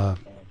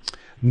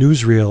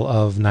newsreel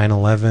of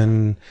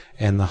 9/11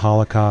 and the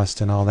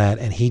Holocaust and all that,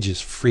 and he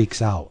just freaks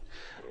out.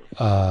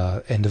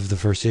 End of the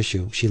first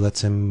issue. She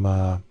lets him.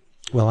 I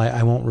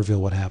won't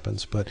reveal what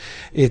happens, but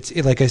it's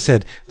like I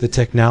said, the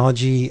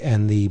technology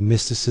and the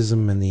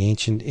mysticism and the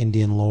ancient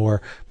Indian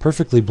lore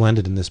perfectly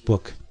blended in this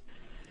book.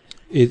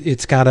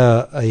 It's got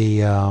a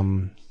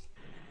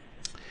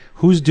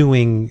who's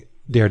doing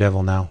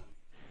Daredevil now?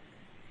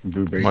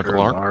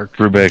 Gatos.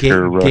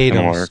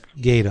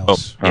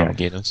 Gatos. Oh, yeah,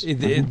 Gatos.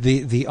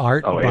 The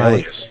art by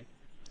Alias.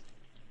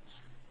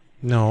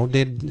 No,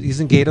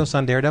 isn't Gatos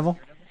on Daredevil?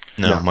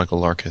 No,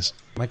 Michael Larkus.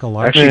 Michael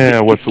Larkus. Actually, Yeah,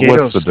 what's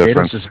the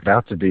difference? Gatos is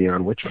about to be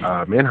on which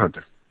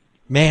Manhunter.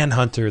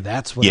 Manhunter,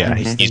 that's what I was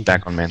he's thinking.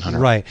 back on Manhunter.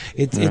 Right.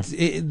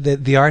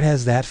 The art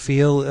has that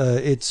feel.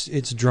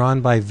 It's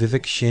drawn by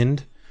Vivek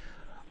Shind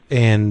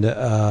and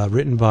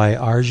written by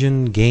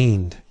Arjun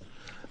Gained.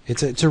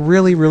 It's a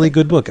really, really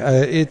good book.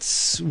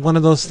 It's one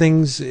of those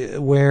things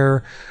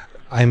where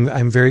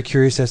I'm very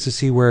curious as to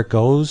see where it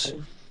goes,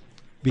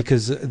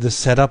 because the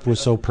setup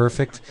was so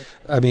perfect.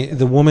 I mean,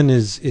 the woman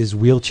is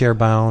wheelchair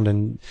bound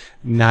and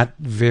not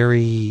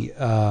very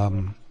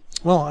I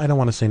don't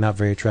want to say not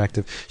very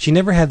attractive. She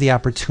never had the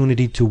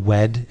opportunity to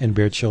wed and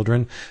bear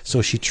children,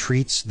 so she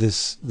treats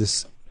this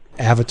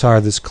avatar,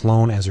 this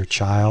clone, as her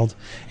child,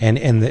 and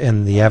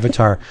the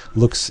avatar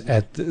looks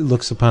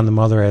upon the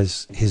mother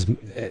as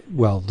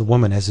the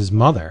woman as his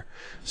mother.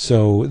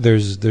 So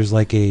there's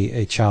like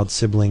a child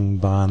sibling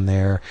bond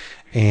there,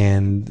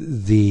 and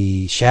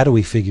the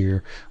shadowy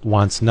figure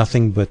wants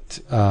nothing but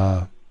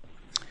to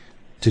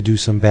do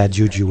some bad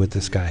juju with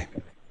this guy.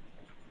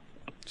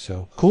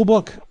 So cool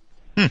book,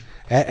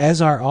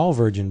 as are all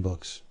Virgin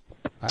books.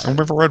 I've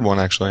never read one,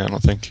 actually. I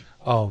don't think.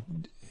 Oh,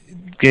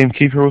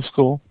 Gamekeeper was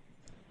cool.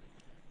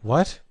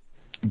 what?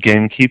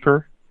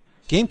 Gamekeeper.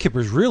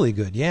 Gamekeeper's really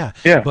good, yeah.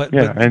 Yeah,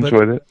 I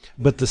enjoyed it.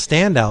 But the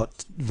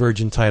standout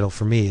Virgin title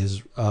for me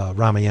is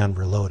Ramayan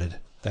Reloaded.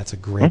 That's a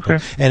great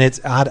book. And it's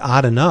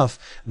odd enough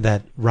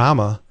that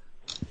Rama,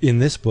 in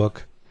this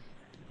book,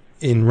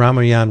 in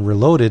Ramayan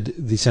Reloaded,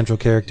 the central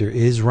character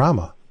is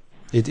Rama.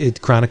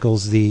 It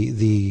chronicles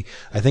the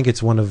I think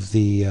it's one of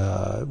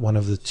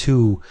the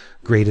two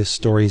greatest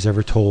stories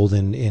ever told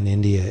in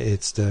India.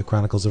 It's the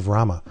Chronicles of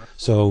Rama.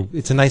 So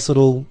it's a nice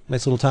little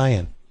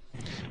tie-in.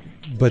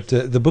 But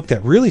the book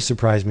that really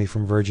surprised me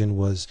from Virgin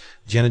was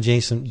Jenna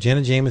Jameson's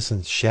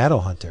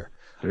Shadowhunter.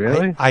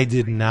 Really? I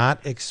did not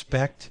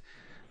expect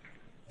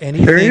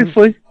anything.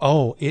 Seriously?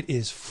 Oh, it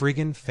is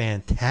friggin'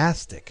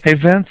 fantastic. Hey,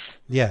 Vince.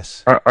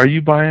 Yes. Are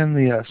you buying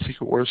the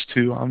Secret Wars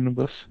 2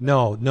 omnibus?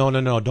 No.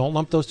 Don't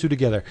lump those two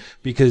together,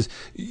 because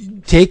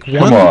take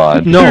one. Come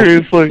on. No.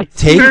 Seriously.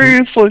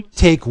 Seriously.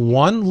 Take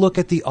one look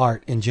at the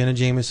art in Jenna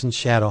Jameson's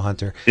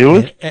Shadowhunter.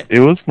 It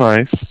was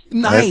nice.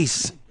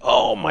 Nice.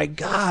 Oh my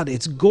God,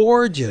 it's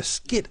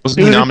gorgeous.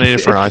 Wasn't he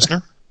nominated for an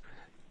Eisner?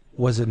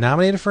 Was it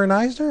nominated for an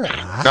Eisner?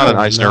 Not an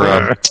Eisner.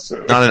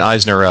 Not an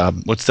Eisner.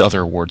 What's the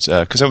other awards?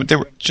 Because I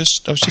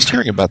was just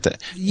hearing about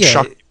that. Yeah.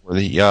 Shocked for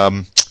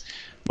the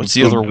what's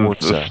the other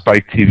awards? The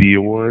Spike TV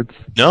awards.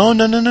 No.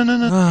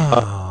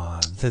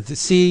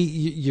 See,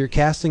 you're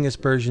casting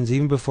aspersions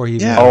even before you.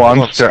 Yeah. Oh,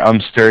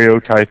 I'm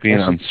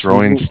stereotyping. I'm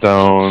throwing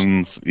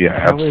stones. Yeah,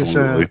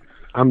 absolutely.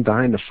 I'm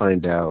dying to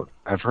find out.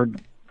 I've heard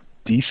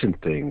decent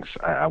things.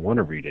 I want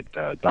to read it.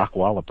 Doc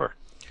Walloper.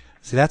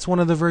 See, that's one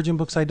of the Virgin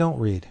books I don't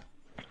read.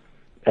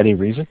 Any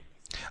reason?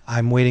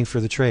 I'm waiting for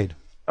the trade.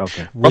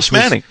 Okay. Russ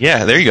Manning.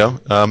 Yeah, there you go.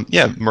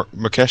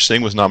 Mukesh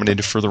Singh was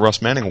nominated for the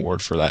Russ Manning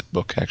Award for that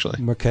book, actually.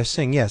 Mukesh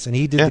Singh, yes, and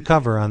he did the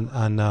cover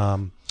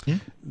on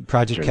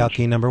Project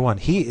Kalki #1.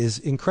 He is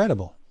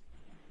incredible.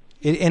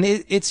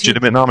 It's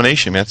legitimate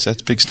nomination, man.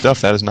 That's big stuff.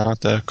 That is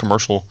not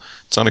commercial.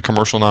 It's not a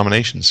commercial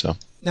nomination. So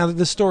now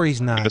the story's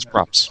not. It's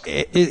props.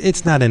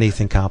 It's not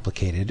anything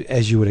complicated,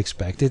 as you would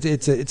expect.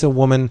 It's a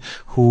woman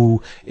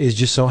who is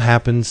just so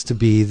happens to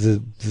be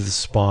the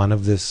spawn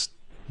of this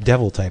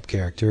devil type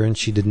character, and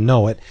she didn't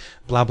know it.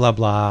 Blah blah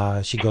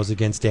blah. She goes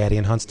against Daddy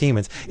and hunts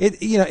demons.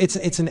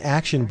 It's an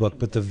action book,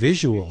 but the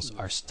visuals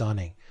are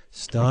stunning.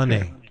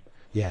 Okay.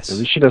 Yes. At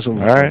least she doesn't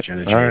look like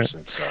Jenna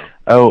Jameson.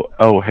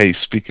 Oh, hey,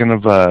 speaking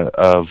of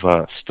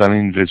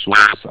stunning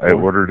visuals, I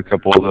ordered a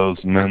couple of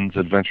those Men's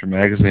Adventure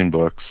Magazine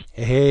books.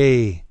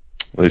 Hey.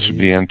 They should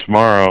be in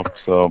tomorrow,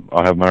 so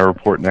I'll have my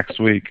report next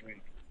week.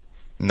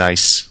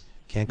 Nice.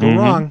 Can't go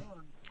wrong.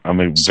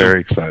 I'm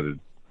very excited.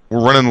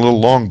 We're running a little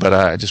long, but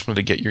I just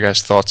wanted to get your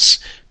guys' thoughts,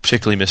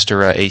 particularly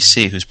Mr.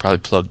 AC, who's probably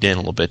plugged in a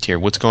little bit here.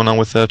 What's going on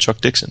with Chuck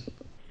Dixon?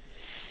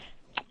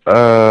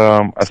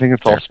 I think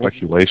it's all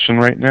speculation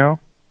right now.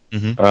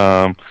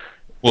 Mm-hmm.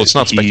 Well, it's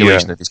not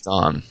speculation that he's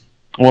gone.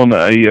 Well,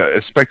 no,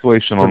 it's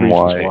speculation on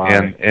why.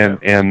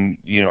 And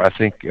I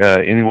think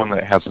anyone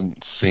that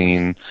hasn't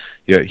seen,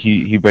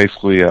 he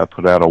basically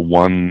put out a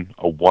one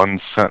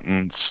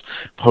sentence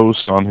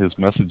post on his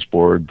message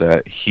board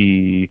that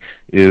he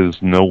is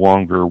no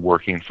longer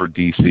working for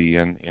DC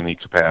in any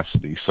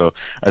capacity. So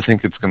I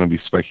think it's going to be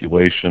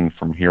speculation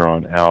from here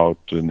on out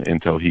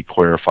until he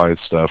clarifies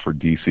stuff or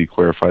DC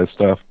clarifies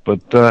stuff.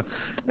 But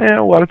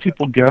a lot of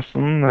people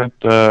guessing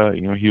that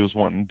he was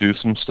wanting to do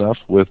some stuff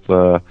with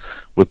the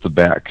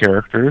Bat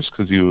characters,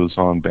 because he was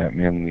on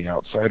Batman and the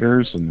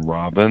Outsiders and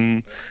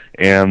Robin,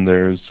 and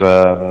there's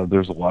a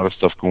lot of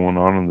stuff going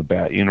on in the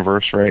Bat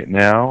universe right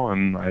now,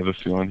 and I have a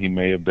feeling he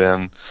may have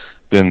been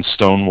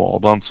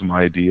stonewalled on some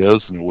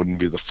ideas, and it wouldn't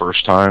be the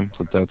first time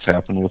that's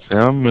happened with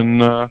him,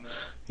 and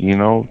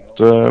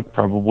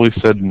probably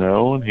said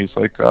no, and he's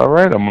like, all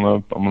right,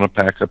 I'm gonna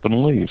pack up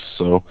and leave.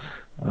 So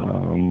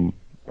I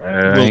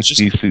think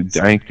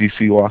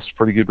DC lost a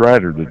pretty good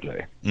writer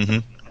today. Mm-hmm.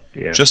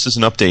 Yeah. Just as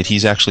an update,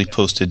 he's actually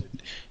posted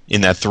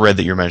in that thread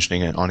that you're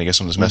mentioning on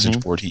his message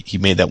board. He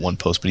made that one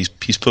post, but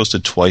he's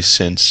posted twice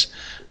since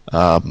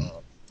in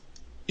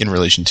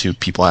relation to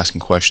people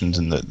asking questions.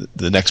 And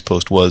the next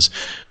post was,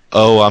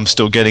 "Oh, I'm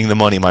still getting the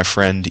money, my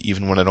friend.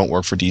 Even when I don't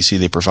work for DC,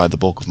 they provide the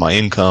bulk of my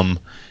income."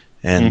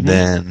 And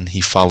then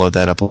he followed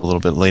that up a little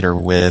bit later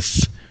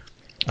with,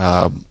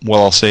 "Well,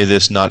 I'll say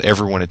this: not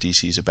everyone at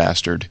DC is a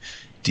bastard.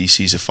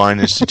 DC is a fine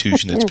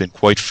institution that's been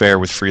quite fair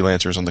with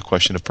freelancers on the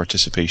question of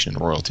participation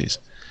and royalties."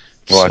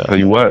 Well, I tell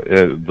you what,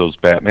 those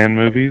Batman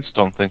movies,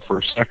 don't think for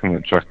a second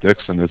that Chuck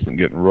Dixon isn't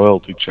getting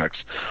royalty checks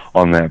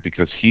on that,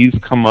 because he's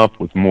come up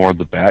with more of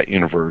the Bat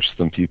universe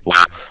than people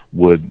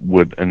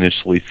would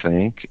initially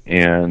think,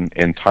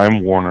 and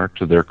Time Warner,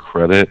 to their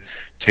credit,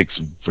 takes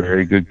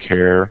very good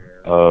care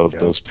of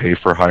those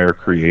pay-for-hire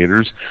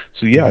creators.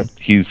 So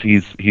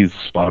he's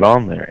spot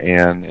on there,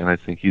 and I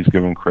think he's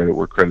given credit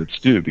where credit's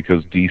due,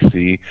 because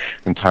DC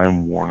and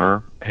Time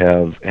Warner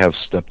have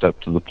stepped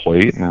up to the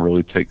plate and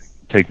really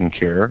taken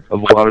care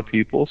of a lot of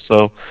people.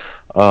 So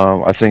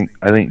I think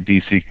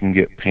DC can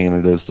get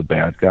painted as the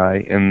bad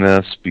guy in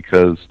this,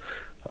 because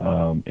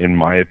in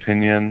my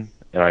opinion,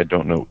 and I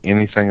don't know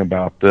anything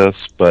about this,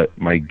 but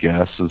my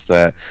guess is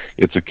that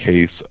it's a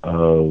case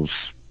of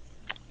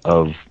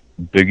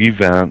big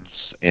events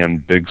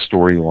and big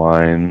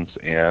storylines,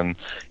 and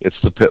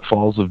it's the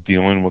pitfalls of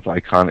dealing with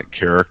iconic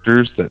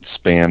characters that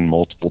span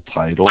multiple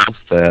titles.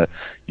 That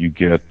you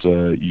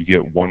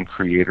get one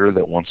creator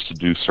that wants to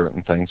do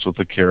certain things with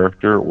a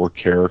character or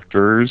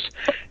characters,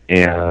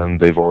 and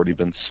they've already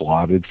been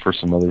slotted for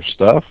some other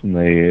stuff, and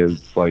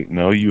it's like,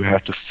 no, you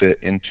have to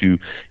fit into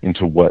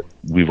what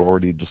we've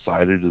already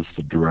decided is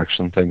the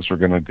direction things are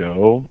going to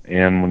go.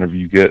 And whenever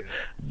you get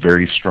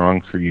very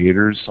strong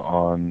creators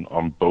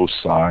on both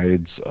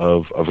sides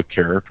of a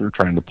character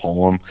trying to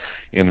pull them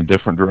in a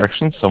different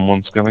direction,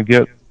 someone's going to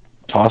get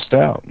tossed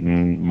out.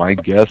 And my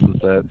guess is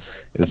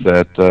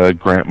that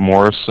Grant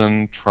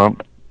Morrison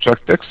trumped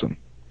Chuck Dixon.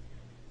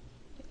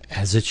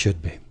 As it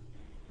should be.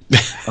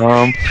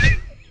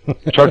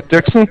 Chuck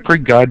Dixon's a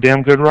pretty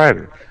goddamn good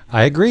writer.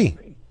 I agree.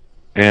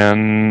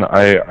 And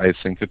I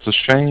think it's a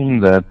shame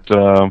that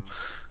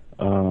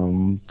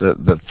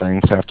that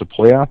things have to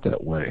play out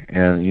that way.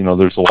 And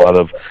there's a lot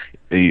of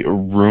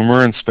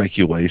rumor and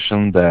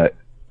speculation that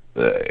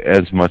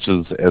as much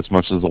as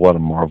a lot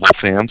of Marvel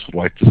fans would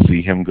like to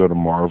see him go to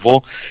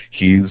Marvel,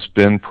 he's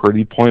been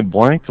pretty point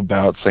blank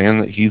about saying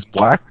that he's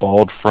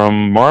blackballed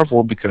from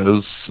Marvel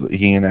because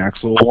he and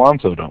Axel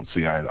Alonso don't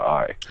see eye to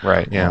eye.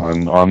 Right. Yeah.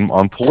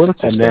 On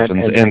political stuff,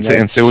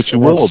 and say what you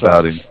will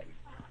about him.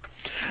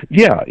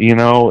 Yeah,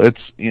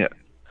 it's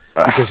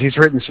because he's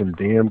written some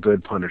damn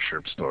good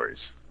Punisher stories.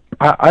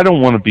 I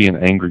don't want to be an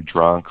angry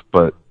drunk,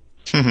 but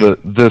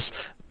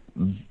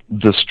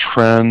this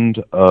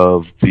trend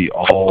of the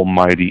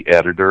almighty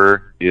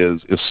editor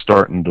is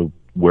starting to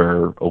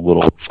wear a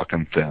little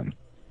fucking thin.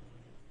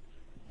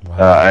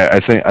 Wow.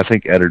 I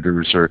think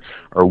editors are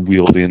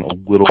wielding a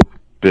little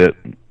bit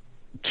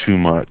too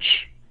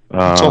much.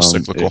 It's all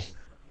cyclical.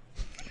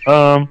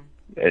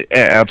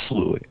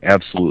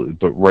 Absolutely.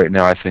 But right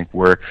now, I think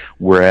we're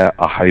at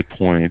a high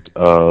point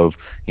of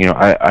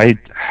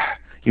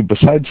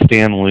besides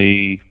Stan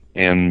Lee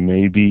and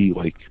maybe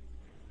like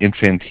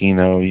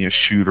Infantino,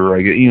 Shooter,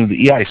 I get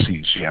the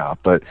EICs, yeah.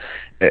 But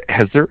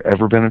has there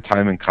ever been a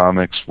time in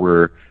comics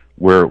where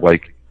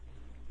like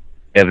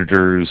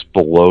editors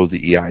below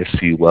the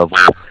EIC level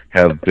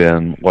have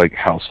been like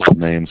household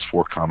names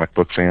for comic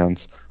book fans?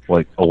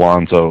 Like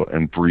Alonzo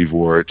and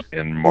Brevoort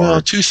and Mark.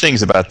 Well, two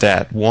things about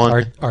that.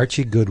 One,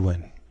 Archie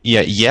Goodwin.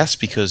 Yeah, yes,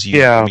 because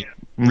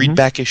read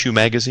Back Issue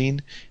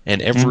magazine,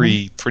 and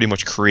every pretty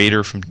much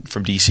creator from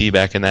DC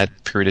back in that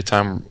period of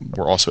time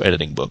were also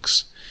editing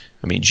books.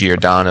 I mean,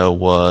 Giordano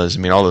was. I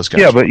mean, all those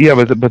guys. But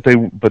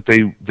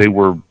they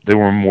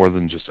were more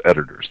than just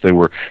editors. They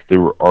were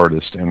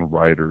artists and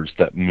writers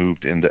that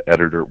moved into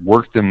editor,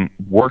 worked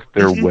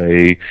their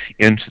way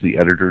into the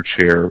editor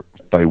chair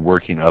by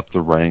working up the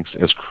ranks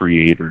as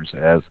creators,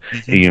 as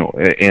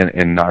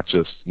and not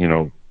just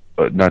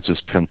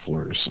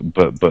pencilers,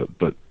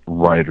 but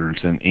writers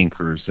and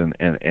inkers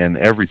and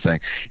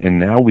everything. And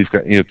now we've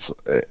got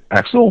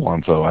Axel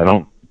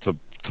Alonso.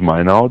 To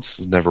my knowledge,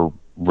 has never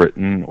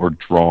written or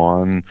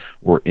drawn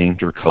or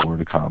inked or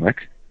colored a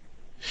comic.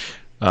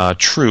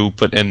 True,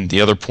 and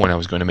the other point I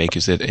was going to make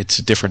is that it's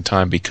a different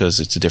time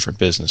because it's a different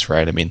business,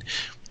 right? I mean,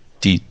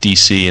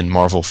 DC and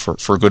Marvel,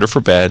 for good or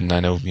for bad, and I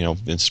know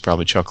Vince is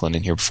probably chuckling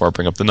in here before I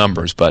bring up the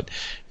numbers, but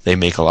they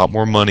make a lot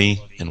more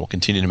money and will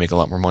continue to make a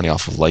lot more money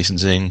off of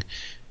licensing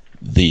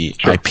the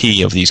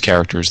IP of these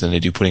characters than they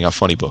do putting out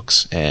funny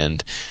books.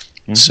 And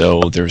so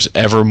there's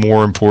ever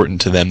more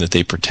important to them that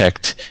they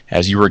protect,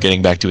 as you were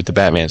getting back to with the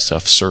Batman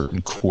stuff,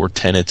 certain core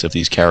tenets of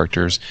these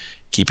characters,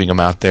 keeping them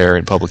out there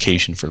in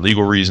publication for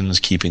legal reasons,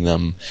 keeping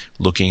them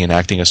looking and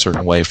acting a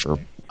certain way for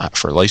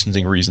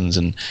licensing reasons.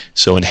 And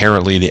so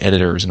inherently the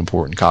editor is an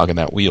important cog in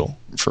that wheel,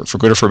 for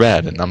good or for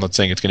bad. And I'm not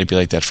saying it's going to be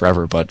like that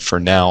forever, but for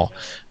now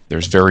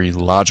there's very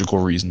logical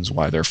reasons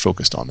why they're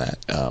focused on that.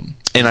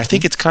 And I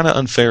think it's kind of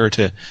unfair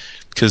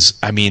because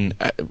I mean,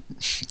 I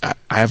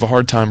have a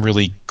hard time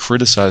really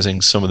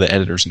criticizing some of the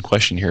editors in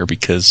question here,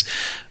 because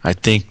I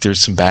think there's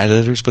some bad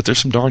editors, but there's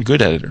some darn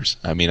good editors.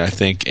 I mean, I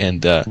think,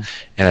 and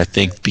I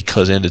think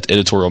because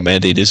editorial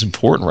mandate is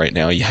important right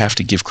now, you have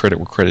to give credit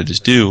where credit is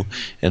due,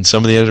 and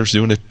some of the editors are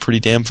doing a pretty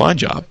damn fine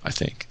job, I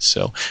think.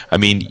 So, I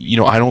mean,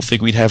 I don't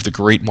think we'd have the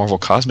great Marvel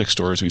Cosmic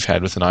stories we've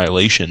had with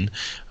Annihilation,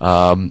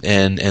 and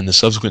the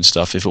subsequent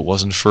stuff if it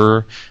wasn't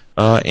for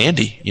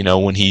Andy,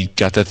 when he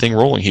got that thing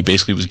rolling. He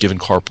basically was given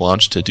carte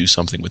blanche to do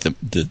something with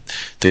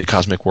the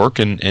cosmic work,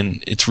 and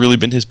it's really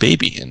been his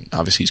baby. And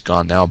obviously he's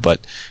gone now,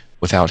 but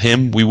without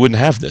him, we wouldn't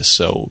have this.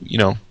 So,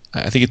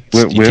 I think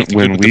it's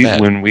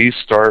when we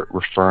start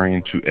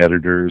referring to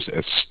editors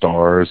as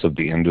stars of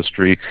the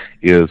industry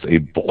is a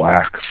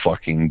black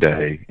fucking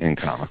day in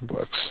comic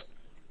books.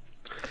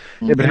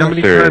 Yeah, but Yeah, how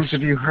many serious. times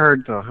have you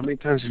heard, though? How many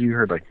times have you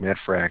heard, like, Matt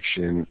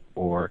Fraction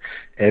or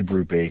Ed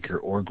Brubaker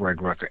or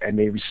Greg Rucker, and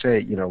they would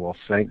say, well,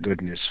 thank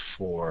goodness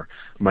for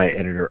my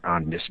editor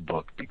on this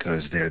book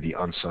because they're the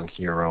unsung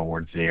hero,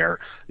 or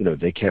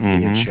they kept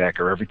me in check,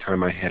 or every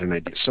time I had an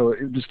idea. So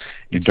it was...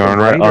 You're darn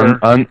right.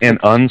 And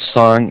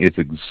unsung is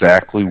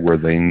exactly where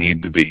they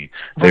need to be.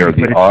 They're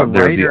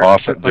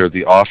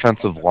the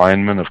offensive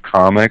linemen of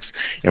comics,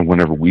 and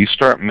whenever we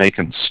start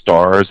making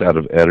stars out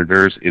of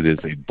editors, it is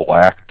a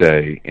black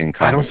day in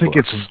comics. I don't think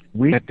it's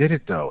we that did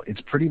it, though.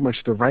 It's pretty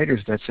much the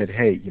writers that said,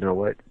 hey, you know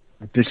what?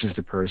 This is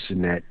the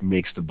person that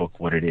makes the book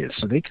what it is.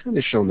 So they kind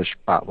of shone the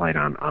spotlight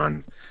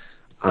on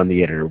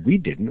the editor. We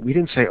didn't. We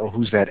didn't say, oh,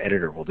 who's that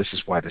editor? Well, this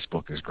is why this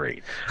book is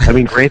great. I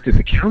mean, granted,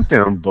 the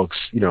Countdown books,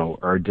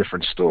 are a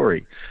different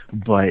story,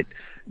 but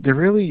they're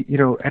really,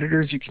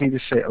 editors, you can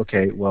either say,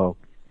 okay, well,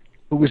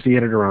 who was the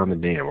editor on The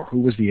Dam, or who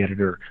was the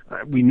editor?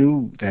 We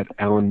knew that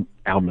Al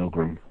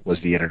Milgrom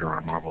was the editor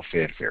on Marvel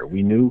Fanfare.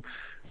 We knew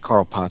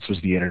Carl Potts was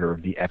the editor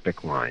of the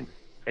Epic line.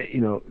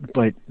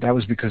 But that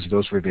was because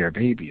those were their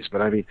babies.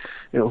 But I mean,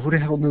 who the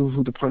hell knew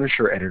who the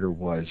Punisher editor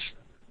was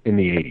in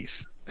the 80s,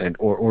 and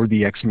or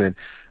the X-Men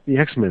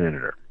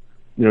editor?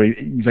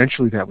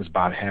 Eventually that was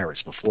Bob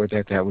Harris. Before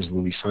that was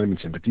Louis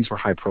Simonson. But these were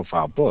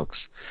high-profile books.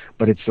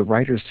 But it's the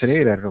writers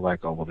today that are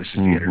like, oh, well, this is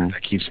the editor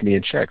that keeps me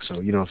in check.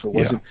 So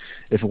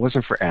if it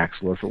wasn't for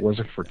Axel, or if it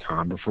wasn't for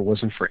Tom, or if it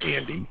wasn't for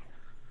Andy,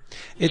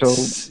 I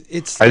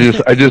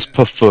just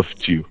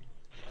puffed you.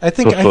 I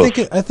think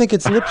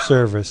it's lip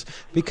service,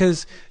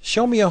 because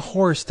show me a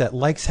horse that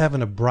likes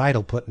having a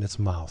bridle put in its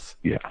mouth.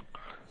 Yeah.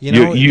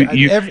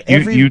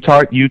 You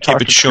talk but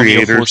to show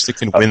creators. me a horse that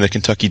can win the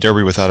Kentucky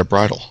Derby without a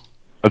bridle.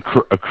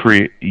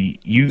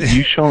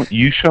 You show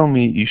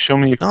me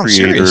a creator. I'm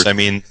serious. I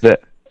mean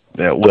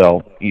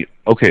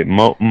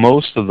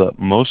most of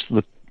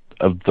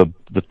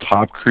the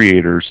top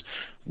creators,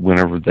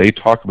 whenever they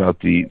talk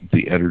about the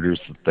editors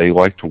that they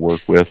like to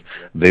work with,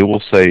 they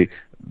will say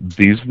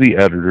these are the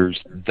editors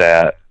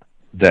that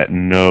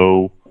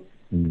know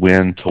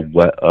when to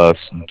let us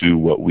do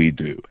what we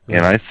do.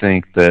 And I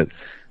think that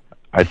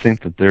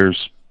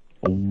there's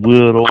a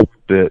little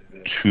bit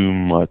too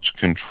much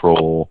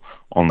control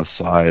on the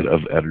side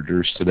of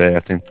editors today. I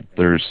think that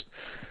there's,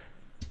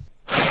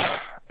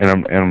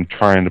 and I'm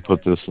trying to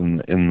put this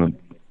in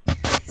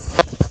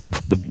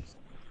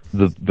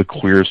the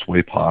clearest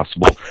way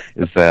possible,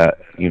 is that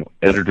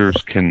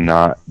editors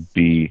cannot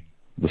be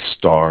the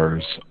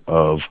stars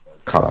of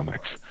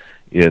comics.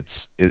 It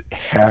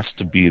has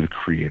to be the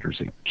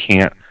creators. It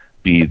can't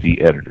be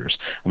the editors.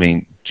 I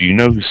mean, do you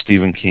know who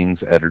Stephen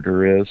King's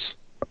editor is?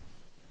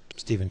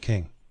 Stephen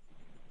King.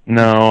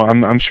 No,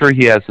 I'm sure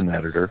he has an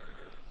editor.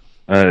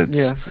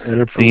 Yeah,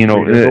 and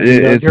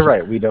you're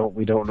right. We don't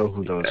know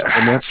who those are,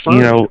 and that's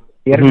fine.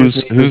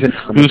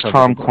 Who's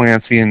Tom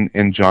Clancy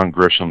and John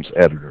Grisham's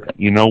editor?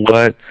 You know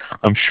what?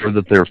 I'm sure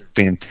that they're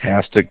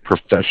fantastic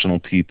professional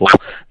people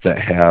that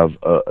have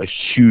a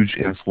huge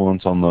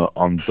influence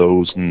on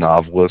those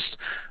novelist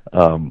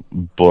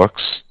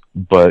books.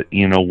 But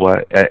you know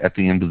what? At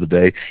the end of the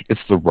day,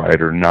 it's the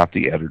writer, not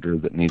the editor,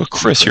 that needs. But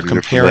Chris, you're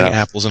comparing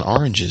apples and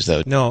oranges,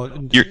 though. No.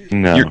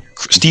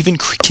 Stephen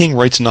King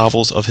writes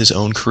novels of his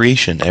own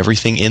creation.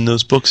 Everything in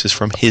those books is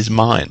from his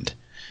mind.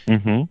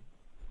 Mm-hmm.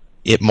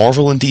 At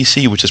Marvel and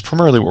DC, which is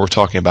primarily what we're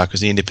talking about,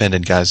 because the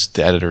independent guys,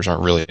 the editors,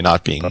 aren't really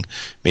not being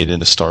made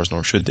into stars,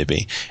 nor should they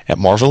be. At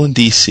Marvel and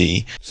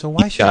DC, so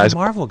why should the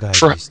Marvel guys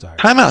be stars?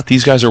 Time out.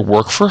 These guys are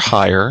work for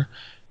hire.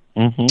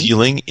 Mm-hmm.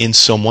 Dealing in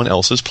someone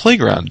else's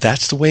playground.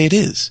 That's the way it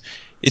is.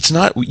 It's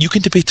not. You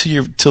can debate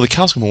till the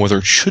cows come home whether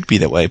it should be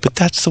that way, but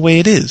that's the way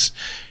it is.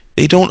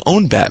 They don't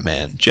own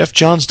Batman. Jeff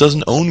Johns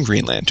doesn't own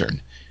Green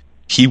Lantern.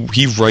 He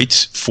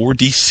writes for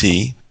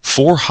DC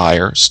for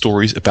hire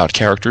stories about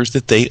characters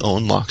that they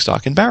own lock,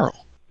 stock, and barrel.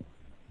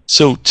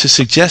 So to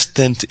suggest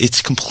then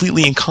it's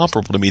completely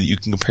incomparable to me that you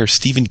can compare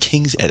Stephen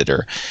King's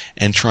editor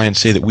and try and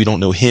say that we don't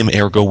know him,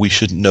 ergo we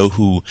shouldn't know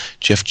who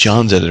Jeff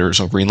Johns' editor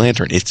is on Green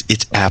Lantern.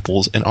 It's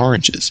apples and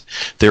oranges.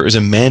 There is a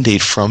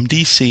mandate from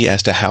DC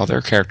as to how their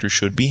characters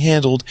should be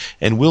handled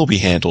and will be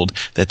handled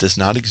that does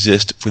not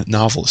exist for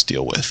novelists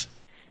deal with.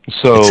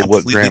 So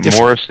what Grant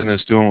Morrison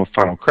is doing with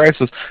Final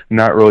Crisis,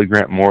 not really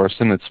Grant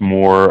Morrison. It's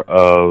more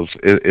of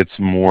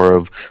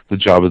the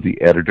job of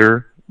the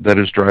editor that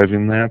is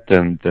driving that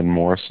than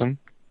Morrison.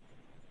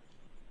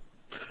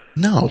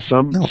 No,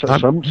 some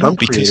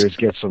creators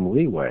get some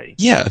leeway.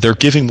 Yeah, they're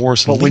giving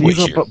Morrison leeway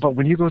here. But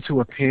when you go to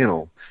a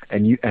panel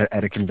and you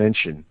at a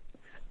convention,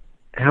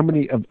 how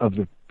many of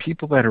the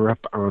people that are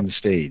up on the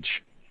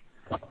stage,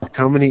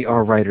 how many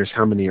are writers?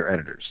 How many are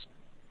editors?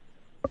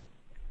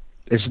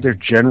 Isn't there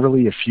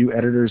generally a few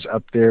editors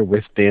up there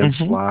with Dan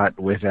Slott,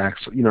 with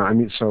Axel?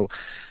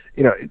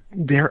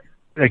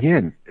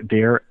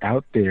 They're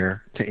out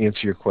there to answer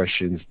your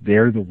questions.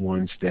 They're the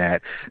ones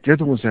that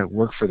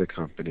work for the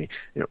company.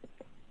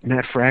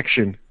 Matt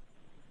Fraction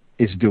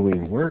is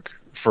doing work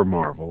for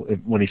Marvel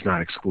when he's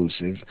not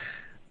exclusive,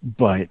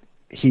 but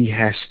he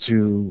has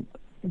to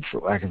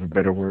for lack of a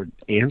better word,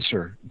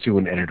 answer to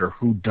an editor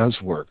who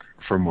does work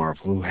for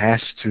Marvel, who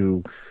has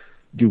to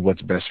do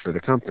what's best for the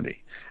company.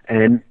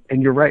 And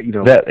you're right, you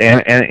know.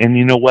 And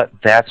you know what?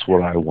 That's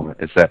what I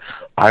want, is that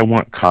I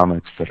want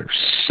comics that are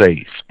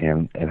safe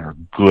and are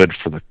good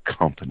for the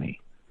company.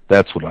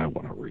 That's what I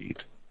want to read.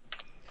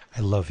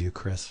 I love you,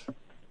 Chris.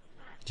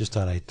 Just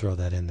thought I'd throw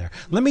that in there.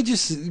 Let me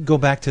just go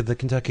back to the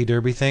Kentucky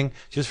Derby thing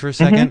just for a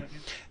second.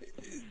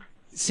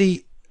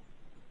 See,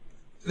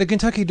 the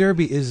Kentucky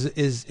Derby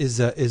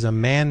is a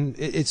man.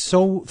 It's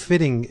so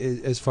fitting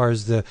as far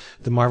as the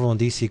Marvel and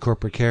DC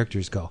corporate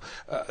characters go.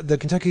 The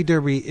Kentucky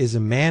Derby is a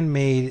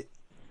man-made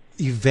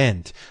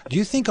event. Do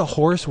you think a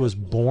horse was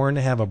born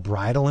to have a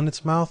bridle in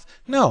its mouth?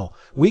 No.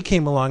 We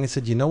came along and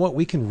said, you know what?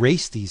 We can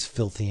race these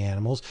filthy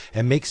animals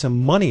and make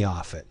some money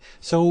off it.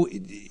 So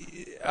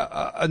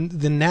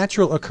the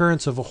natural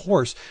occurrence of a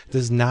horse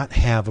does not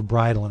have a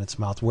bridle in its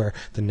mouth, where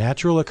the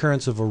natural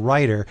occurrence of a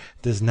writer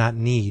does not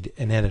need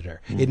an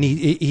editor.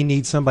 He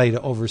needs somebody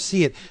to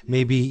oversee it,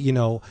 maybe, you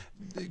know,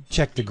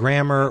 check the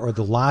grammar or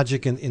the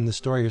logic in the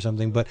story or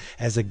something, but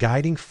as a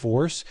guiding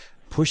force,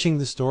 pushing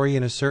the story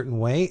in a certain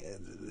way,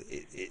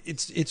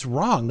 it's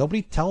wrong.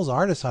 Nobody tells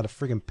artists how to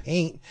friggin'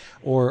 paint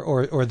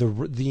or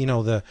the you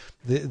know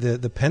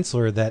the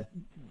penciler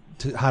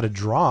how to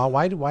draw.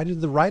 Why do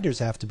the writers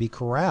have to be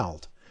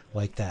corralled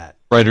like that?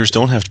 Writers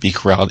don't have to be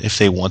corralled if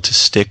they want to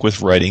stick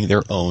with writing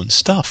their own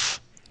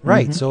stuff.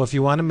 Right. So if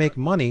you want to make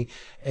money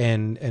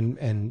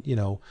and you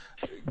know,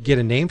 get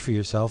a name for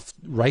yourself,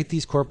 write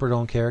these corporate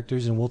owned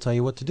characters and we'll tell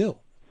you what to do.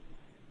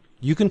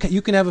 You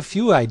can have a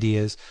few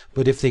ideas,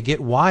 but if they get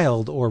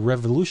wild or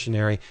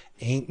revolutionary,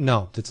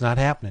 that's not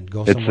happening.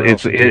 Go somewhere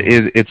else.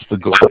 It's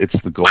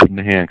the golden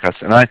handcuffs,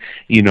 and I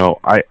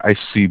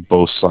see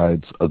both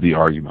sides of the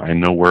argument. I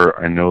know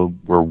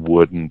where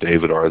Wood and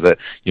David are. That,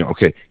 you know,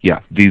 okay, yeah,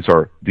 these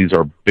are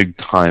big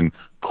time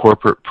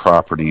corporate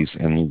properties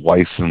and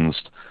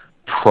licensed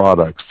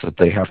products that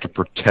they have to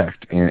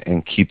protect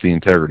and keep the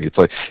integrity. It's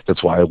like,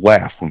 that's why I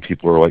laugh when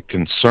people are like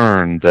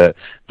concerned that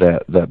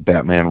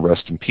Batman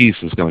Rest in Peace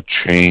is going to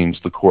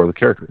change the core of the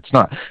character. It's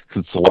not,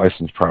 because it's a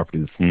licensed property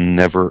that's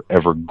never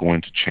ever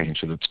going to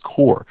change at its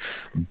core.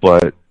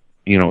 But,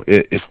 you know,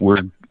 if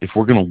we're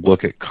going to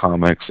look at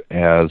comics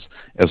as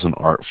an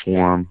art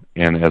form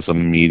and as a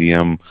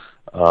medium,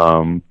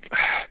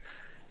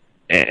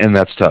 and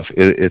that's tough.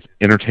 It's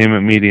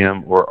entertainment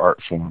medium or art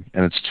form,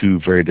 and it's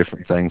two very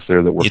different things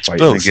there that we're fighting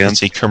both.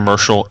 against. It's a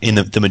commercial. In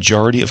the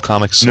majority of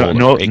comics sold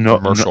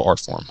commercial art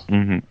form.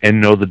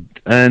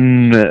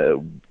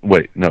 Mm-hmm.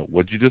 Wait, no.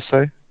 What did you just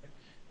say?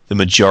 The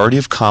majority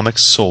of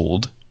comics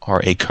sold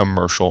are a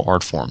commercial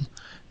art form.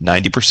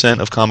 90%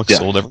 of comics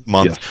sold every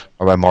month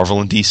are by Marvel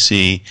and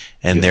DC,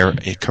 and they're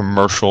a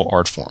commercial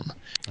art form.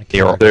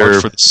 They are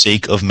art for the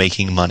sake of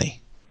making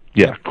money.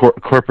 Yeah,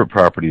 corporate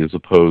property as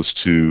opposed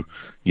to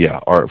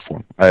art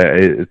form.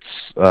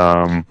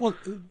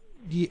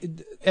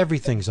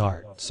 Everything's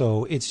art,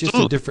 so it's just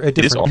a different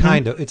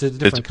kind of. It's a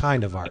different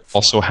kind of art. It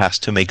also has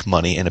to make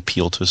money and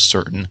appeal to a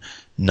certain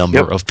number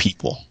of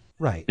people.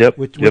 Right.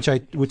 Which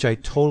I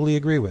totally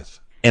agree with.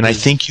 And I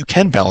think you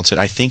can balance it.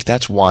 I think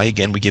that's why,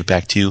 again, we get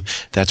back to,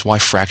 that's why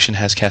Fraction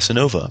has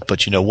Casanova.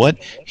 But you know what?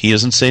 He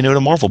doesn't say no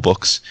to Marvel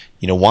books.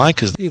 You know why?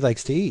 Because he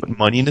likes to eat. Put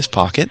money in his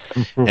pocket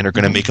and are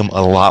going to make him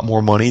a lot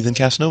more money than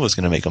Casanova's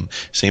going to make him.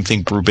 Same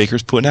thing,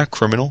 Brubaker's putting out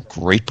Criminal.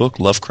 Great book,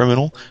 love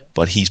Criminal.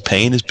 But he's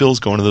paying his bills,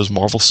 going to those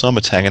Marvel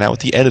summits, hanging out with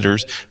the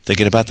editors,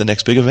 thinking about the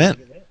next big event.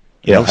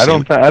 I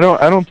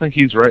don't think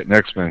he's writing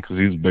X-Men because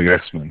he's a big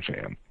X-Men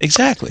fan.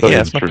 Exactly. So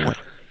that's my point.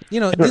 You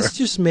know, this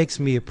just makes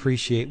me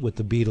appreciate what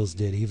the Beatles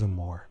did even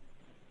more.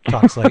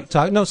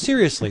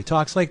 Seriously,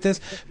 talks like this,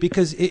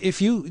 because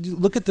if you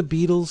look at the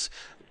Beatles,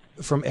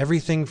 from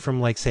everything from,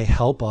 like, say,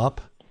 Help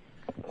Up,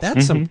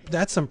 that's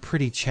some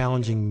pretty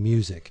challenging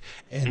music,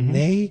 and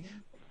they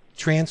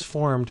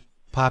transformed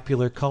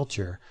popular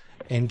culture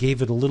and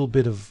gave it a little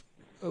bit of,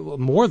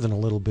 more than a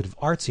little bit of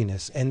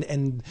artsiness,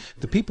 and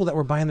the people that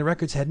were buying the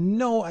records had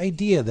no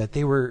idea that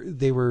they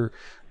were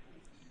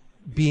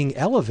being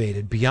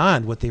elevated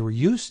beyond what they were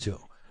used to.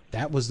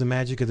 That was the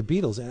magic of the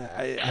Beatles.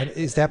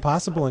 Is that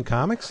possible in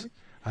comics?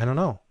 I don't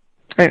know.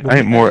 We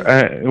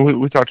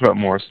talked about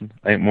Morrison.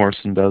 I think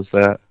Morrison does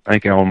that. I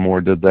think Alan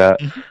Moore did that.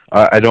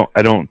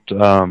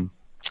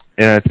 And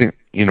I think,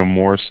 you know,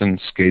 Morrison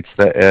skates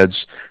that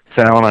edge.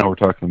 Sal and I were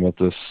talking about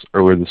this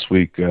earlier this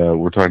week.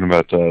 We're talking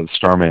about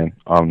Starman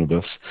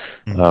omnibus.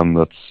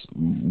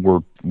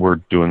 We're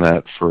doing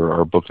that for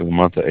our book of the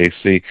month at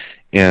AC,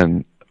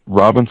 and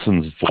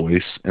Robinson's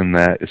voice in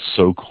that is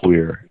so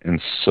clear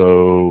and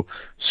so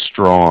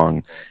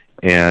strong,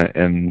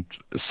 and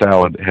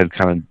Sal had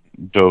kind of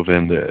dove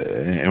into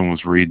and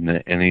was reading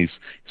it, and he's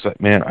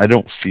like, man, I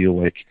don't feel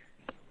like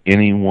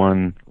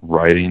anyone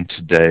writing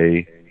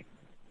today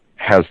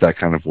has that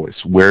kind of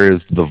voice. Where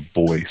is the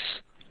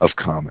voice of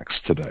comics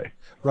today?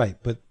 Right,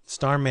 but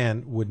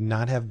Starman would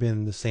not have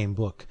been the same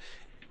book,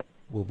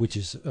 which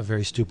is a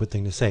very stupid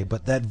thing to say,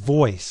 but that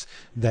voice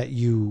that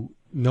you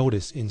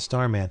notice in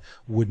Starman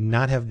would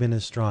not have been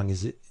as strong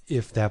as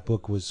if that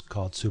book was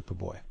called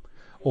Superboy,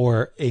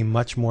 or a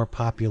much more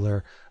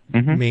popular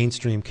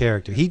mainstream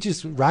character.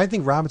 I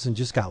think Robinson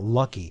just got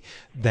lucky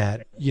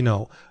that,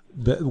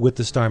 with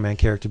the Starman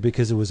character,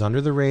 because it was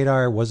under the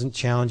radar, it wasn't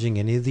challenging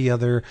any of the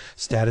other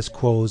status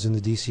quos in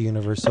the DC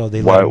universe. So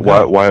they let him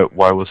go.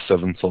 Why was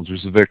Seven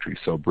Soldiers of Victory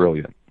so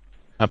brilliant?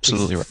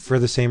 Absolutely right. For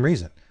the same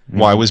reason.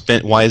 Why is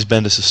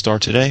Bendis a star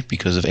today?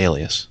 Because of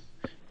Alias,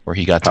 where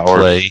he got to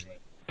play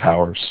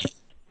Powers.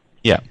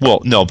 Yeah, well,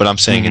 no, but I'm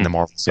saying in the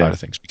Marvel side of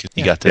things, because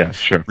he got to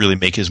sure. really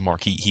make his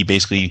mark. He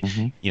basically,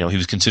 he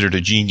was considered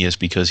a genius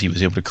because he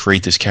was able to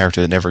create this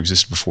character that never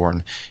existed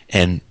before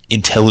and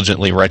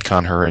intelligently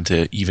retcon her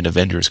into even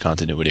Avengers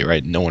continuity,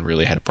 right? No one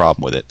really had a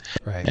problem with it.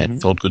 Right. And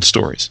told good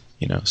stories,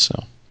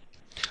 so.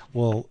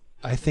 Well,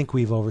 I think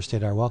we've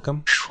overstayed our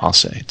welcome. I'll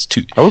say it's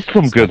too. That was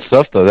some good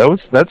stuff, though.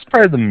 That's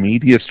probably the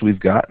meatiest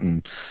we've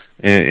gotten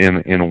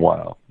in a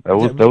while. That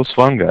was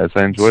fun, guys.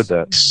 I enjoyed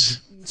that.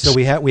 So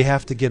we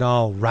have to get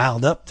all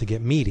riled up to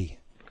get meaty.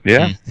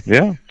 Yeah,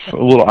 yeah. A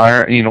little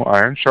iron,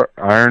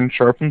 iron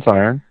sharpens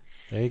iron.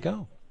 There you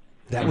go.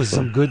 That was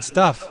some good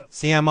stuff.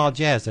 See, I'm all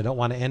jazzed. I don't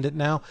want to end it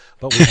now,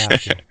 but we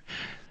have to.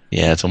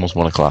 Yeah, it's almost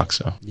 1 o'clock,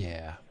 so.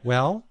 Yeah.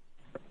 Well,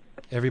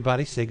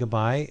 everybody say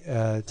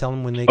goodbye. Tell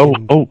them when they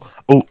can...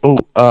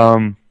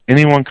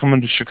 anyone coming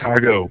to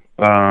Chicago,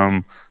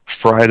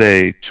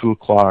 Friday, 2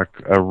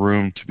 o'clock, a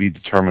room to be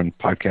determined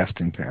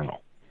podcasting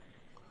panel.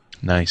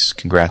 Nice.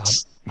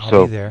 Congrats.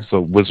 I'll be there. So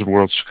Wizard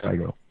World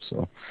Chicago.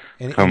 So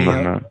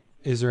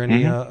is there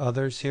any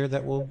others here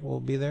that will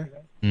be there?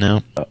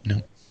 No.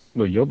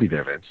 Well, you'll be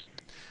there, Vince.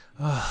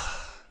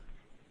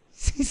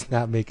 He's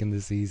not making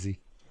this easy.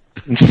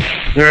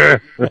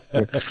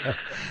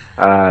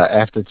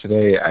 After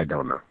today, I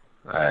don't know.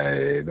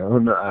 It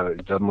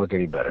doesn't look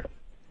any better.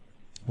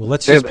 Well,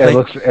 let's just play.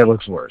 It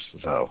looks worse.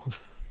 So.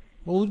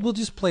 Well, we'll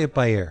just play it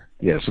by ear.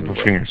 Yes,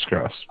 fingers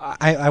crossed.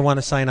 I want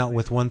to sign out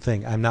with one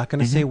thing. I'm not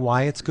going to say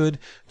why it's good.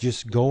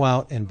 Just go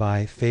out and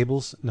buy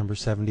Fables number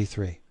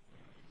 73.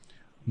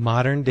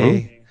 Modern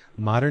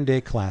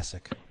day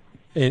classic.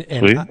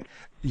 And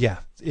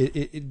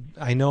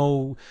I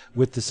know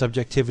with the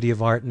subjectivity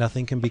of art,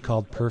 nothing can be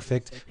called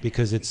perfect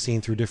because it's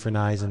seen through different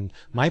eyes, and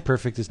my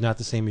perfect is not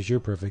the same as your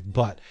perfect.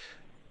 But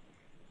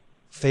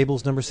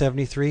Fables number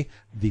 73,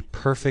 the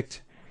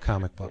perfect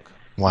comic book.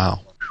 Wow.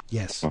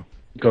 Yes.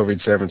 Go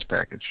read Severance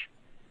Package.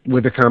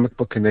 With a comic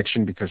book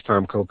connection, because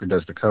Tom Coker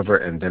does the cover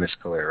and Dennis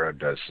Calera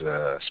does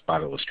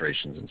spot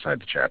illustrations inside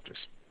the chapters.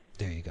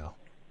 There you go.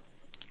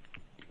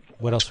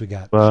 What else we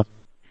got? I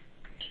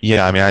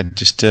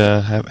just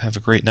have a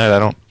great night.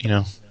 I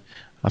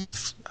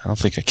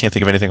can't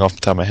think of anything off the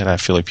top of my head. I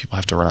feel like people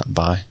have to run out and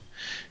buy.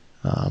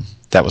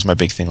 That was my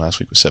big thing last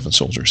week with Seven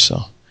Soldiers.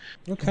 So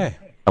okay,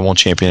 I won't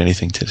champion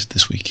anything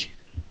this week.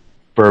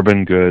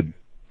 Bourbon good.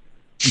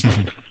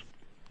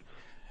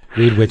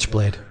 Read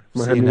Witchblade.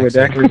 My heavyweight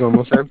daiquiri's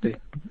almost empty.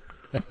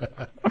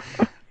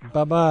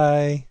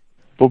 Bye-bye.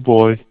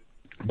 Bye-bye.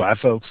 Bye,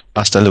 folks.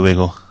 Hasta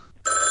luego.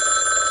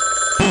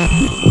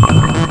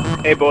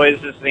 Hey,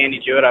 boys, this is Andy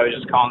Jewett. I was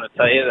just calling to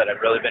tell you that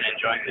I've really been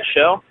enjoying the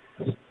show,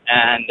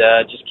 and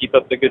just keep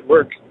up the good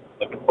work.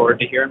 Looking forward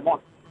to hearing more.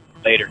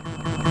 Later.